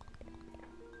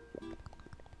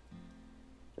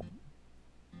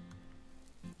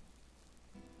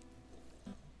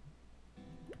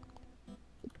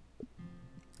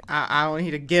 I don't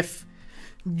need a GIF.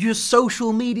 Your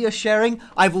social media sharing?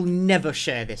 I will never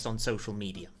share this on social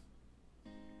media.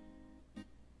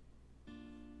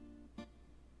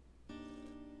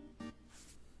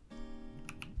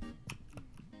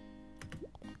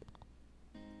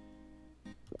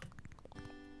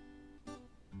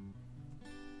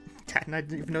 And I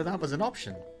didn't even know that was an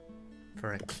option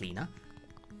for a cleaner.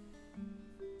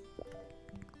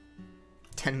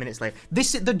 10 minutes later.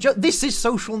 This is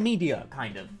social media,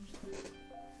 kind of.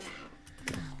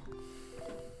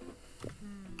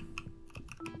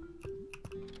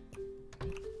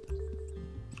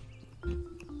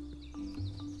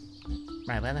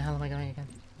 Right, where the hell am I going again?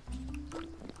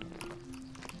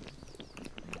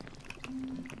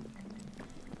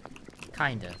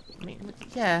 Kinda. I mean,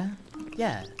 yeah.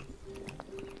 Yeah.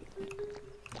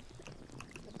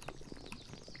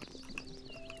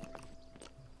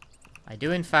 I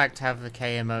do in fact have the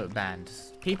K emote banned.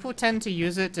 People tend to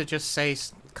use it to just say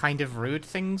kind of rude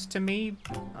things to me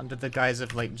under the guise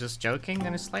of like just joking,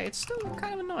 and it's like, it's still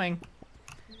kind of annoying.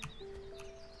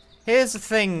 Here's the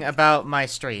thing about my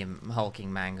stream,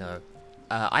 Hulking Mango.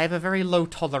 I have a very low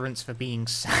tolerance for being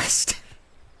sassed.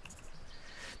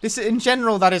 This, in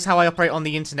general, that is how I operate on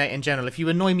the internet in general. If you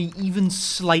annoy me even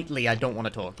slightly, I don't want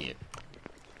to talk to you.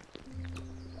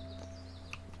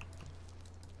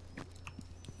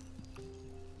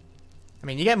 I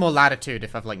mean, you get more latitude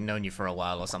if I've, like, known you for a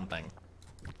while or something.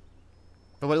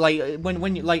 But, like,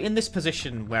 when you, like, in this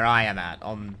position where I am at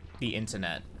on the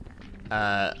internet,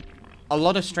 a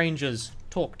lot of strangers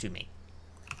talk to me.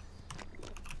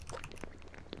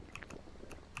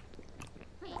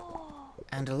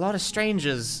 And a lot of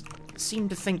strangers seem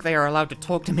to think they are allowed to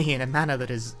talk to me in a manner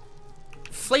that is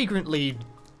flagrantly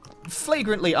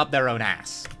up their own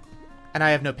ass. And I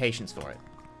have no patience for it.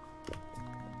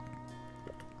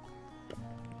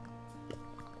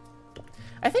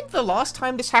 I think the last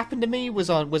time this happened to me was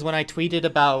when I tweeted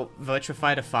about Virtua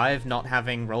Fighter 5 not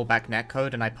having rollback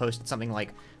netcode, and I posted something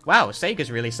like, wow,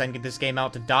 Sega's really sending this game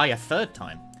out to die a third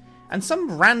time. And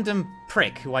some random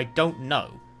prick who I don't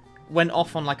know went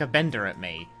off on like a bender at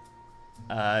me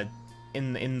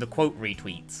in the quote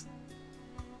retweets.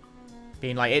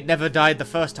 Being like, it never died the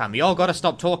first time. Y'all gotta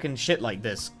stop talking shit like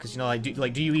this, because, you know,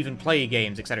 like, do you even play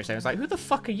games, etc. So it's like, who the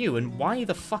fuck are you, and why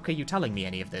the fuck are you telling me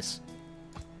any of this?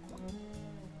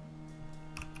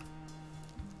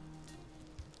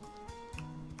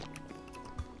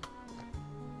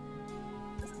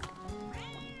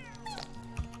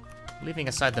 Leaving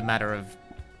aside the matter of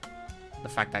the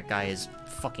fact that guy is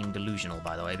fucking delusional,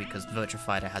 by the way, because Virtua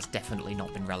Fighter has definitely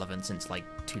not been relevant since, like,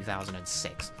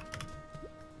 2006.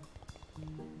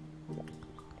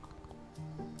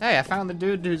 Hey, I found the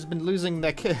dude who's been losing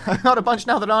their kid. I got a bunch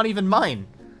now that aren't even mine.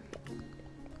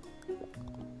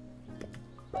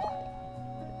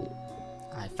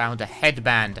 I found a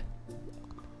headband.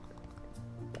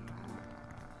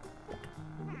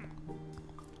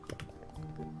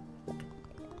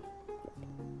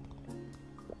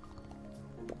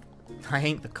 I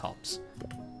ain't the cops.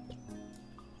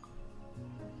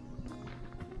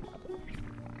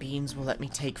 Beans will let me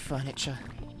take furniture.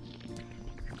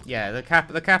 Yeah, the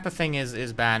Kappa thing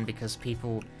is banned because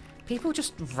people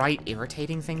just write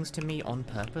irritating things to me on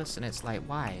purpose, and it's like,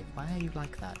 why? Why are you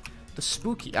like that? The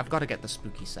spooky, I've got to get the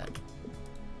spooky set.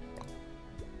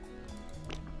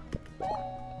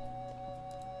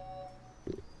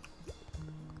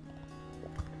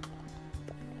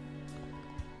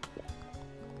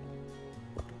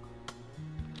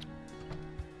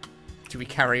 Do we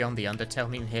carry on the Undertale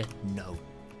meme here? No.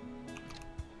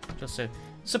 Just so...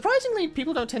 Surprisingly,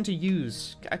 people don't tend to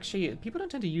use... Actually, people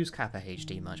don't tend to use Kappa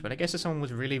HD much, but I guess if someone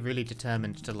was really, really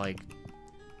determined to, like,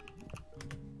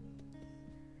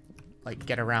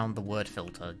 get around the word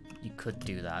filter, you could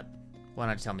do that. Why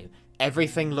not tell me?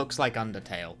 Everything looks like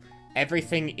Undertale.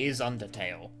 Everything is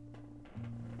Undertale.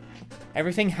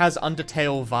 Everything has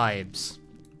Undertale vibes.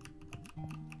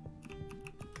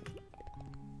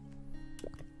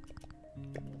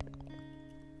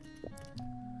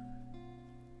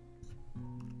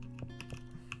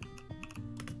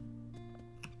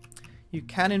 You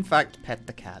can, in fact, pet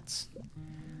the cats.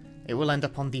 It will end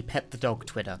up on the Pet the Dog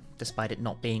Twitter, despite it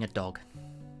not being a dog.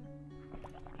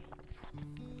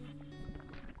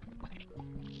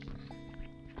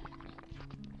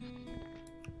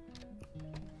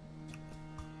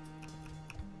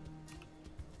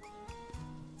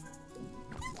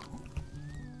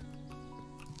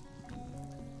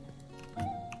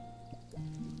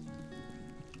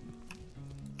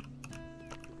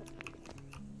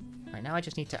 Now I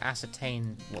just need to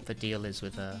ascertain what the deal is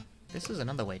with this is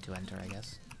another way to enter, I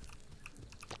guess.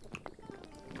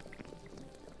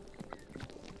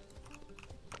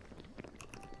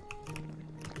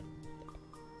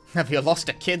 Have you lost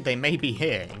a kid? They may be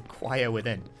here. Inquire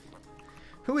within.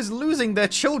 Who is losing their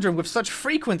children with such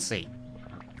frequency?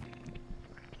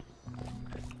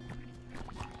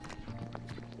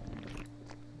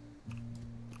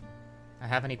 I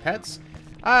have any pets?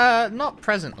 Not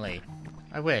presently.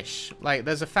 I wish. Like,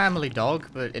 there's a family dog,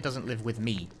 but it doesn't live with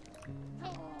me.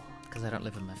 Because I don't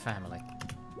live with my family.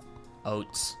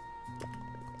 Oats.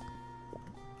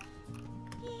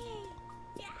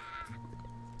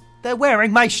 They're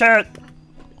wearing my shirt!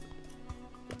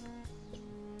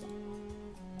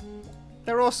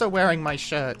 They're also wearing my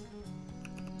shirt.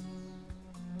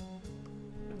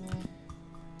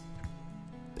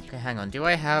 Okay, hang on. Do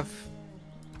I have...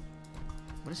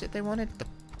 What is it they wanted?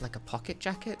 Like a pocket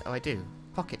jacket? Oh, I do.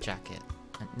 Pocket jacket.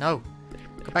 No.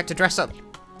 Go back to dress up.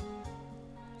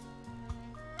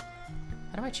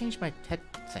 How do I change my head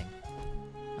thing?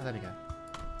 Oh, there we go.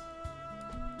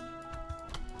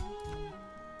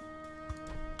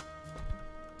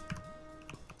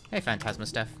 Hey, Phantasma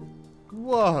Steph.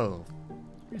 Whoa.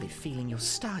 Really feeling your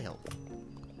style.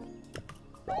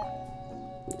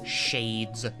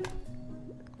 Shades.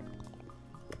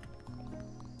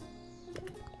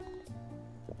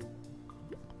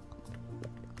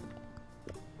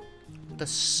 The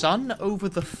sun over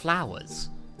the flowers.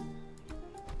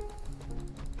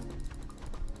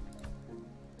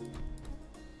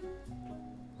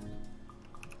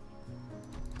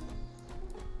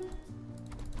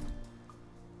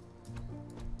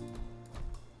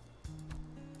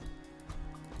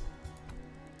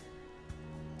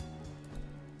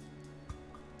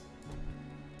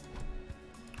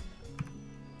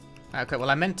 Okay,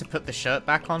 well I meant to put the shirt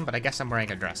back on, but I guess I'm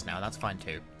wearing a dress now. That's fine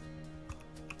too.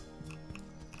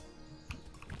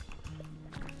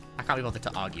 I can't be bothered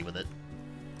to argue with it.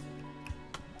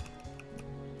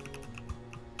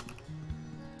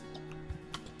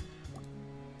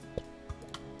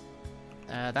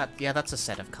 Yeah, that's a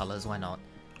set of colors. Why not?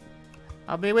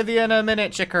 I'll be with you in a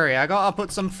minute, Chicory. I gotta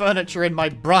put some furniture in my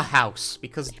bruh house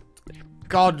because,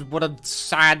 God, what a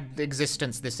sad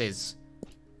existence this is.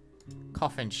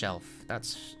 Coffin shelf.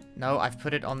 That's... No, I've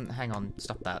put it on... Hang on.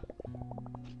 Stop that.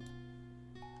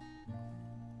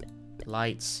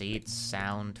 Lights, seats,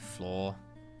 sound, floor.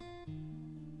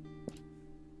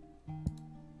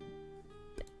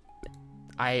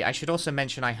 I should also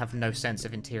mention I have no sense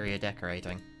of interior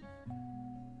decorating.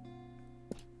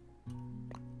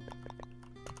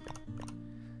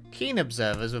 Keen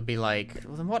observers would be like,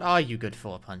 well then what are you good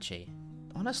for, Punchy?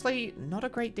 Honestly, not a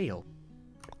great deal.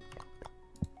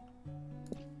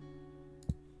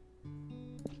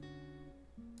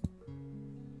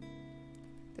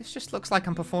 This just looks like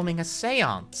I'm performing a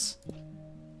seance.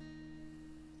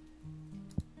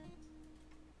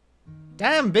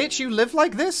 Damn, bitch, you live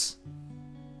like this?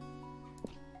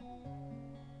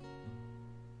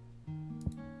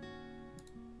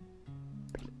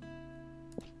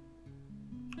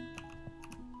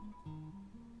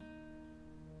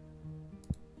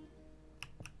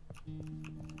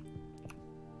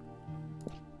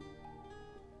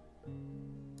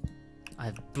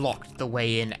 I've blocked the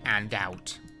way in and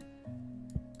out.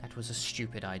 That was a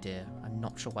stupid idea. I'm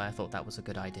not sure why I thought that was a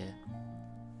good idea.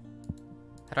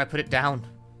 How do I put it down?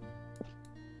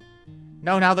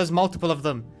 No, now there's multiple of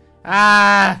them.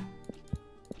 Ah!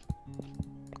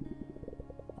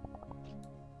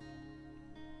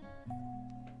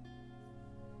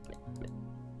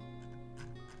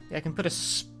 Yeah, I can put a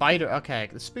spider... Okay,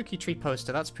 the spooky tree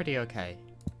poster, that's pretty okay.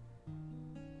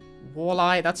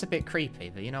 Walleye, that's a bit creepy,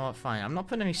 but you know what, fine. I'm not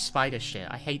putting any spider shit.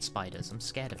 I hate spiders. I'm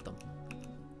scared of them.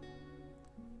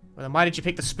 Well, then why did you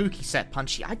pick the spooky set,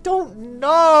 Punchy? I don't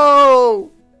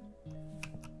know!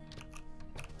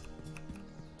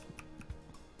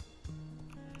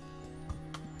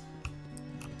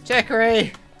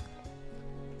 Chicory!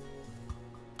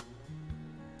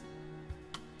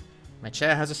 My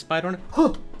chair has a spider on it.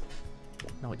 Huh!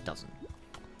 No, it doesn't.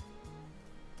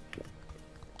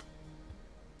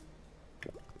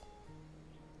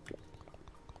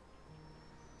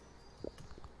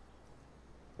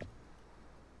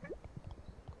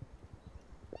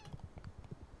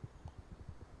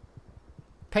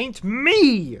 Paint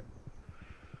me!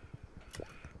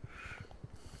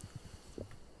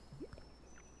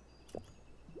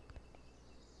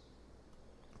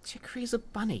 Chicory's a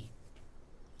bunny.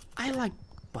 I like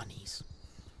bunnies.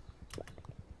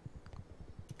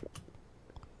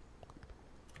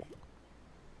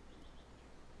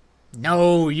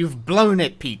 No, you've blown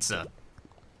it, pizza.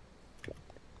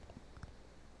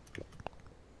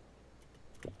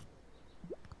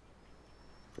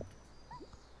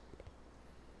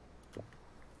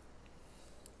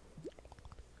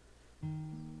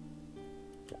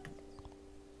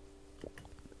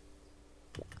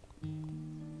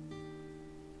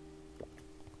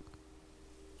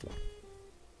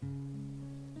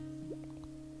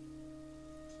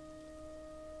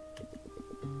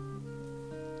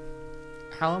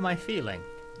 How am I feeling?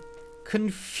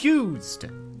 Confused.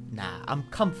 Nah, I'm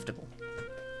comfortable.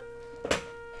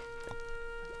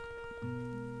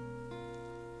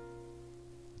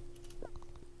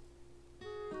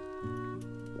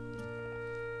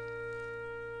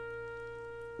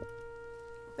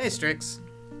 Hey, Strix.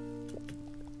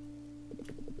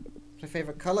 My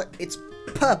favorite color? It's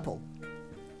purple.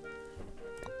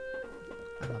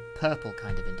 I'm a purple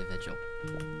kind of individual.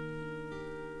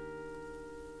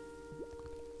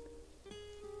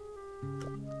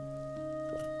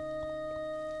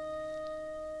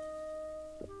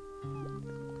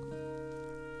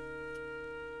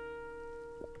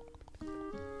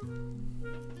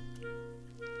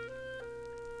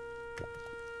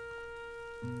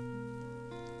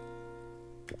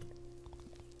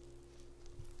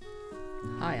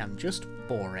 Hi, I'm just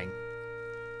boring.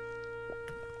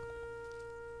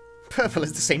 Purple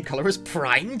is the same color as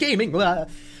Prime Gaming. Felt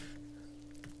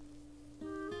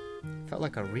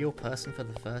like a real person for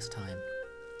the first time.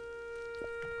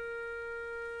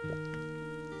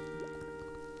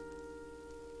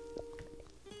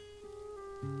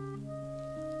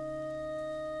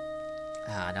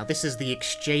 Ah, now this is the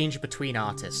exchange between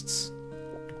artists.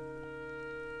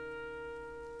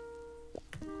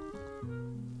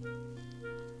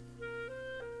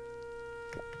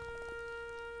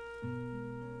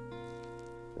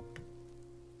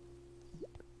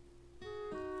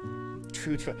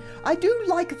 True. I do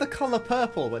like the color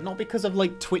purple, but not because of,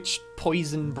 like, Twitch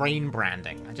poison brain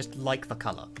branding. I just like the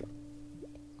color.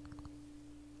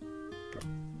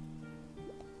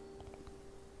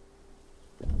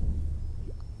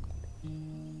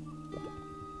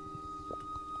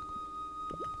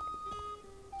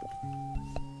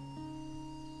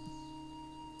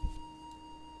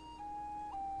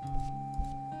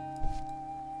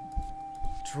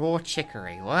 Draw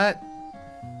Chicory, what?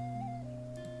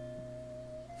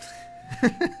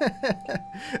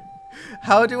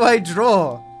 How do I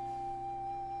draw?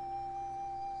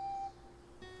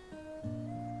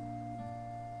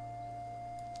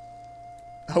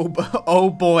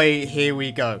 Oh boy, here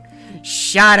we go.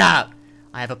 Shut up!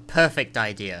 I have a perfect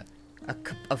idea.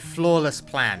 A flawless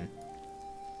plan.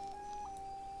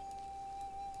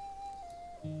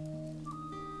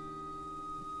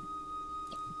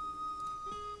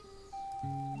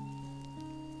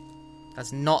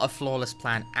 That's not a flawless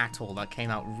plan at all. That came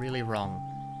out really wrong.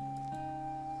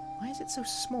 Why is it so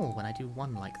small when I do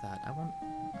one like that? I want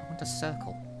a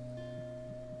circle.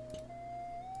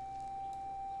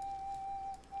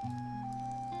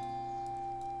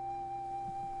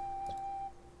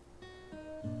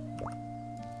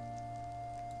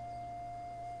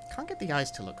 Can't get the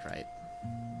eyes to look right.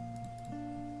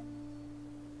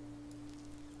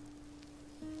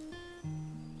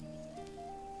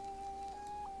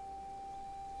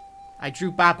 I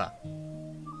drew Baba.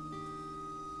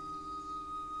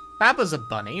 Baba's a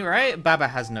bunny, right? Baba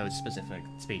has no specific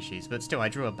species, but still, I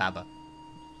drew a Baba.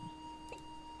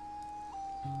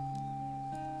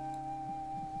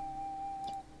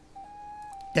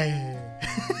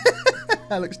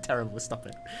 That looks terrible, stop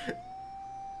it.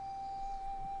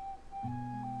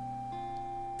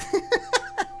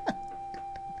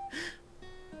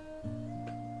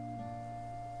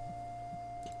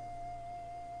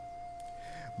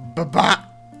 Baba!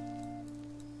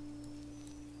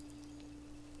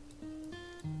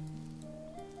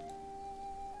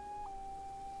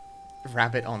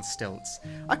 Rabbit on stilts.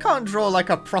 I can't draw like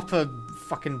a proper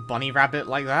fucking bunny rabbit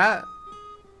like that.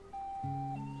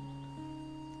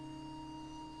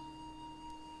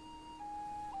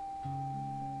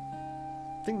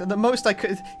 I think that the most I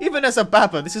could, even as a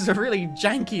Baba, this is a really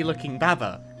janky looking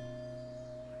Baba.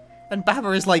 And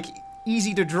Baba is like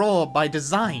easy to draw by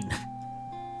design.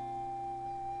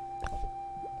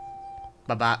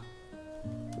 Baba.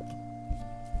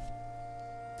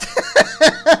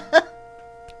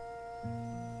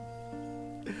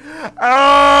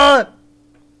 Ah!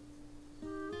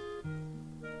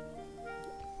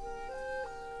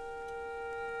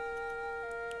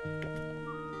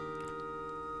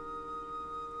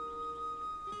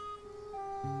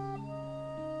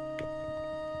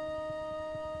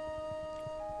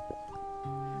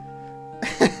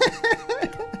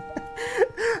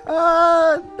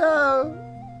 Oh, no.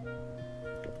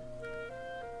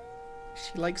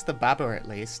 She likes the Baba at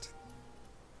least.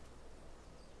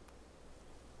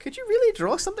 Could you really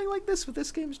draw something like this with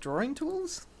this game's drawing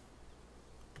tools?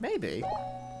 Maybe.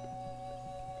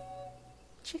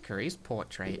 Chicory's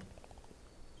portrait.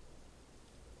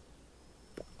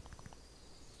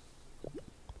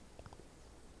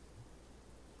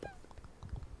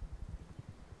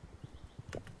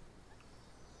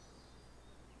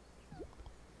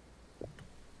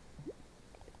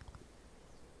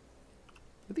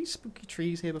 these spooky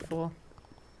trees here before?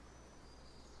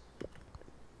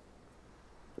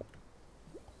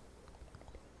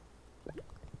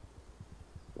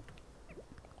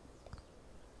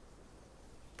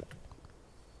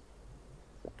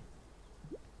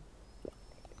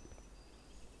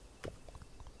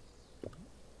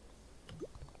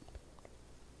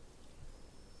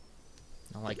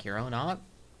 Not like your own art?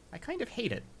 I kind of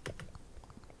hate it.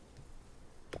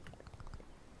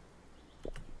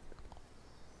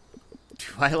 Do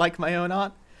I like my own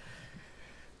art?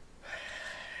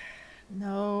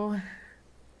 No.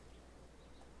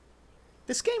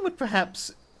 This game would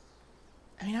perhaps...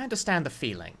 I mean, I understand the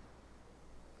feeling.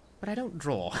 But I don't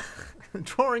draw.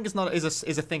 Drawing is not is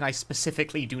a thing I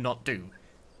specifically do not do.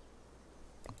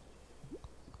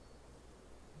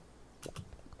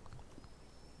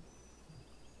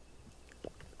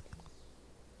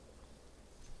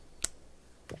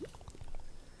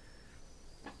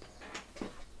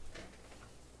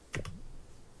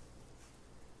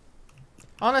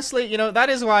 Honestly, you know, that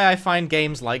is why I find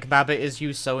games like Baba Is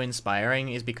You so inspiring,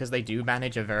 is because they do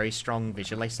manage a very strong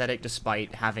visual aesthetic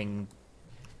despite having,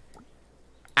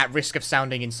 at risk of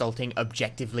sounding insulting,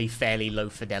 objectively fairly low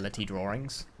fidelity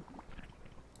drawings.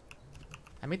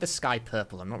 I made the sky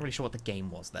purple. I'm not really sure what the game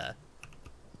was there.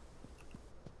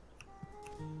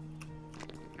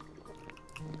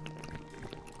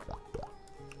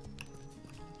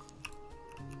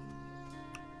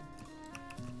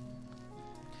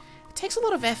 It takes a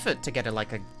lot of effort to get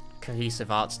a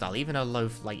cohesive art style, even a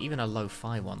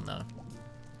lo-fi one though.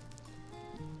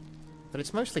 But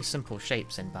it's mostly simple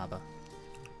shapes in Baba.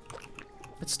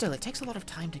 But still, it takes a lot of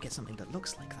time to get something that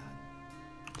looks like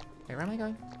that. Hey, where am I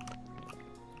going?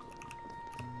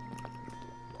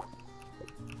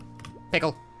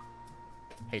 Pickle!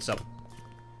 Hey, sup.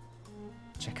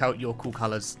 Check out your cool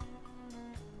colors.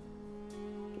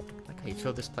 Like how you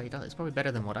filled this plate out. It's probably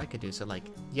better than what I could do, so like,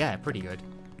 yeah, pretty good.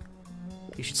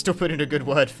 You should still put in a good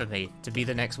word for me. To be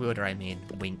the next wielder, I mean.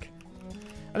 Wink.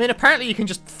 I mean, apparently you can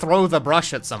just throw the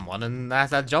brush at someone, and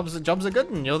that job's a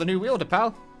good one. You're the new wielder,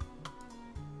 pal.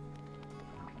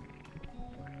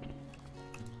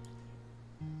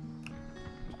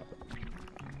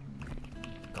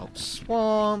 Gulp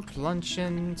Swamp,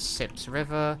 Luncheon, Sips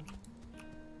River.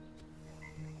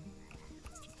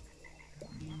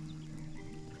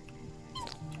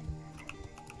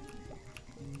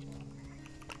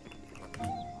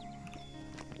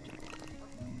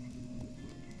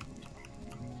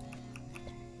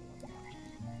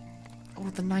 Oh,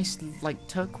 the nice, like,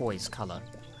 turquoise color.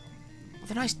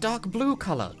 The nice dark blue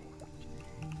color.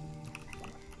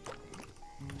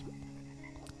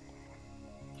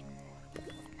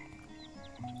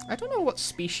 I don't know what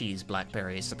species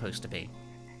blackberry is supposed to be.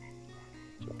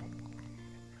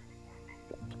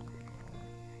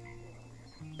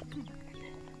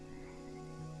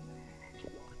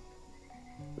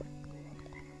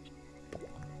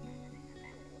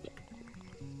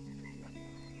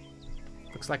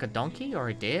 Looks like a donkey or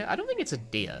a deer? I don't think it's a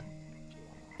deer.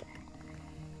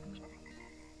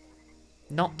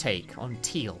 Not take on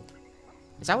teal.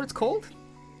 Is that what it's called?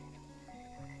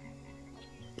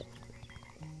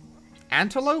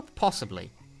 Antelope?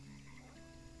 Possibly.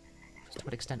 Just to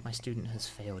what extent my student has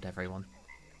failed everyone.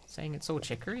 Saying it's all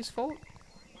Chicory's fault?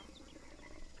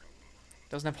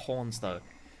 Doesn't have horns though.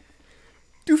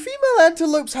 Do female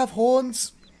antelopes have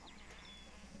horns?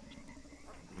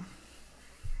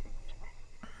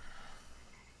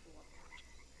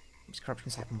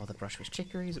 Corruptions happened while the brush was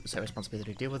Chicory's. It was her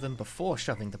responsibility to deal with them before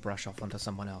shoving the brush off onto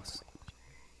someone else.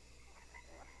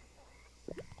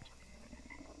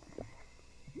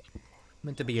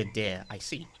 Meant to be a deer, I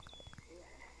see.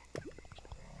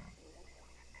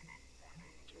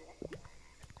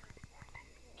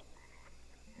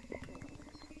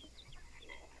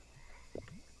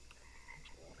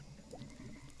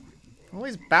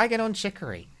 Always bagging on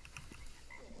Chicory.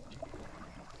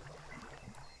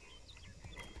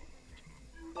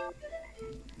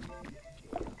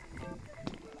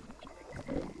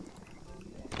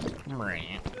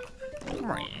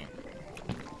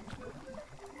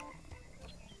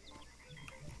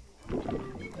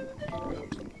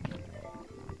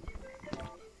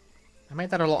 I made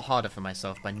that a lot harder for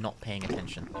myself by not paying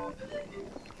attention.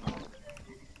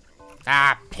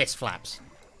 Ah, piss flaps.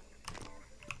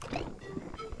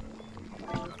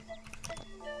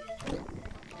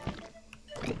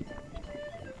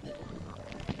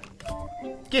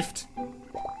 Gift.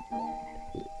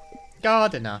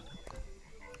 Gardener.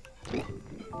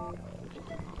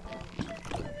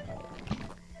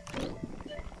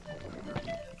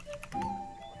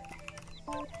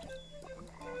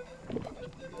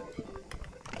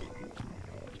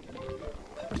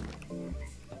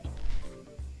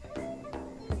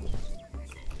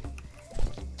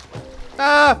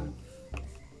 Ah!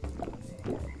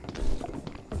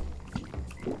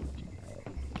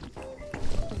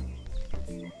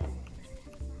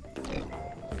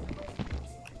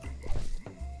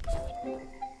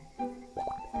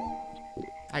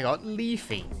 I got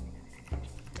Leafy.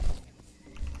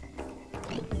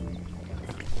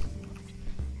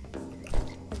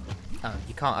 Oh,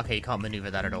 you can't. Okay, you can't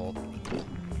maneuver that at all.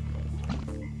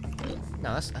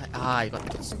 No, that's you got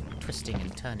this twisting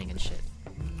and turning and shit.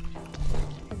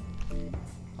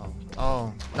 Oh,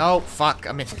 oh no! Fuck!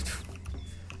 I mean,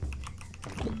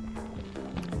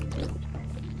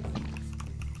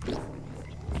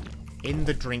 in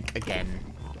the drink again.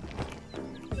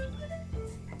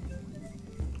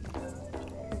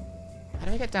 How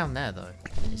do I get down there, though?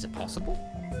 Is it possible?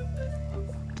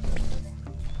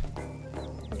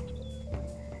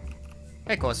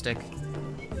 Hey, Caustic.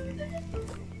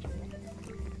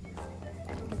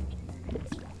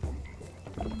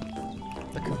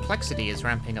 The complexity is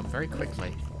ramping up very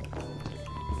quickly.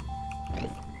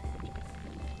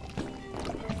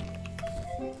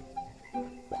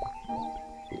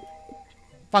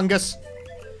 Fungus!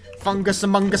 Fungus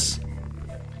among us!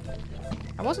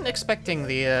 I wasn't expecting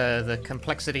the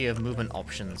complexity of movement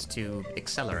options to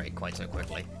accelerate quite so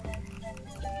quickly.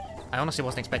 I honestly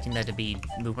wasn't expecting there to be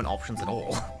movement options at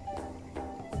all.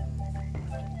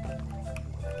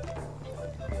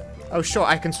 Oh sure,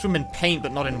 I can swim in paint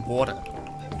but not in water.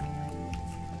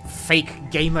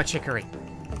 Fake gamer Chicory.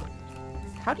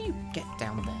 How do you get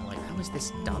down there? Like, how is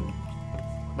this done?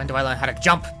 When do I learn how to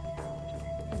jump?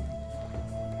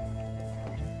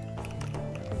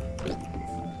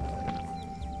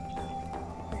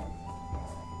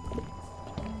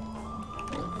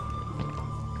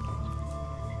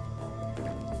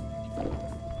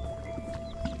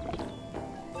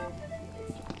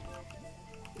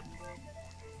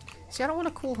 See, I don't want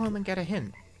to call home and get a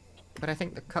hint, but I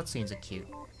think the cutscenes are cute.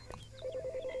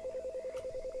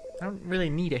 I don't really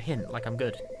need a hint, like I'm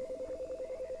good.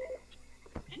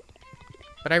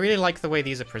 But I really like the way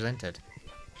these are presented.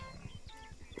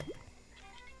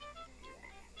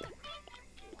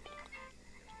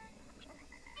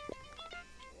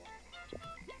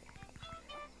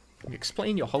 You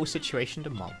explain your whole situation to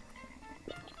Mom.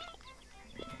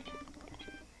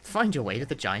 Find your way to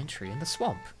the giant tree in the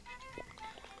swamp.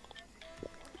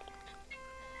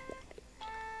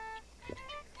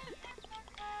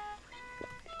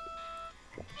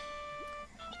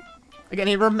 Again,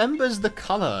 it remembers the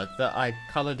colour that I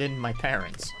coloured in my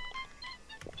parents.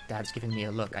 Dad's giving me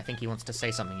a look. I think he wants to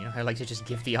say something, you know? I like to just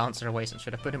give the answer away, so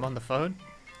should I put him on the phone?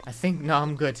 I think, no,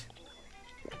 I'm good.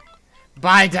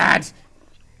 Bye, Dad!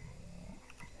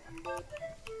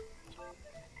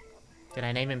 Did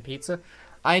I name him Pizza?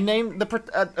 I named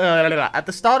the... at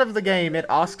the start of the game, it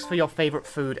asks for your favourite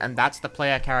food, and that's the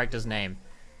player character's name.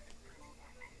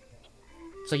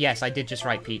 So yes, I did just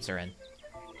write Pizza in.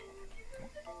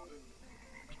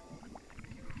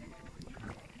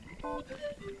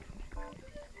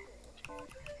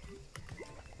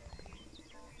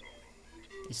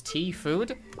 Is tea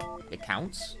food? It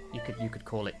counts. You could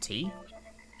call it tea.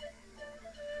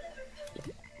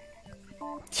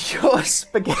 Your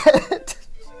spaghetti.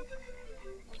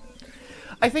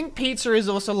 I think pizza is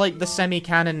also like the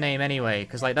semi-canon name anyway,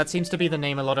 because like that seems to be the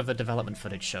name a lot of the development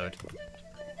footage showed.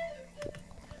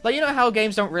 Like, you know how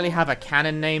games don't really have a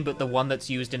canon name, but the one that's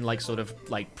used in like sort of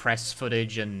like press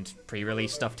footage and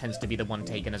pre-release stuff tends to be the one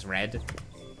taken as read?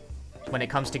 When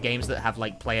it comes to games that have,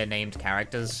 like, player-named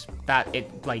characters, that,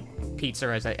 like, Pizza,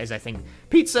 as I think...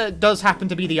 Pizza does happen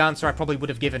to be the answer I probably would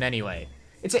have given anyway.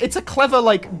 It's a clever,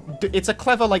 like,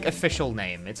 official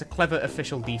name. It's a clever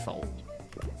official default.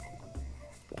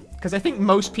 Because I think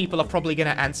most people are probably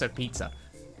gonna answer Pizza.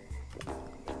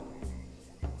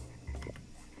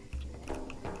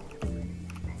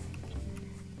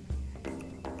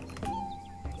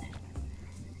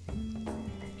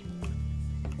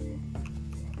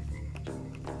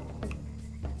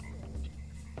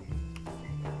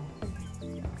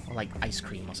 Like ice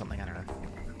cream or something, I don't know.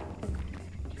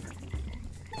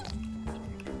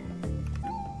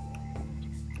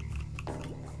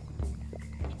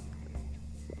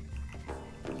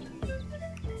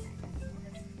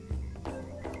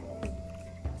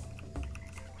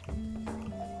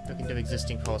 Looking to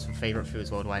existing polls for favorite foods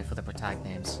worldwide for the protag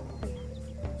names.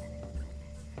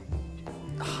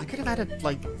 Oh, I could have added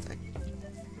like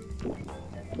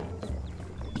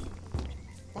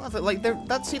well, like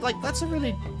that's a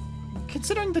really,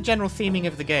 considering the general theming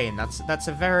of the game, that's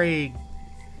a very...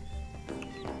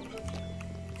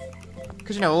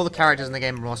 Because, you know, all the characters in the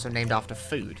game are also named after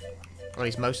food. Or at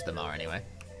least most of them are, anyway.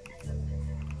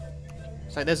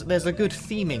 So there's a good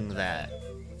theming there.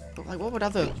 But like, what would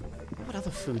other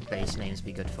food-based names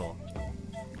be good for?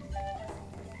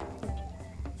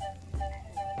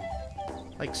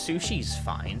 Like, sushi's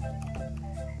fine.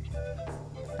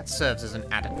 That serves as an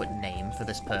adequate name for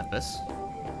this purpose.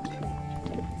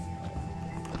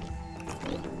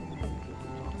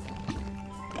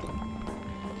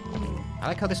 I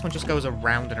like how this one just goes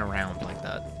around and around like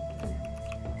that.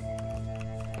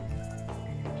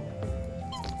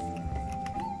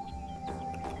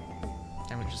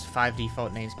 And with just 5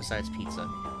 default names besides pizza.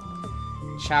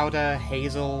 Chowder,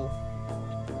 Hazel,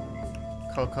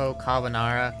 Coco,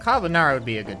 Carbonara. Carbonara would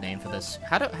be a good name for this.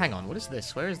 Hang on, what is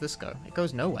this? Where does this go? It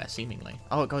goes nowhere, seemingly.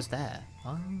 Oh, it goes there.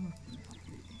 Oh.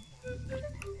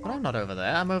 But I'm not over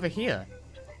there, I'm over here.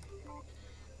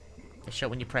 They show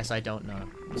when you press I don't know.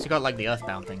 So you got like the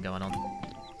Earthbound thing going on.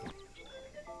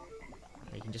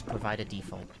 You can just provide a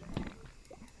default.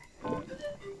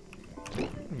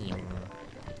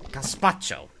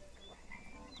 Gazpacho.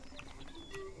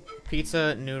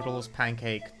 Pizza, noodles,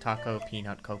 pancake, taco,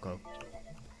 peanut, cocoa.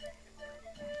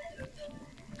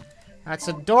 That's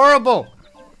adorable!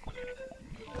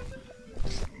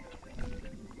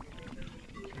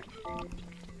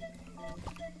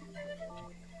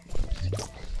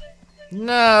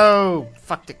 No!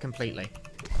 Fucked it completely.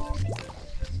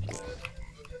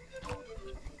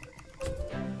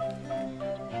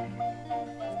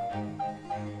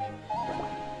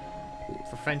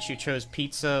 For French, you chose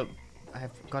pizza.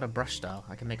 I've got a brush style.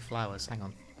 I can make flowers. Hang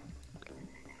on.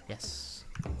 Yes.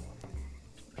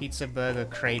 Pizza, burger,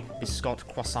 crepe, biscotte,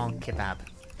 croissant, kebab.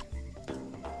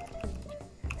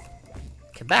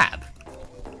 Kebab?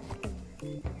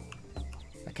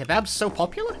 A kebab's so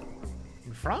popular?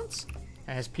 In France?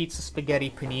 It has pizza,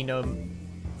 spaghetti, panino,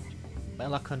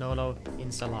 melacanolo,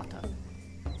 insalata.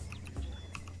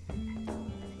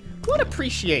 One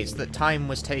appreciates that time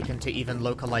was taken to even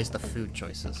localize the food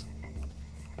choices.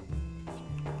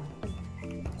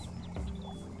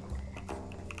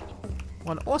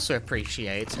 One also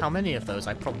appreciates how many of those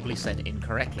I probably said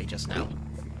incorrectly just now.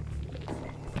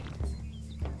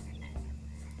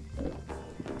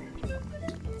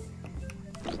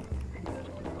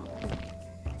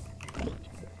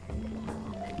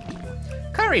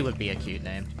 Curry would be a cute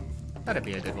name. That'd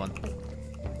be a good one.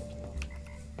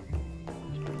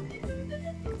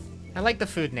 I like the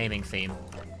food naming theme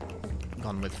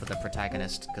gone with for the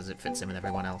protagonist because it fits in with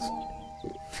everyone else.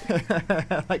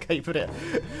 I like how you put it.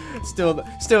 Still,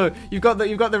 you've got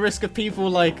the risk of people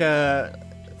like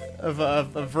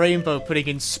of Rainbow putting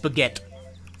in spaghetti.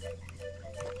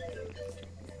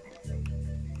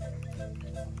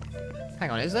 Hang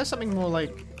on, is there something more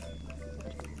like?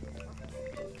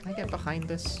 Can I get behind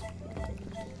this?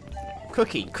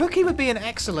 Cookie. Cookie would be an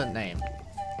excellent name.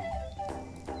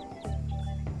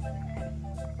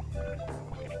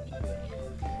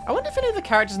 I wonder if any of the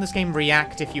characters in this game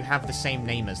react if you have the same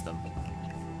name as them.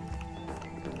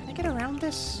 Can I get around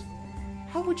this?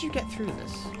 How would you get through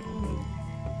this?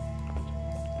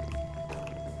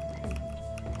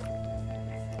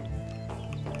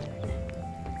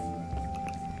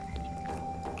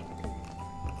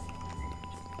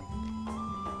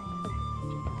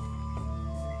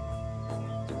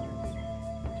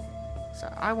 So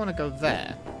I want to go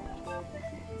there.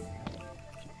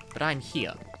 But I'm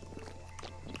here.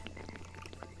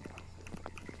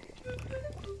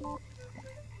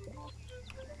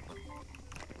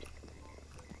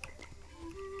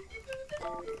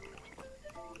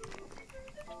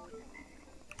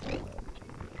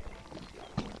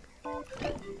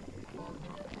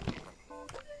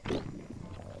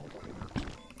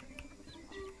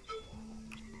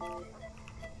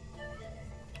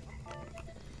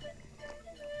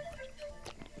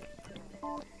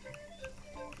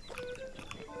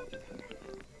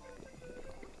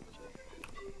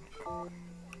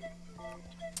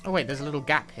 Oh wait, there's a little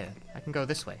gap here. I can go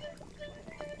this way.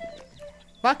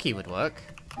 Bucky would work.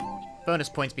 Bonus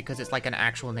points because it's like an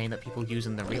actual name that people use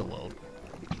in the real world.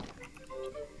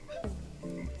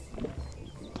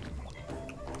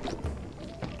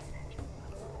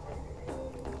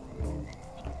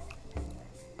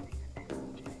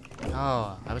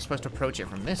 Oh, I was supposed to approach it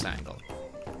from this angle.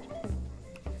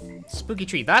 Spooky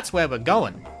tree, that's where we're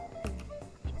going.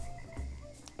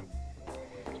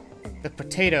 The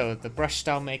potato, the brush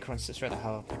style maker on Cicero,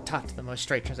 how patat, the most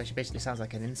straight translation, basically sounds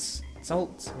like an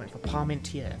insult. Wait for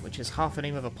parmentier, which is half the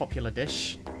name of a popular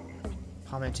dish.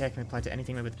 Parmentier can apply to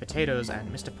anything made with potatoes,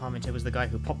 and Mr. Parmentier was the guy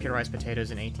who popularized potatoes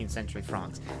in 18th century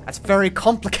France. That's very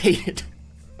complicated.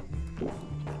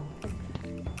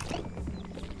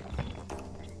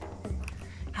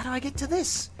 How do I get to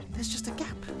this? There's just a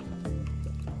gap.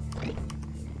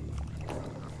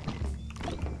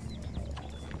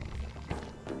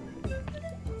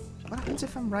 happens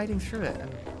if I'm riding through it?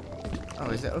 Oh,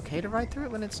 is it okay to ride through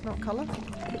it when it's not colour?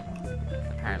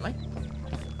 Apparently.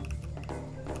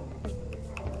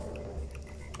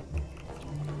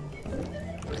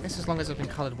 I guess as long as it's been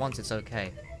coloured once, it's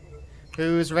okay.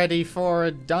 Who's ready for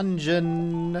a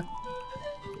dungeon?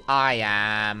 I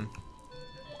am.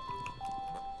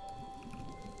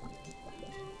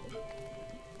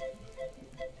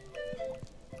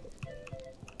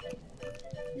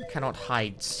 You cannot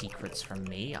hide secrets from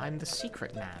me. I'm the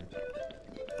secret man.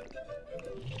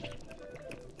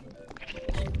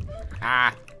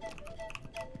 Ah!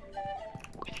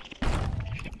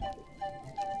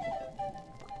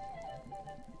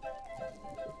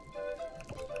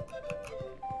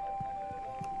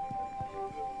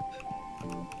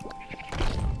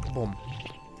 Boom.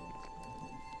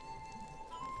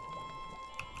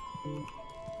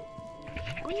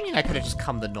 What do you mean I could have just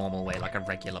come the normal way like a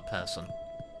regular person?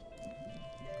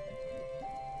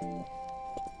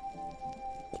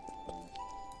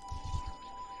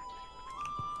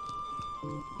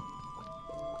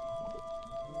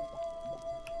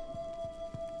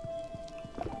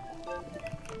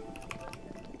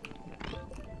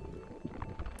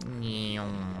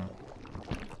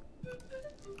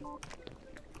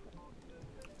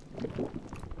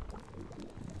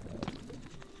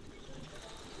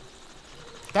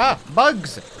 Ah,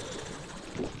 bugs!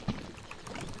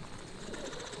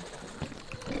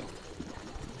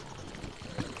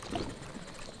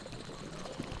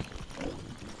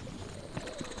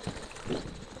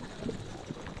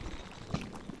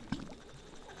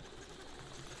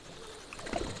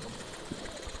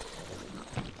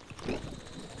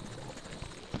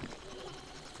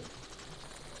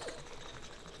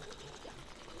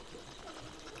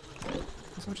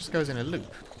 So it just goes in a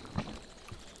loop.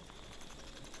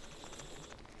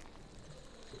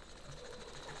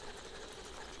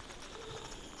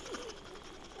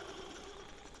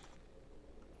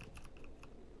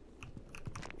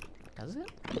 Does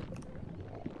it?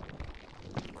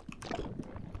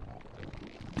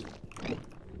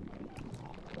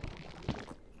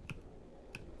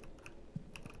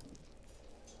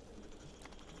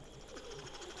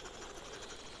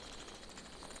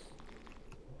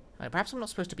 Perhaps I'm not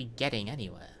supposed to be getting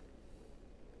anywhere.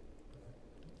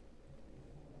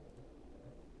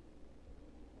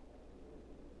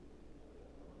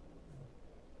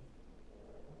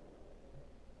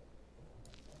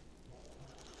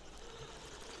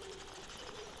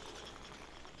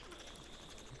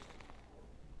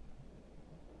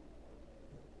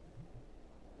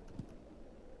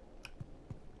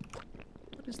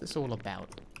 What is this all about?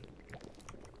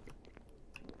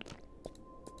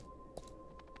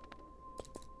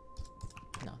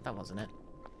 No, that wasn't it.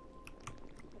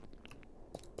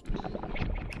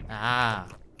 Ah.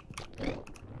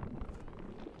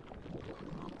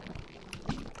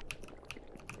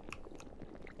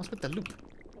 What's with the loop?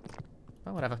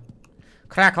 Oh, whatever.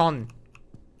 Crack on!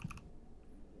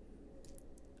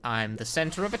 I'm the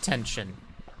center of attention.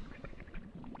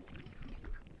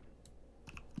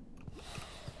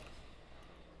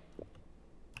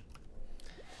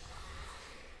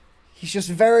 He's just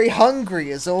very hungry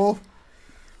is all.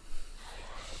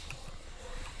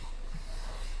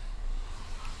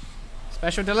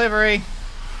 Special delivery.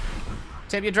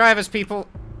 Tip your drivers, people.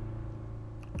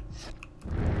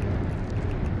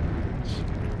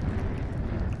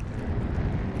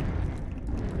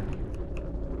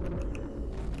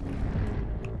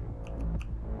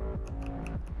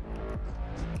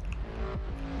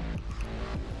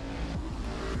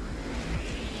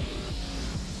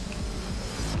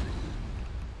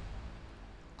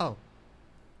 Oh.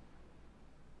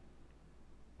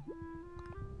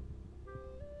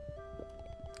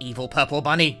 Evil purple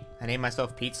bunny. I named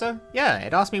myself Pizza? Yeah,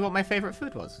 it asked me what my favorite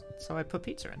food was, so I put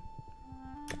pizza in.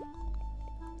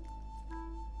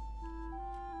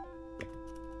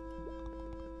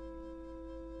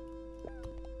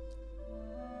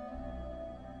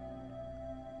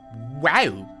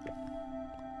 Wow.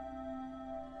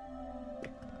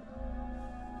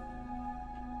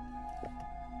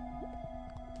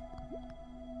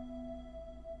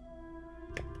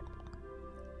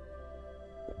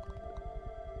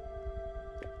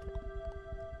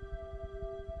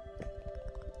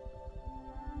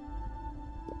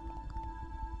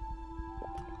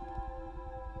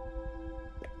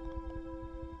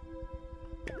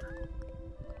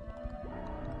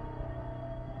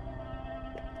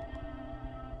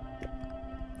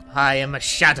 I am a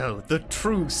shadow, the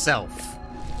true self.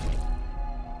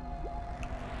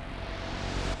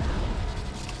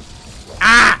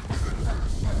 Ah!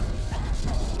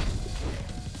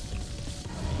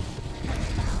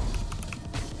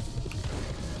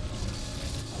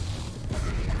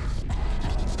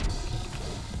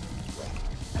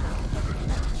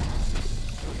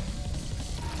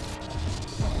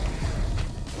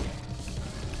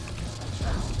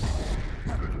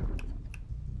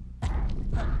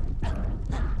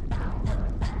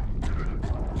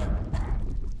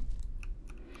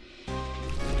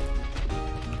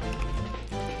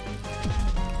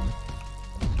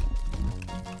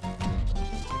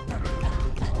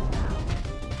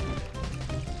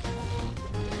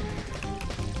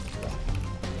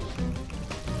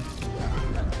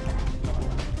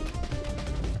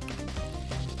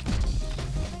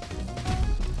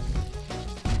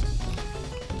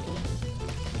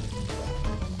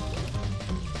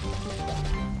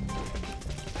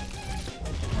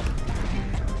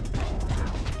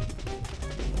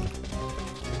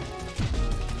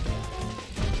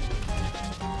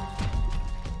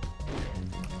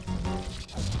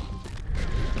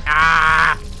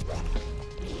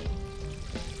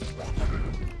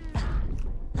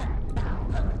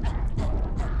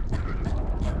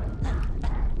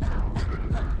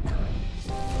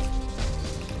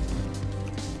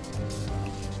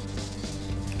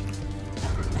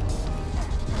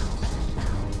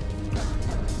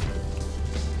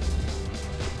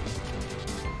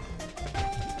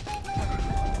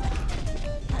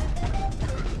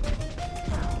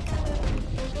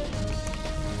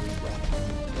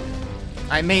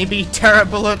 I may be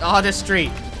terrible at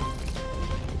artistry,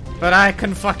 but I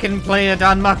can fucking play a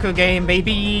Danmaku game,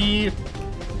 baby!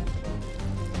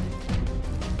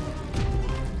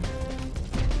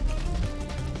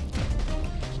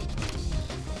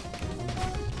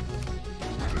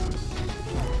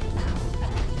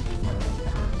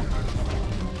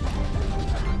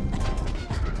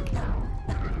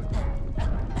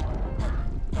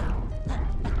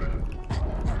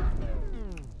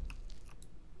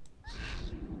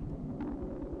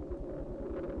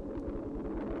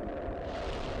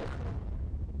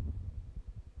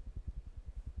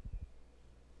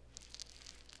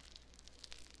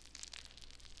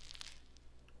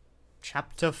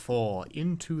 Chapter 4,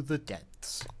 Into the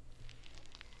Depths.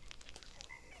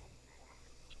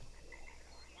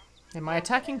 And my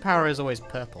attacking power is always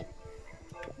purple.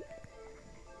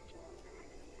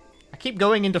 I keep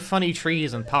going into funny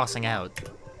trees and passing out.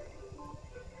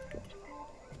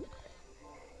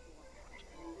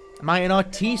 Am I an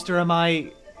artiste or am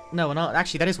I... No,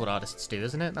 actually that is what artists do,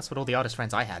 isn't it? That's what all the artist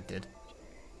friends I had did.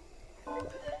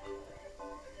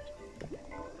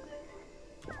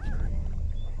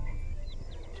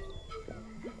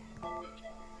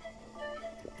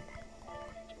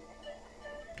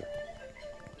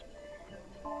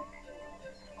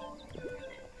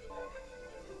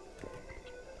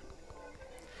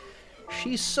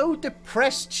 She's so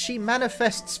depressed she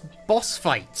manifests boss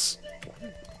fights.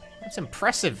 That's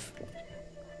impressive.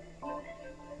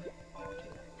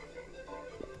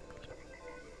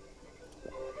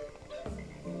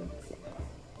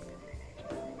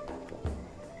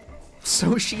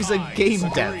 So she's a game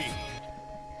dev.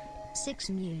 6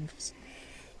 months.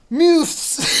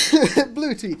 Muse!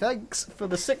 Bluetooth, thanks for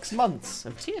the 6 months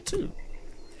of tier 2.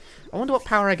 I wonder what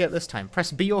power I get this time.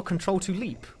 Press B or control to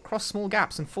leap. Cross small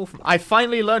gaps and fall from... I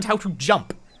finally learned how to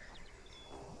jump.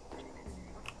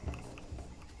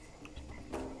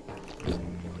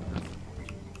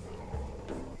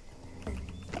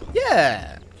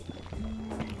 Yeah.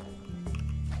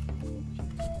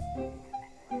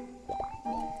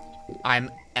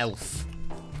 I'm elf.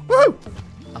 Woo!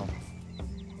 Oh.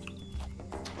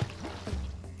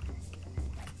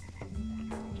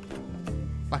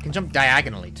 I can jump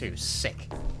diagonally too. Sick.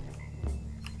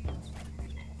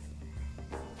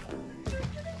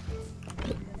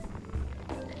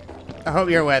 I hope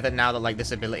you're aware that now that like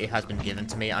this ability has been given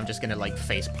to me, I'm just gonna like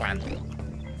face plant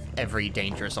every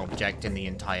dangerous object in the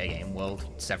entire game world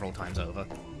several times over.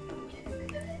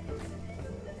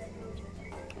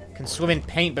 Can swim in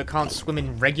paint but can't swim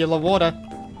in regular water.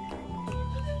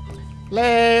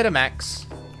 Later, Max.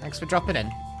 Thanks for dropping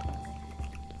in.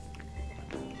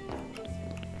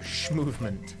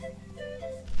 Movement.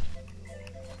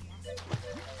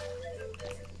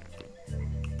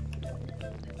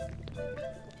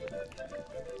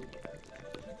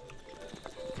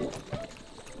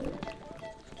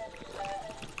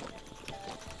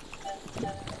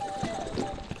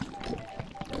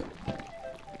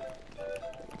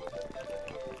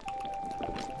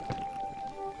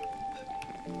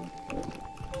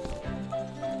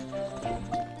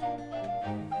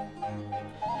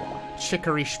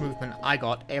 Chicory movement. I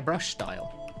got airbrush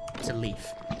style. It's a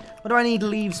leaf. What do I need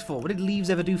leaves for? What did leaves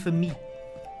ever do for me?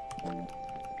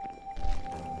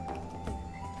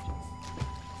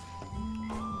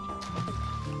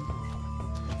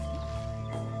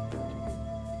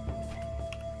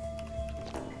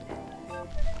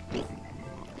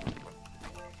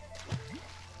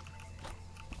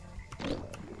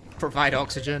 Provide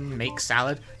oxygen, make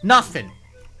salad. Nothing!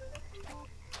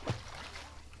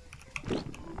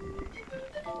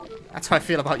 That's how I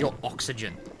feel about your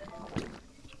oxygen.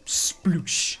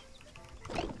 Sploosh.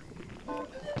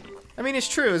 I mean, it's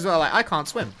true as well. Like, I can't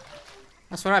swim.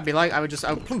 That's what I'd be like. I would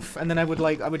poof, and then I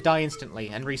would die instantly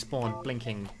and respawn,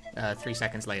 blinking 3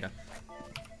 seconds later.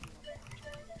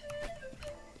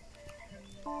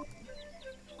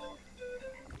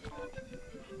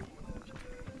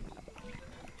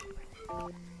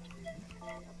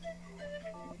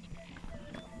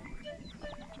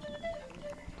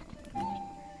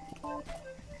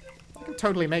 You can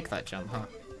totally make that jump, huh?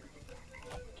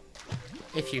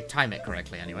 If you time it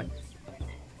correctly, anyway.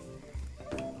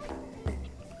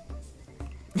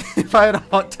 If I had a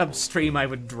hot tub stream, I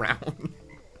would drown.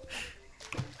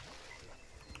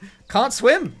 Can't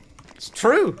swim! It's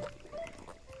true!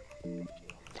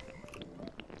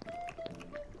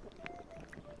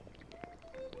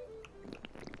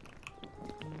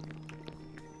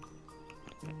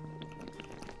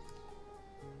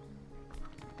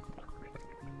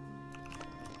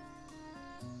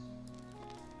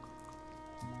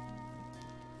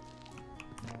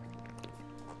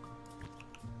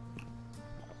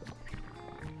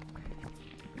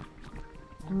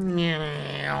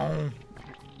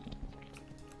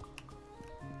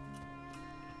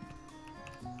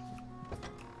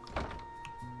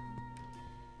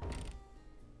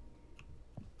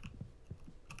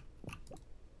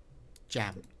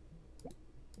 Jam.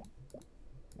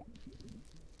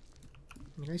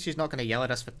 At least she's not going to yell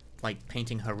at us for, like,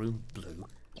 painting her room blue.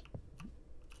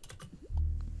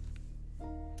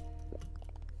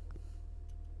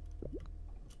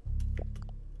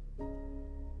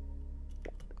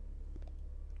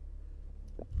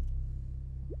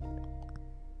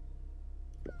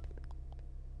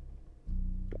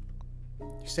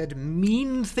 You said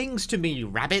mean things to me,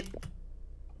 rabbit.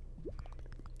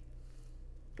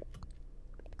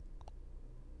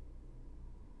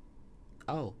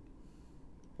 Oh.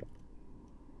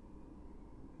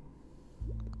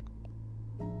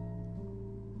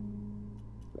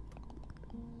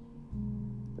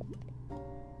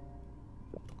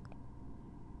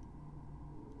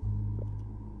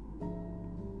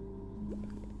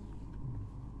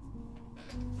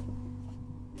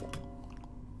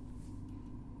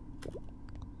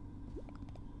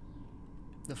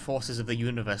 The forces of the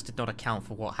universe did not account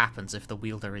for what happens if the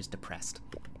wielder is depressed.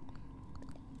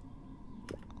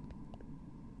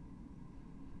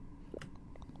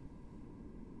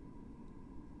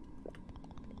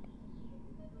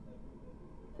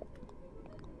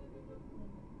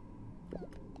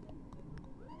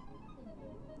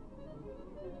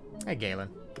 Hey, Galen.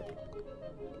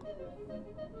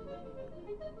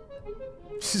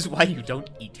 This is why you don't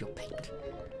eat your paint.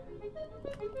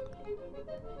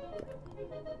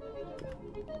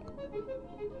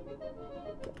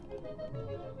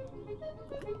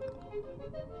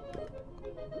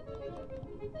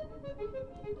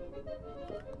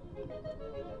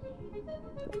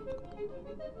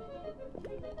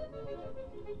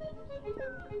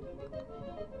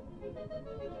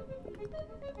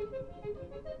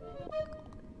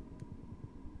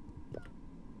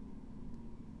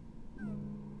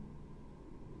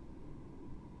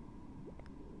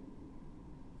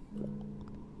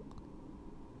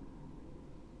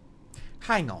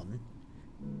 Hang on.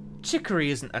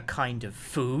 Chicory isn't a kind of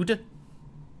food.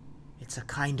 It's a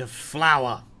kind of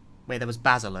flower. Wait, there was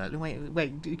basil.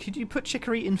 Wait, could you put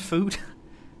chicory in food?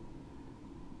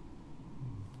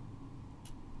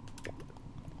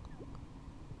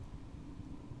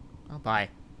 Oh, bye.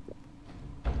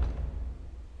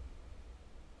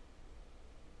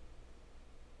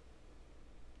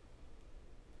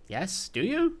 Yes, do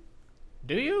you?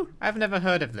 Do you? I've never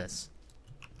heard of this.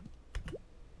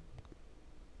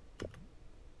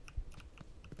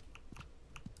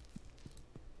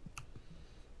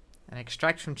 An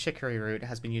extract from chicory root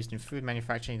has been used in food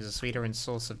manufacturing as a sweeter and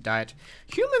source of diet.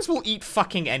 Humans will eat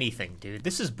fucking anything, dude.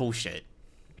 This is bullshit.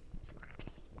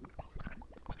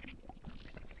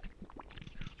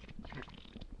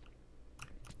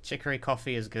 Chicory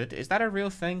coffee is good. Is that a real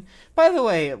thing? By the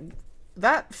way,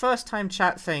 that first time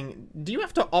chat thing, do you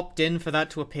have to opt in for that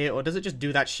to appear, or does it just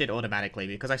do that shit automatically?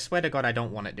 Because I swear to God, I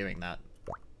don't want it doing that.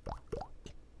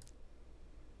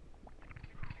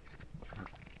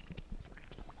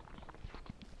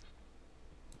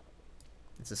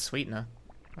 It's a sweetener.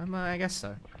 I guess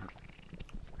so.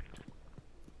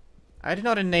 I did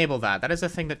not enable that. That is a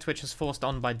thing that Twitch has forced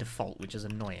on by default, which is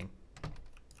annoying.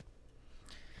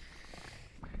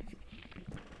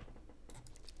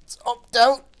 It's opt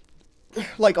out.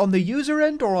 Like on the user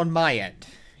end or on my end?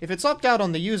 If it's opt out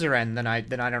on the user end, then I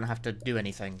don't have to do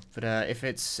anything. But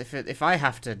if I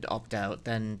have to opt out,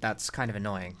 then that's kind of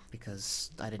annoying because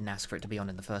I didn't ask for it to be on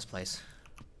in the first place.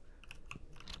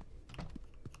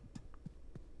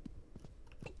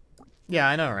 Yeah,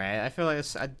 I know, right? I feel like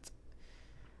I don't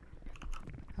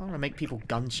want to make people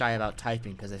gun-shy about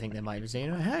typing because they think they might say,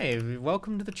 you know, hey,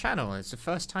 welcome to the channel. It's the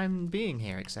first time being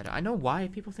here, etc. I know why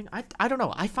people think... I don't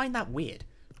know. I find that weird.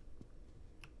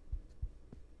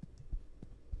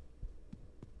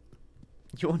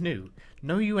 You're new.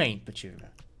 No, you ain't, Bachura.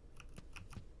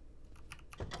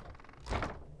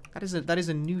 That is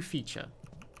a new feature.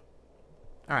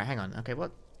 Alright, hang on. Okay,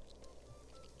 what?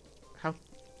 How?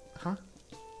 Huh?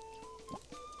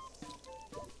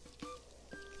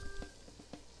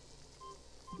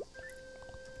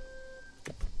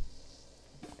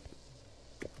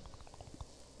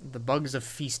 The bugs of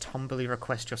feast humbly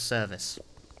request your service.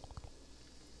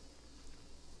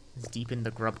 It's deep in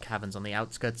the grub caverns on the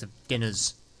outskirts of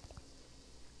Dinners.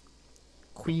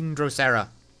 Queen Drosera.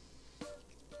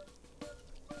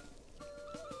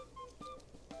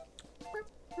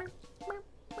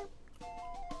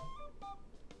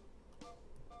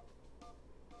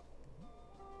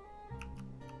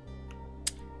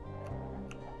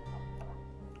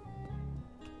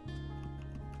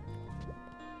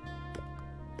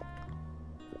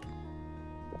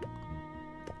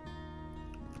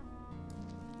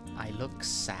 I look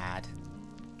sad.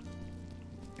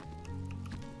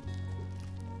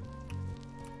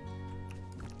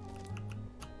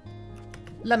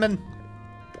 Lemon!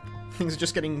 Things are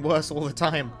just getting worse all the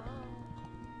time.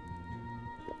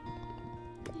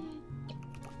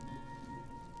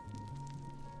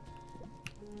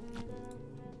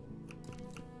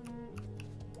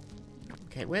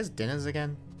 Okay, where's Dinners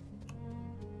again?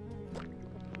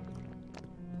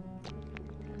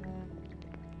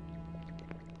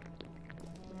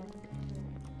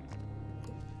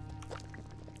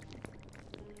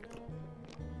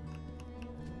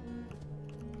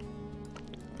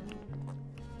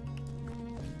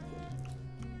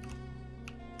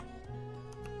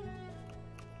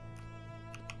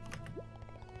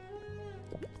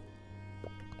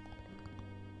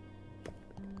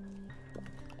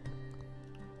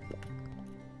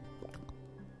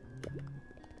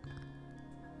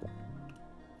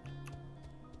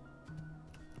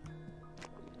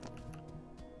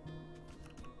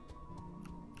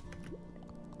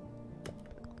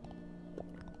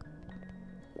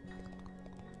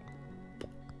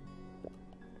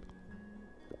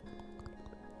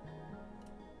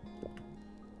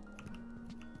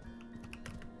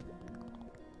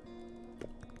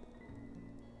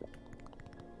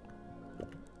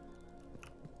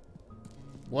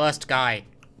 Worst guy.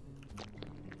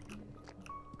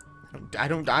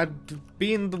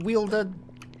 Being the wielder,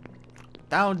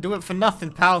 I don't do it for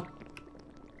nothing, pal.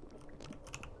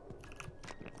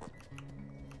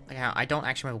 Like, I don't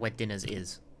actually remember where Dinners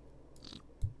is.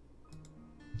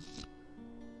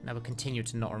 And I will continue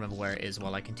to not remember where it is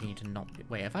while I continue to not...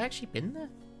 Wait, have I actually been there?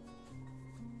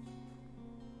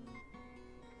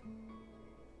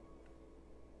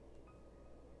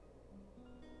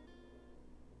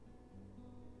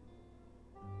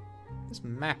 This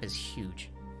map is huge.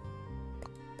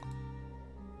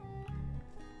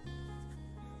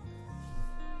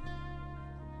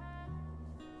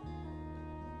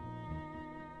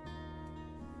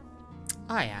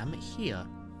 I am here.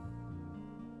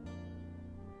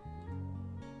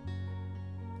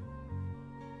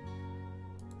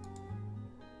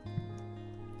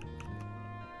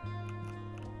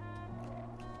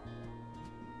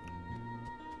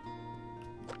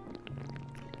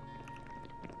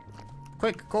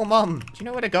 Quick, call Mom. Do you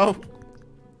know where to go?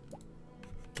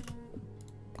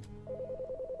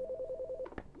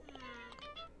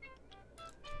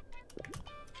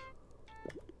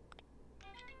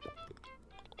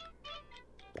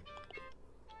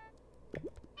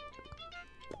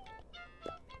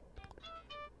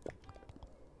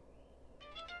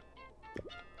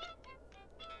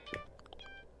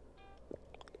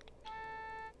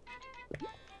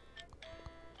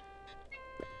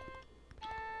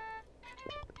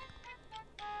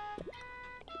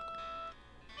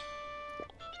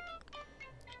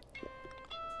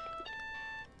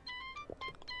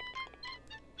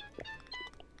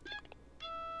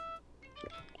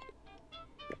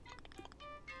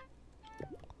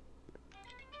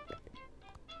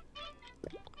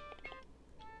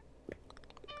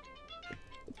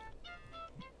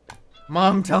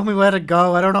 Mom, tell me where to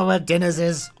go. I don't know where Dinners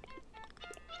is.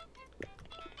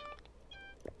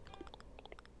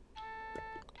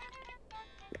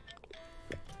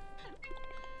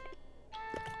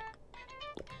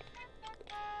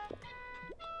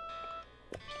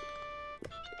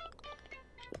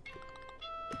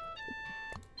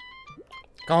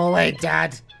 Go away,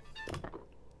 Dad.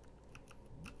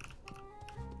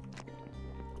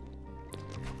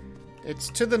 It's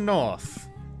to the north.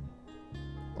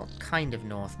 Well, kind of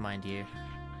north, mind you.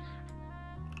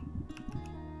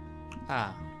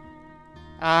 Ah.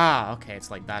 Ah, okay,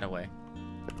 it's like that away.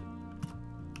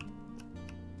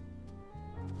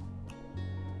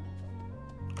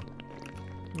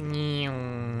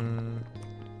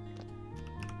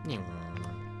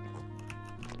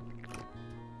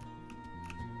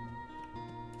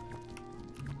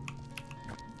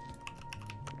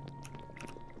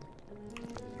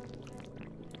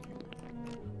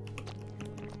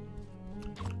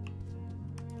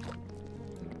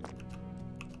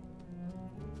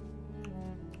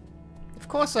 Of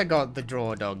course I got the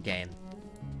Draw Dog game.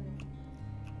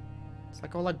 It's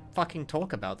like all I fucking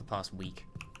talk about the past week.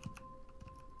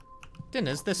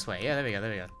 Dinner's this way. Yeah, there we go, there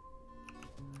we go.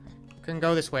 Couldn't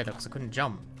go this way though, because I couldn't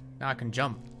jump. Now I can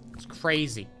jump. It's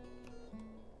crazy.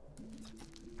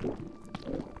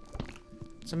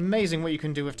 It's amazing what you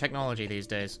can do with technology these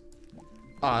days.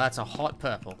 Oh, that's a hot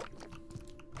purple.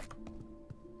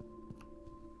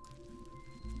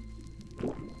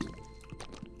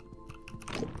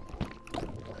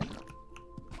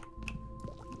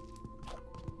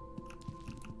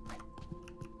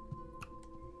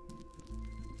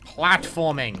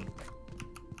 Platforming.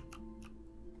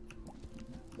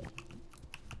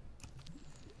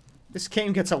 This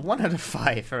game gets a 1 out of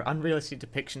 5 for unrealistic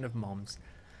depiction of moms.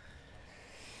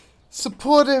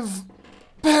 Supportive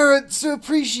parents who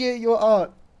appreciate your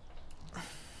art.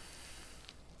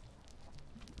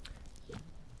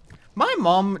 My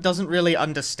mom doesn't really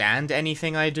understand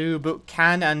anything I do, but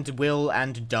can and will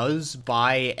and does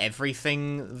buy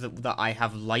everything that I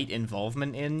have light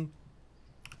involvement in.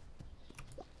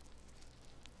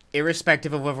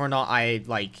 Irrespective of whether or not I,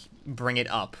 like, bring it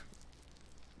up.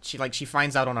 She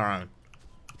finds out on her own.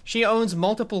 She owns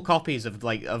multiple copies of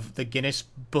the Guinness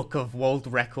Book of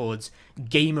World Records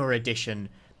Gamer Edition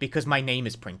because my name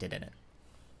is printed in it.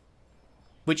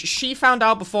 Which she found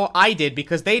out before I did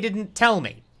because they didn't tell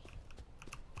me.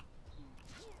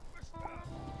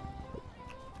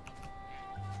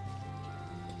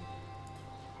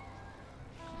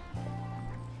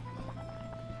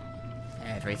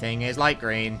 Everything is light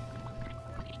green.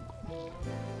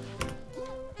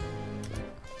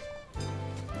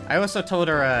 I also told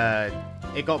her,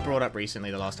 it got brought up recently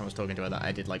the last time I was talking to her that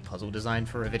I did, like, puzzle design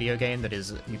for a video game that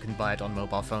is, you can buy it on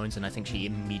mobile phones, and I think she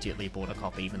immediately bought a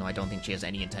copy, even though I don't think she has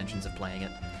any intentions of playing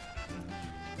it.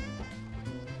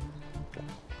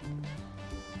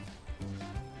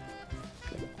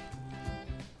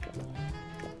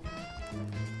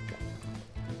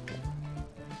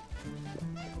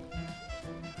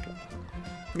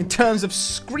 In terms of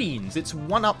screens, it's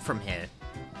one up from here.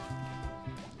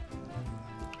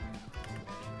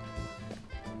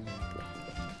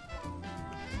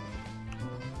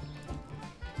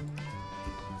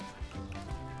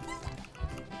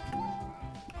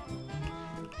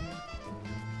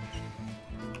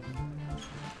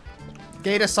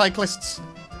 Gator cyclists.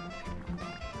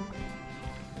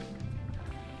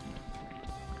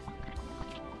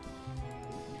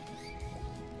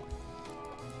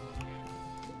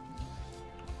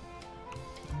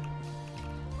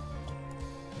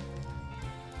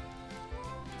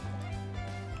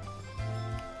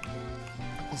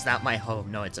 Is that my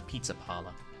home? No, it's a pizza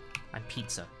parlor. I'm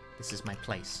pizza. This is my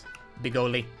place. Big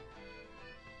Oli.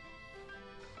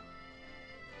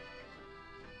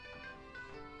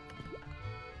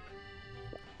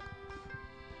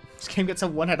 This game gets a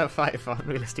 1 out of 5 for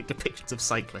unrealistic depictions of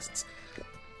cyclists.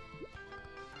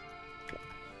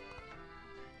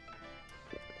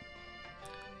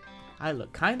 I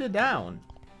look kinda down.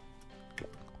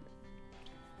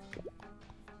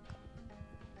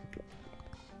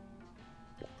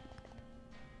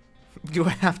 Do I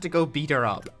have to go beat her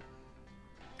up?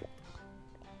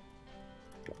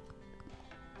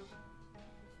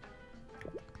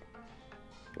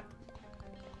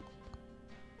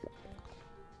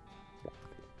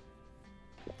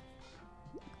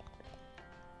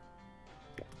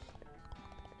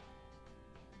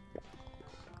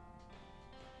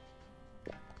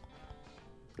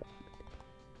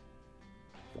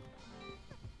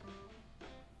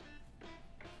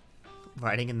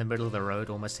 Riding in the middle of the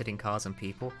road, almost hitting cars and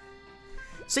people.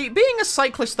 See, being a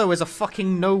cyclist, though, is a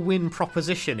fucking no-win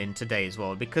proposition in today's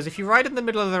world, because if you ride in the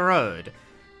middle of the road,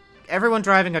 everyone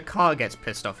driving a car gets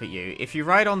pissed off at you. If you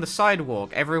ride on the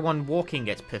sidewalk, everyone walking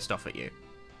gets pissed off at you.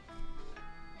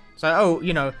 So, oh,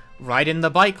 you know, ride in the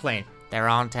bike lane. There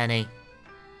aren't any.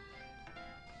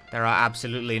 There are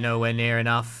absolutely nowhere near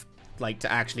enough, like,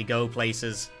 to actually go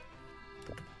places.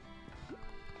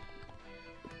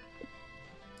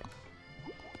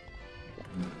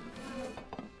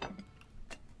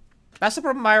 That's the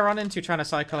problem I run into trying to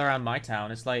cycle around my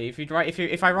town. It's like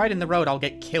if I ride in the road, I'll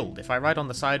get killed. If I ride on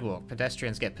the sidewalk,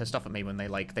 pedestrians get pissed off at me when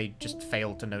they just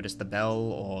fail to notice the bell,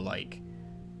 or like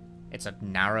it's a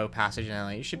narrow passage and they're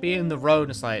like, you should be in the road, and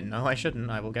it's like, no, I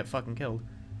shouldn't. I will get fucking killed.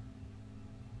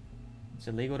 It's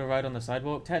illegal to ride on the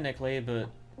sidewalk, technically, but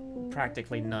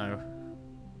practically no.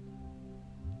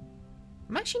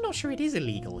 I'm actually not sure it is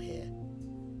illegal here.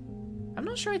 I'm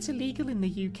not sure it's illegal in the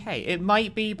UK. It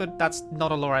might be, but that's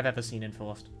not a law I've ever seen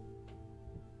enforced.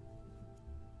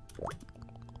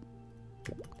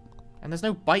 And there's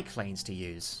no bike lanes to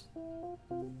use.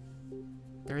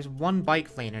 There is one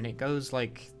bike lane, and it goes,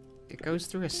 like... It goes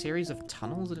through a series of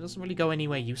tunnels. It doesn't really go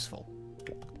anywhere useful.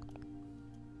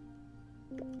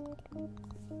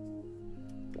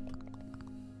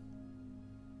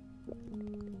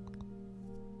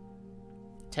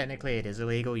 Technically, it is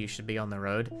illegal. You should be on the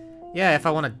road. Yeah, if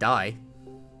I want to die.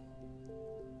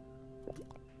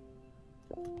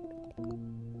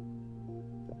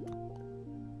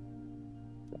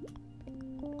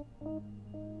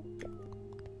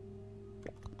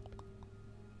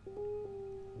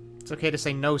 It's okay to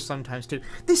say no sometimes, too.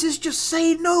 This is just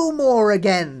say no more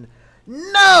again!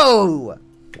 No!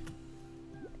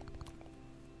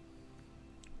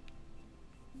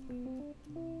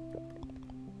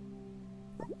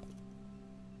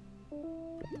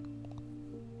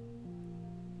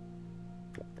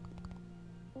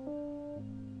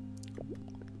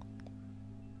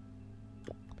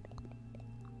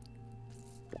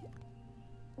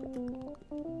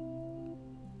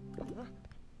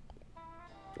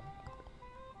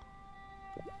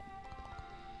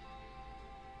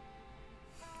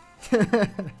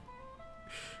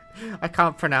 I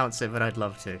can't pronounce it, but I'd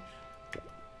love to.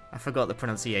 I forgot the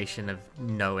pronunciation of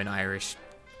no in Irish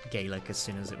Gaelic as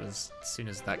soon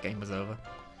as that game was over.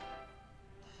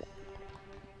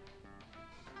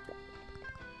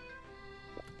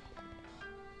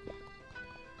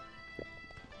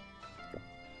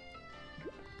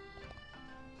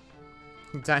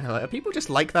 Daniel, are people just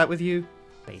like that with you?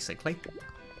 Basically.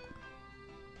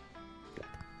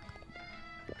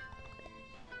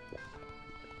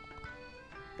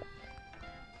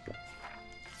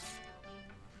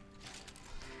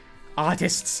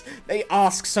 Artists! They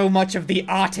ask so much of the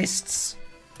artists!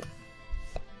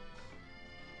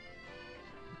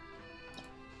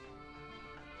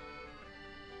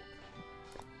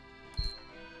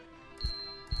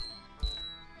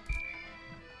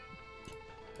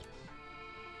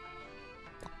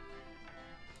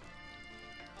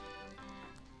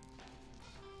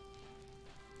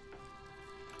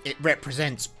 It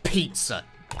represents pizza.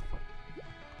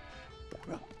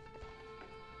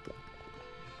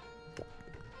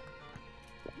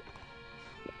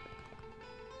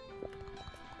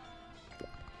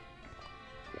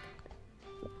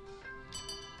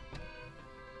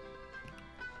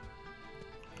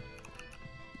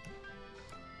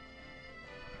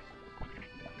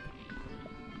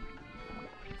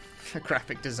 A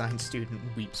graphic design student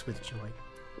weeps with joy.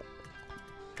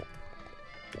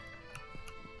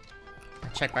 I'll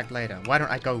check back later. Why don't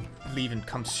I go leave and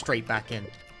come straight back in?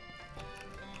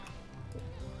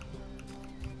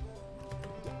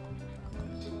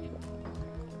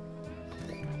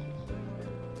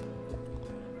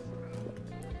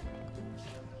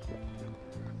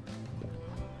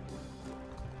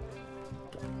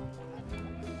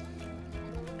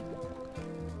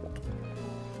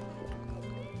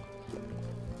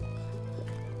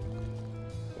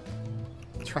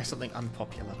 Try something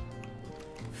unpopular.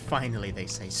 Finally, they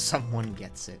say someone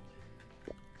gets it.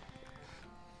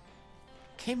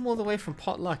 Came all the way from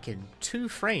Potluck in 2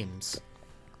 frames.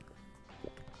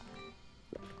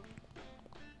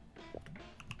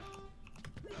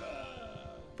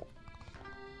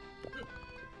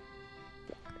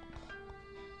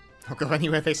 I'll go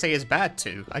anywhere they say is bad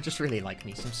too. I just really like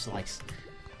me some Slice.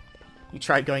 You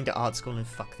tried going to art school and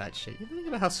fuck that shit. You ever think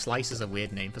about how Slice is a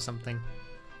weird name for something?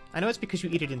 I know it's because you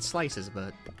eat it in slices,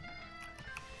 but...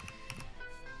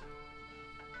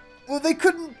 Well, they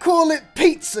couldn't call it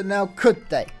pizza now, could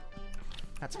they?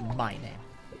 That's my name.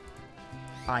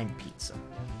 I'm Pizza.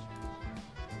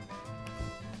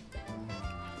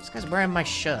 This guy's wearing my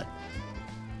shirt.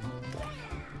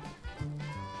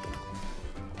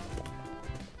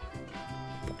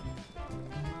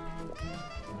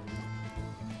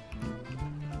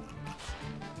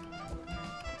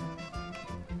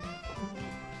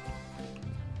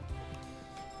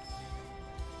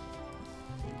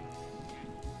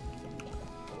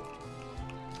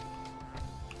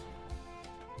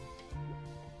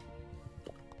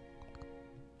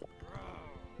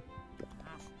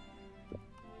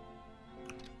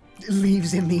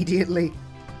 Leaves immediately.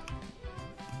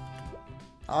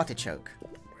 Artichoke.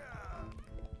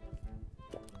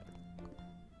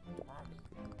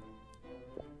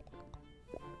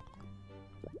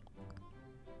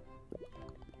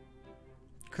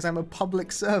 Because I'm a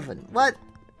public servant. What?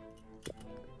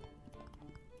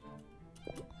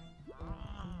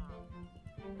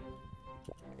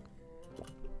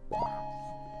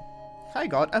 I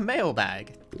got a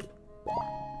mailbag.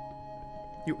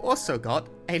 You also got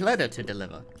a letter to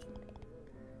deliver.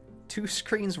 2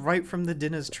 screens right from the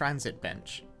dinner's transit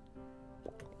bench.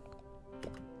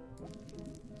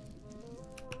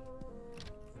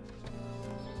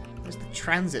 Where's the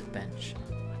transit bench?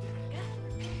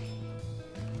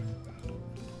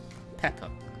 Pepper.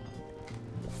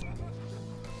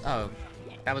 Oh,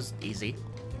 that was easy.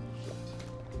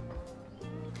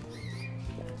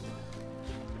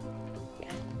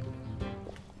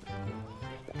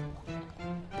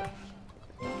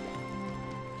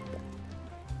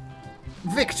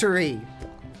 Victory!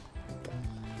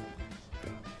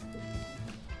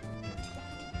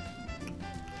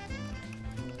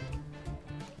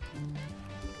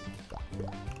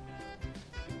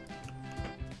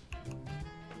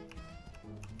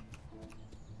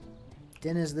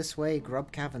 Dinner's this way,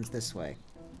 grub cavern's this way.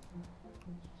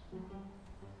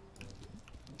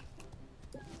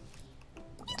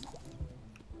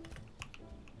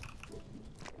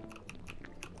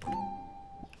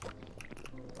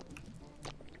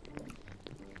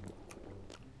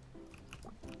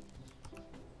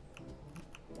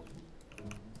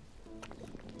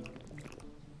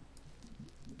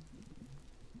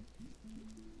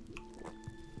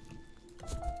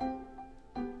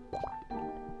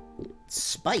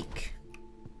 Spike.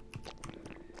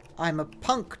 I'm a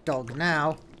punk dog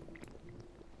now.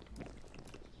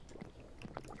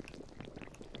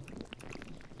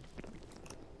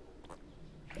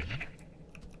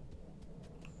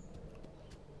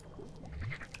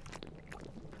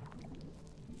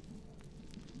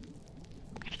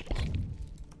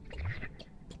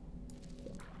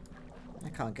 I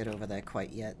can't get over there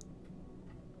quite yet.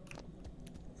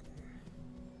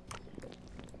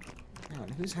 Hang on,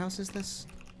 whose house is this?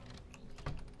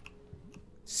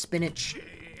 Spinach.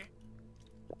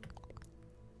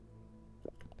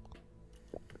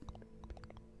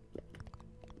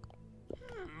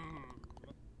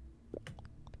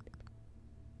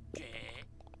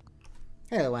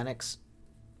 Hello, Annex.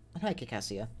 And hi,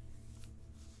 Kikassia.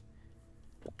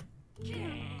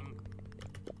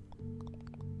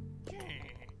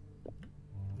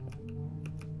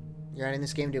 You're adding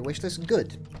this game to your wishlist?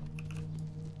 Good.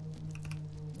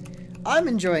 I'm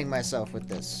enjoying myself with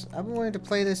this. I've been wanting to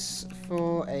play this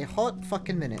for a hot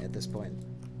fucking minute at this point.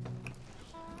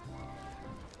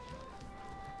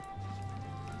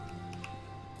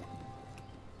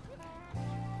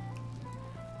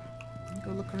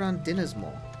 Go look around dinners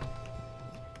more.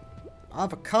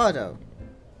 Avocado.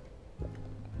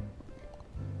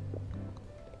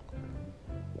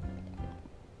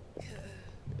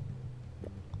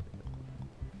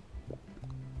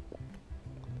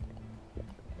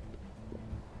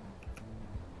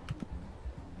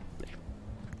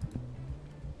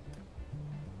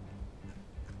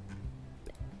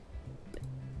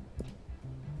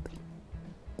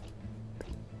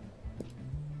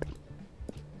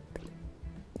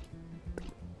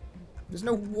 There's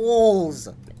no walls!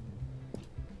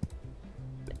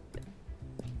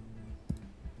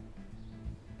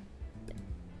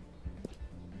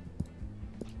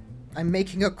 I'm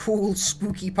making a cool,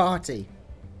 spooky party.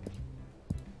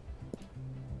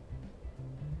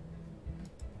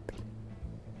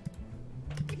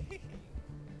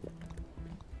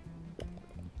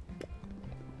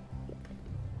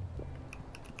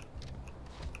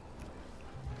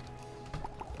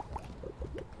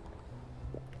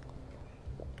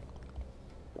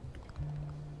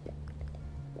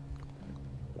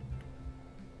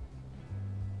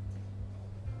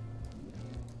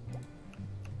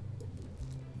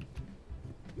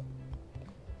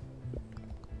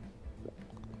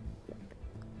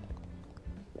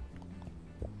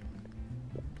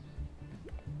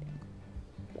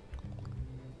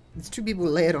 It's two people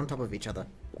layered on top of each other.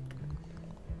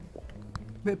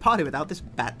 We're a party without this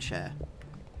bat chair.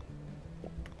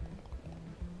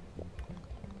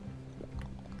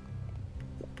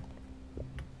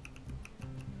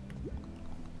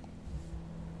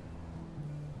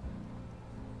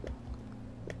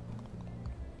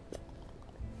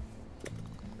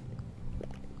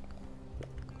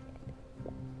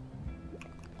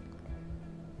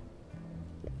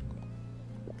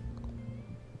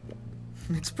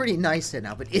 It's pretty nice here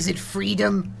now, but is it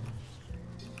freedom?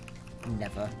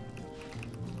 Never.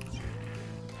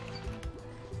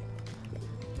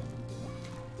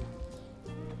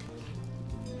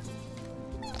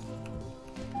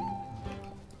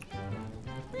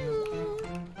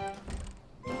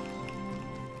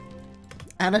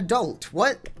 An adult,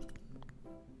 what?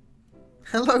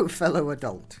 Hello, fellow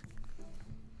adult.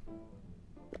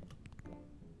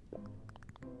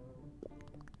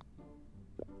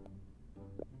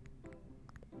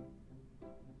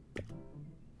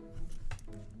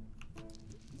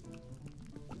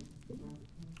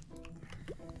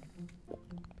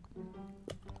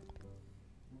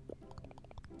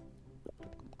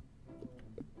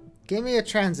 Give me a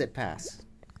transit pass.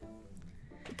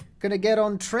 Gonna get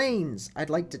on trains. I'd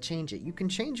like to change it. You can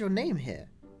change your name here.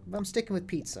 But I'm sticking with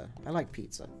pizza. I like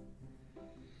pizza.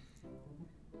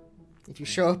 If you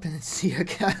show up and see a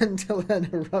candle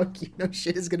and a rug, you know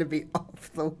shit is gonna be off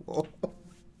the wall.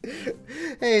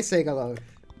 Hey, say hello.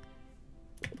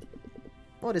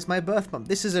 What is my birth month?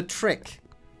 This is a trick.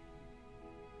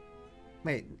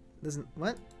 Wait, doesn't...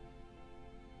 What?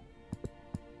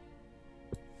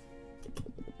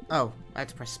 Oh, I had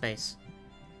to press space.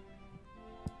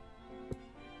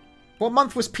 What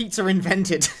month was pizza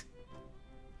invented?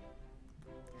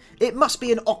 It must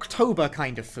be an October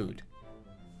kind of food.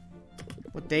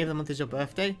 What day of the month is your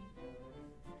birthday?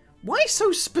 Why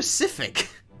so specific?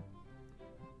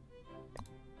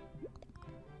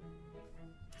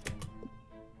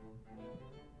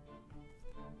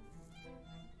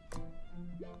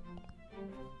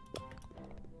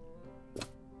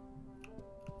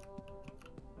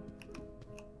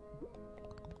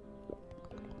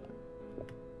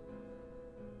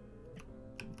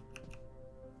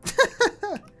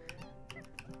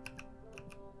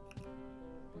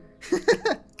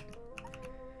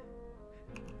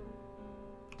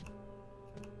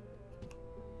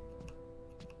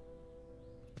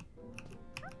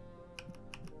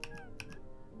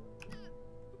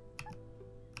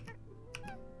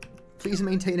 Please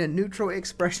maintain a neutral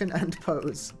expression and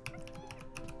pose.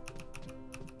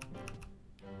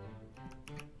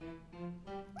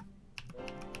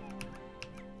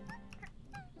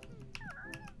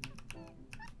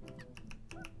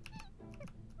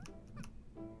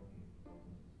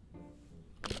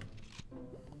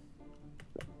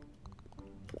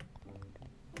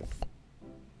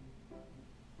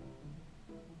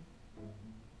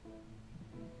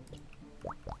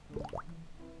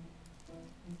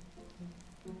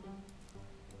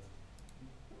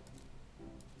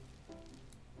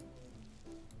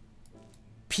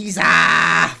 Pizza!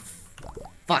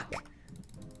 Fuck.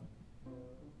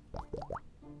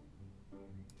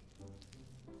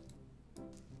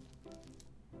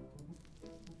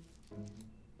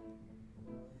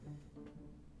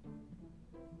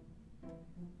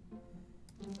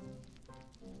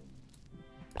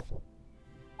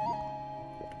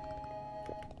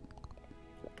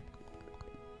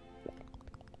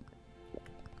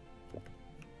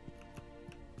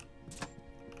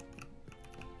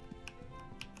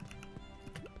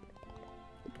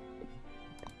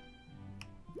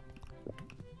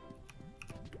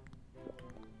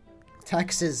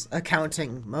 Taxes,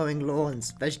 accounting, mowing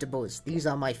lawns, vegetables. These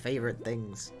are my favorite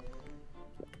things.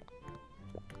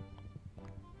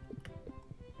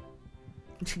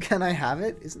 Can I have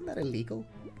it? Isn't that illegal?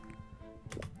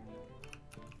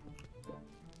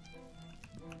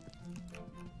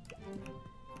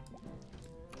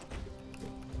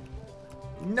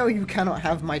 No, you cannot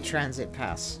have my transit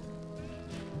pass.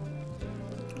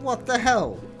 What the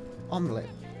hell? Omelette.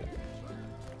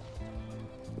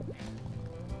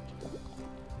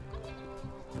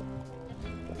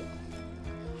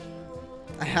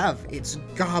 I have. It's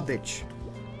garbage.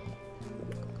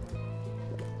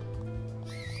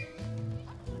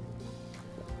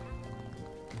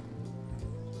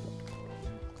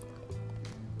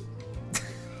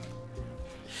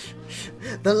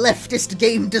 The leftist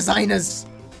game designers.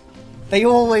 They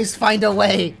always find a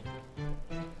way.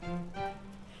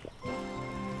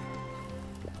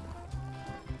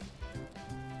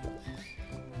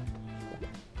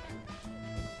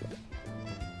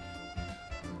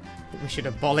 We should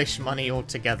abolish money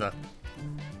altogether.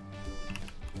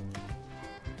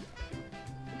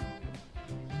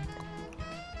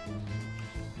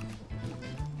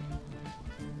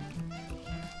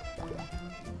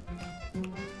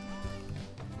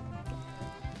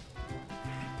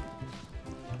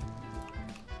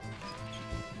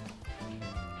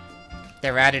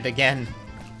 They're at it again.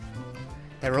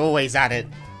 They're always at it.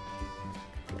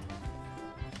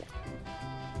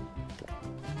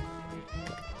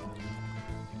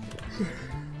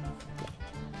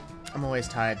 I'm always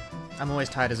tired. I'm always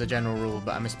tired as a general rule,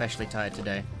 but I'm especially tired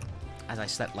today, as I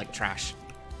slept like trash.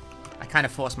 I kind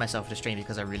of forced myself to stream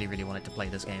because I really, really wanted to play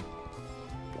this game.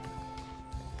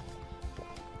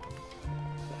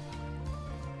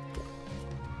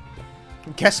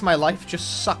 Guess my life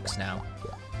just sucks now.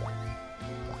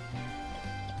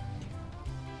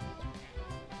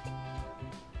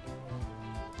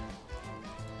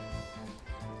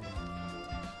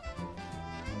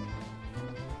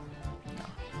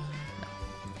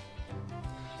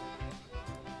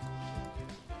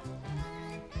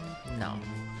 No.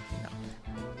 No.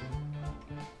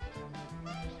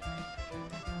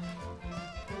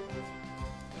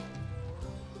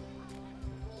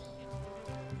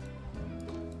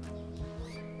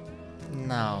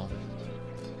 No.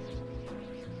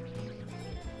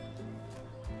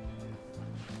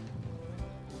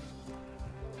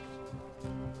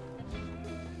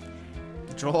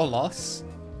 Draw a loss?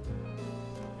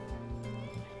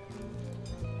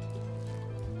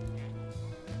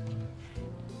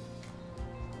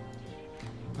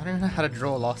 I don't know how to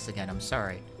draw loss again, I'm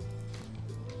sorry.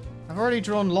 I've already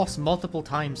drawn loss multiple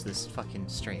times this fucking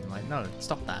stream. Like, no,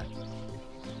 stop that.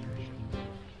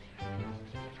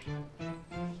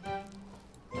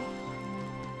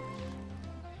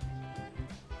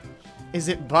 Is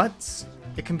it butts?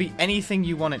 It can be anything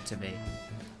you want it to be.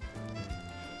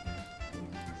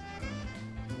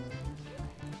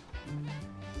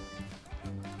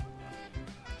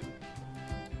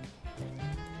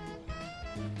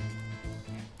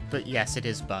 But yes, it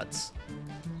is butts.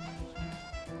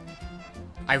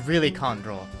 I really can't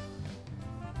draw.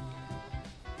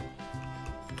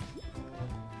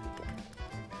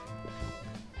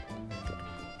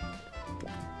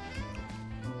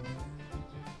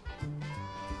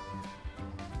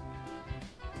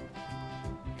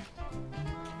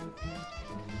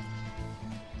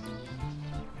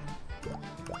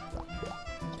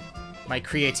 My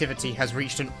creativity has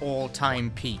reached an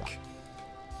all-time peak.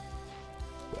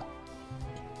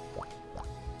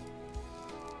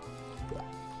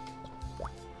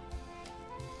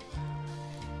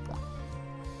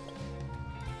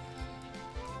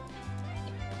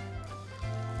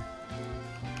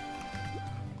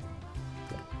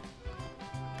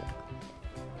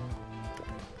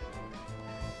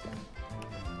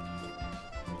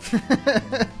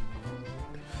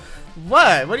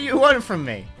 What? What do you want from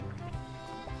me?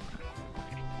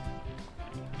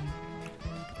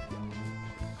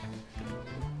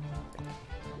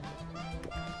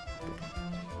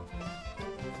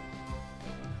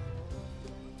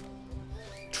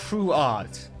 True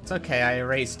art. It's okay, I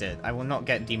erased it. I will not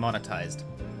get demonetized.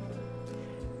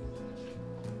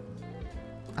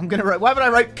 I'm gonna write. Why would I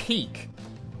write peak?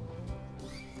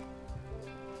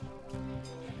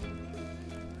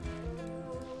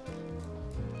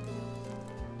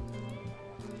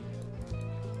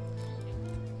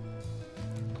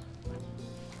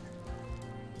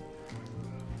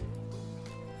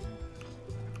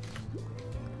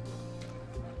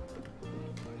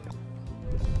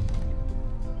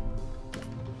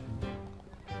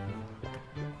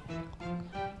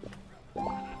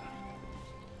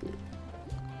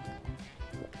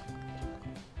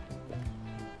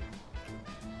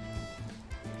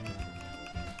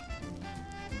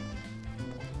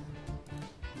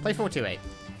 Play 428.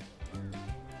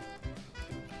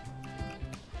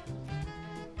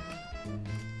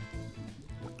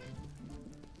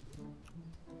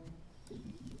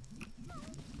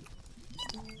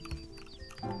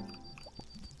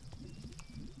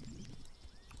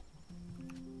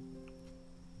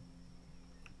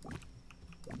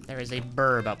 There is a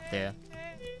burb up there.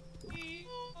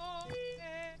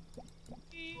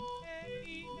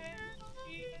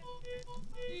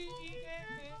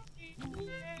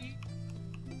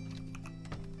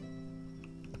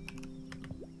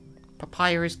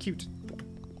 Papaya is cute.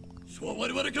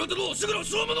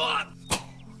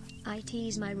 I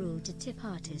tease my rule to tip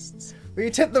artists. We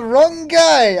tipped the wrong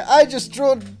guy! I just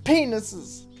drew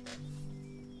penises!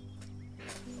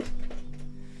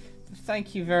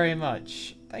 Thank you very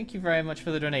much. Thank you very much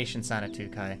for the donation,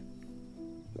 Sanatukai.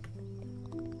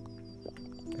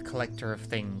 The collector of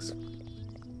things.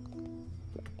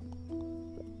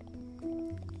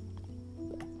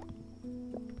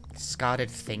 Discarded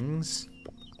things?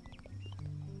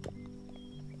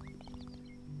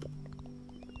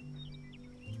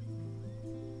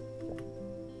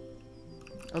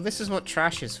 Oh, this is what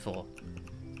trash is for.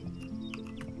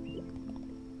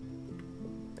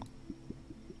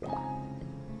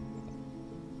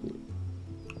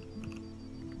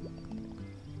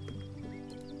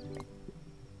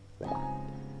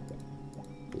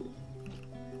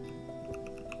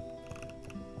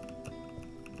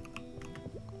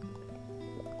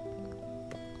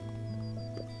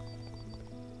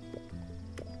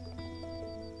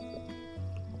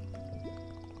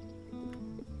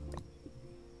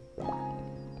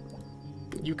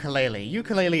 Ukulele.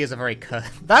 Ukulele is a very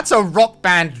That's a rock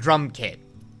band drum kit.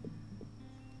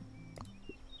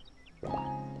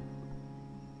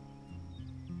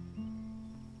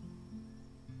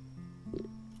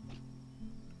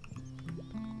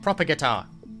 Proper guitar.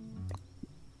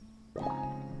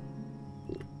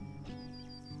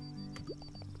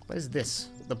 What is this?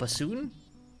 The bassoon?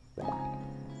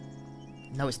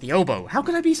 No, it's the oboe. How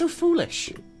could I be so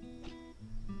foolish?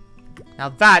 Now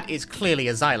that is clearly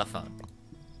a xylophone.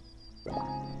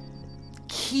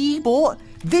 Keyboard?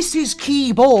 This is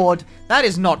keyboard! That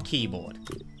is not keyboard.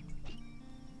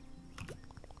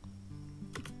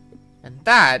 And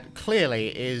that clearly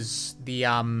is the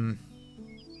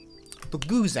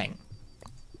guzheng.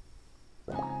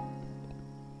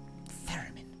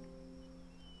 Theremin.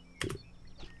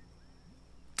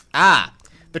 Ah,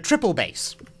 the triple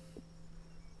bass.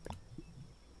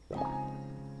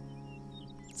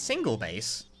 Single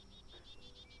bass.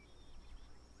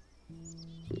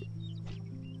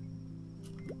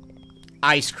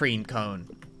 Ice cream cone.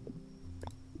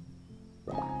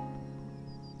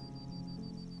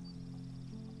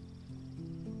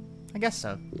 I guess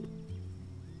so.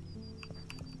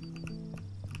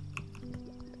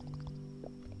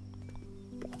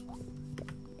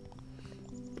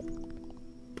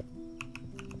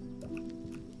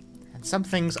 And some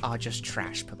things are just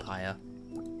trash, Papaya.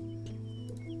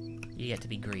 You get to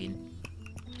be green.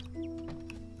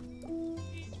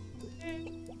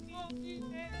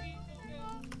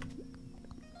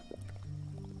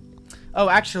 Oh,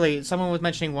 actually, someone was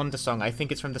mentioning Wonder Song. I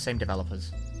think it's from the same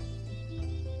developers.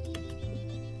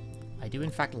 I do, in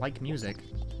fact, like music.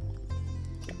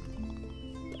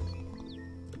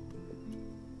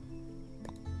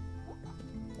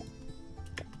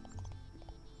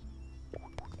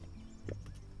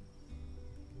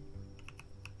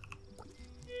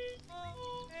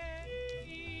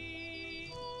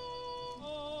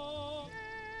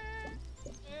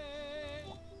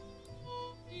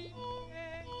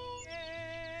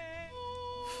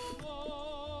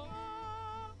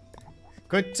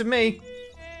 Good to me.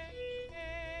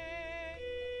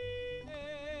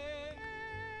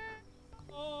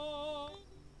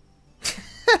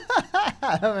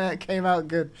 It came out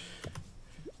good.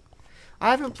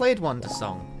 I haven't played Wonder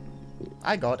Song.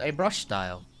 I got a brush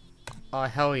style. Oh,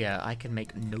 hell yeah, I can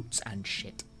make notes and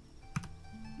shit.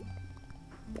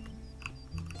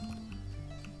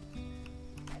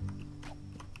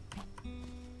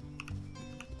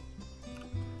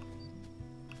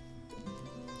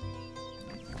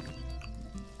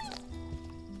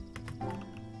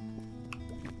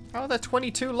 Oh, there are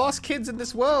 22 lost kids in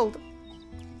this world!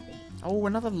 Oh,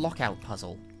 another lockout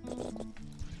puzzle.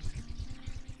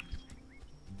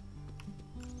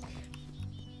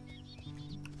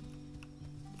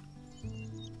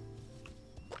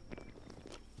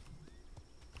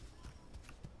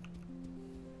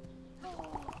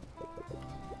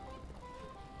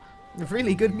 A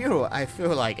really good mural, I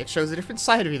feel like. It shows a different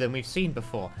side of me than we've seen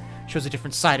before. It shows a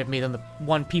different side of me than the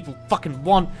one people fucking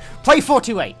want. Play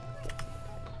 428!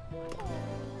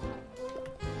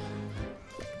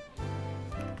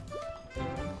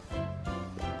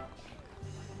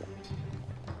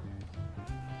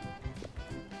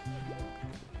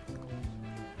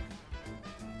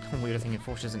 Weirder thing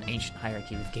enforces an ancient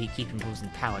hierarchy with gatekeeping rules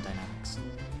and power dynamics.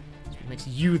 It makes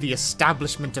you the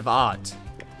establishment of art.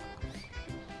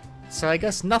 So I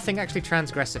guess nothing actually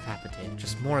transgressive happened here,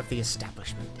 just more of the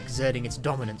establishment, exerting its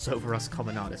dominance over us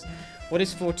common artists. What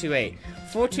is 428?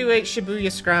 428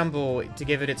 Shibuya Scramble, to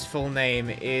give it its full name,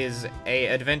 is a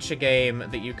adventure game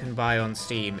that you can buy on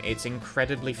Steam. It's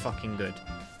incredibly fucking good.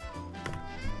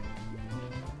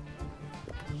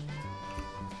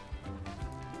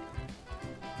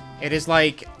 It is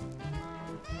like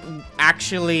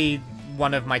actually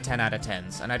one of my 10 out of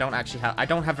 10s, and I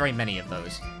don't have very many of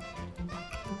those.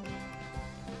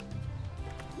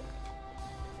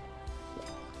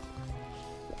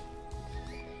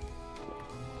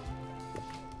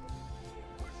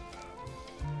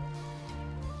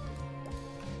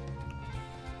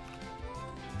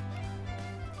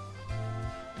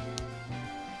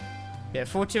 Yeah,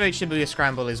 428 Shibuya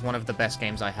Scramble is one of the best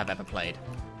games I have ever played.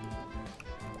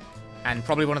 And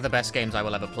probably one of the best games I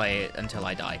will ever play until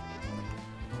I die.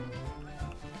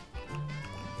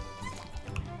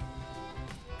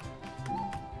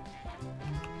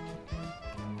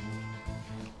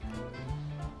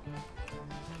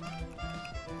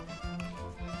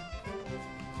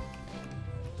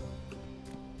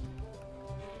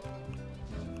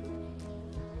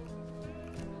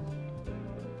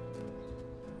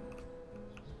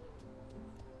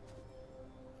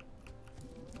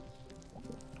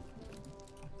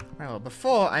 Well,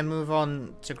 before I move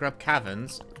on to Grub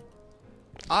Caverns,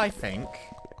 I think...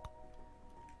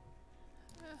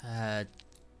 hang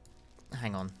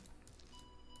on.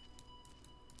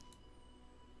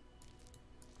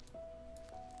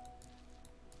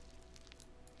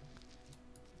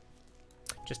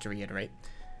 Just to reiterate.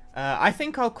 I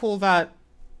think I'll call that...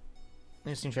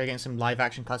 I seem to be getting some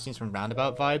live-action cutscenes from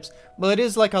Roundabout vibes. Well, it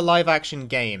is like a live-action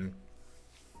game.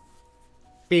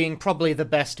 Being probably the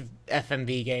best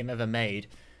FMV game ever made.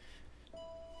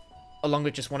 Along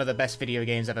with just one of the best video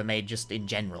games ever made, just in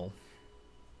general.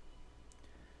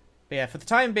 But yeah, for the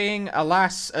time being,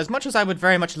 alas, as much as I would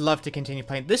very much love to continue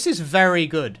playing, this is very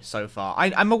good so far.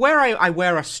 I'm aware I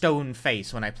wear a stone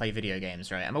face when I play video games,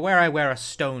 right? I'm aware I wear a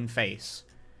stone face.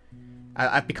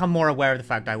 I've become more aware of the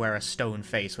fact I wear a stone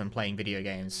face when playing video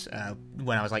games,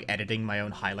 when I was, like, editing my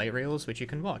own highlight reels, which you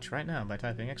can watch right now by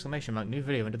typing !new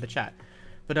video into the chat.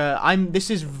 But, this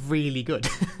is really good.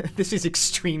 This is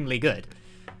extremely good.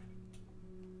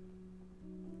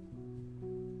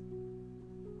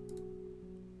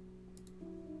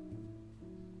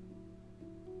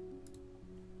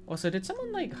 Also, did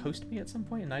someone, like, host me at some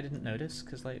point and I didn't notice?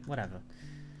 Because, like, whatever.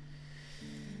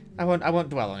 I won't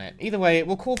dwell on it. Either way,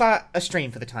 we'll call that a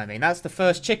stream for the time being. That's the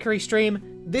first Chicory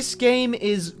stream. This game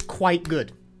is quite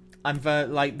good.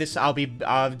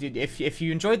 If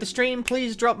you enjoyed the stream,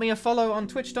 please drop me a follow on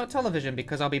twitch.television,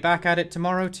 because I'll be back at it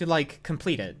tomorrow to, like,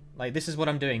 complete it. Like, this is what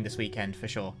I'm doing this weekend, for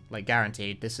sure. Like,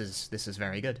 guaranteed. This is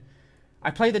very good.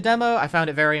 I played the demo, I found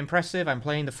it very impressive. I'm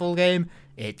playing the full game.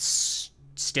 It's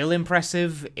still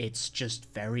impressive. It's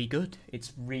just very good.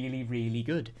 It's really, really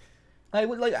good.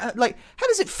 Like, how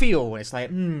does it feel when it's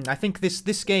like, I think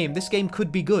this game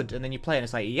could be good, and then you play it and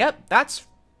it's like, yep,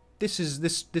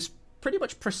 this pretty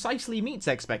much precisely meets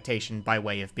expectation by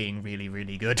way of being really,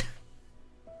 really good.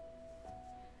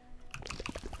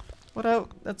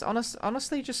 That's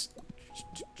honestly just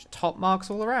top marks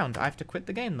all around. I have to quit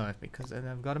the game though, because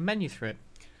I've got a menu through it.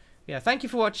 Yeah, thank you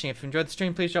for watching. If you enjoyed the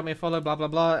stream, please drop me a follow, blah, blah,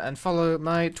 blah, and follow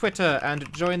my Twitter,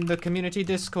 and join the community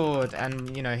Discord,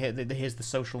 and, you know, here's the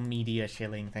social media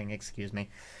shilling thing, excuse me.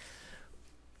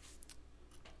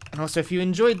 And also, if you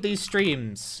enjoyed these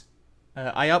streams,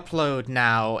 I upload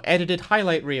now edited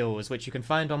highlight reels, which you can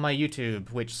find on my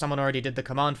YouTube, which someone already did the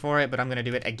command for it, but I'm going to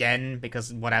do it again,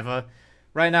 because whatever.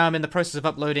 Right now I'm in the process of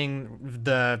uploading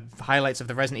the highlights of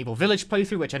the Resident Evil Village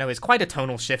playthrough, which I know is quite a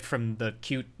tonal shift from the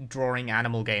cute drawing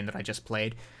animal game that I just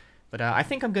played. But I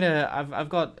think I'm gonna... I've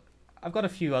got a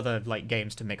few other, like,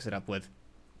 games to mix it up with.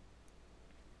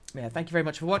 Yeah, thank you very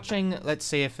much for watching. Let's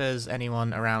see if there's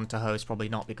anyone around to host. Probably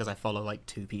not, because I follow, like,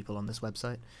 2 people on this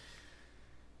website.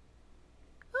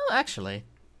 Oh, actually.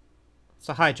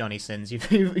 So hi, Johnny Sins.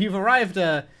 You've arrived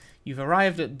at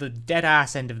the dead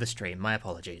ass end of the stream. My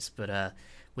apologies, but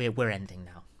we're ending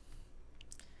now.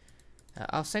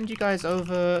 I'll send you guys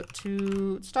over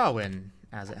to Starwin.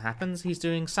 As it happens, he's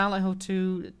doing Silent Hill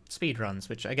 2 speedruns,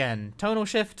 which again, tonal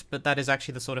shift, but that is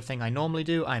actually the sort of thing I normally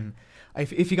do.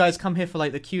 If you guys come here for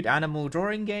like the cute animal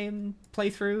drawing game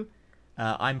playthrough,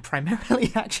 I'm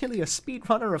primarily actually a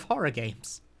speedrunner of horror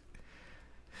games.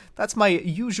 That's my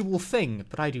usual thing,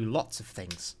 but I do lots of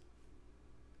things.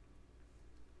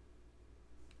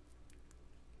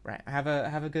 Right, have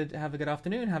a good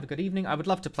afternoon, have a good evening. I would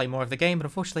love to play more of the game, but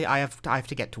unfortunately I have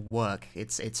to get to work.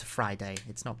 It's Friday.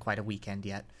 It's not quite a weekend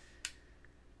yet.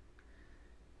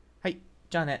 Hey,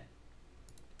 Janet.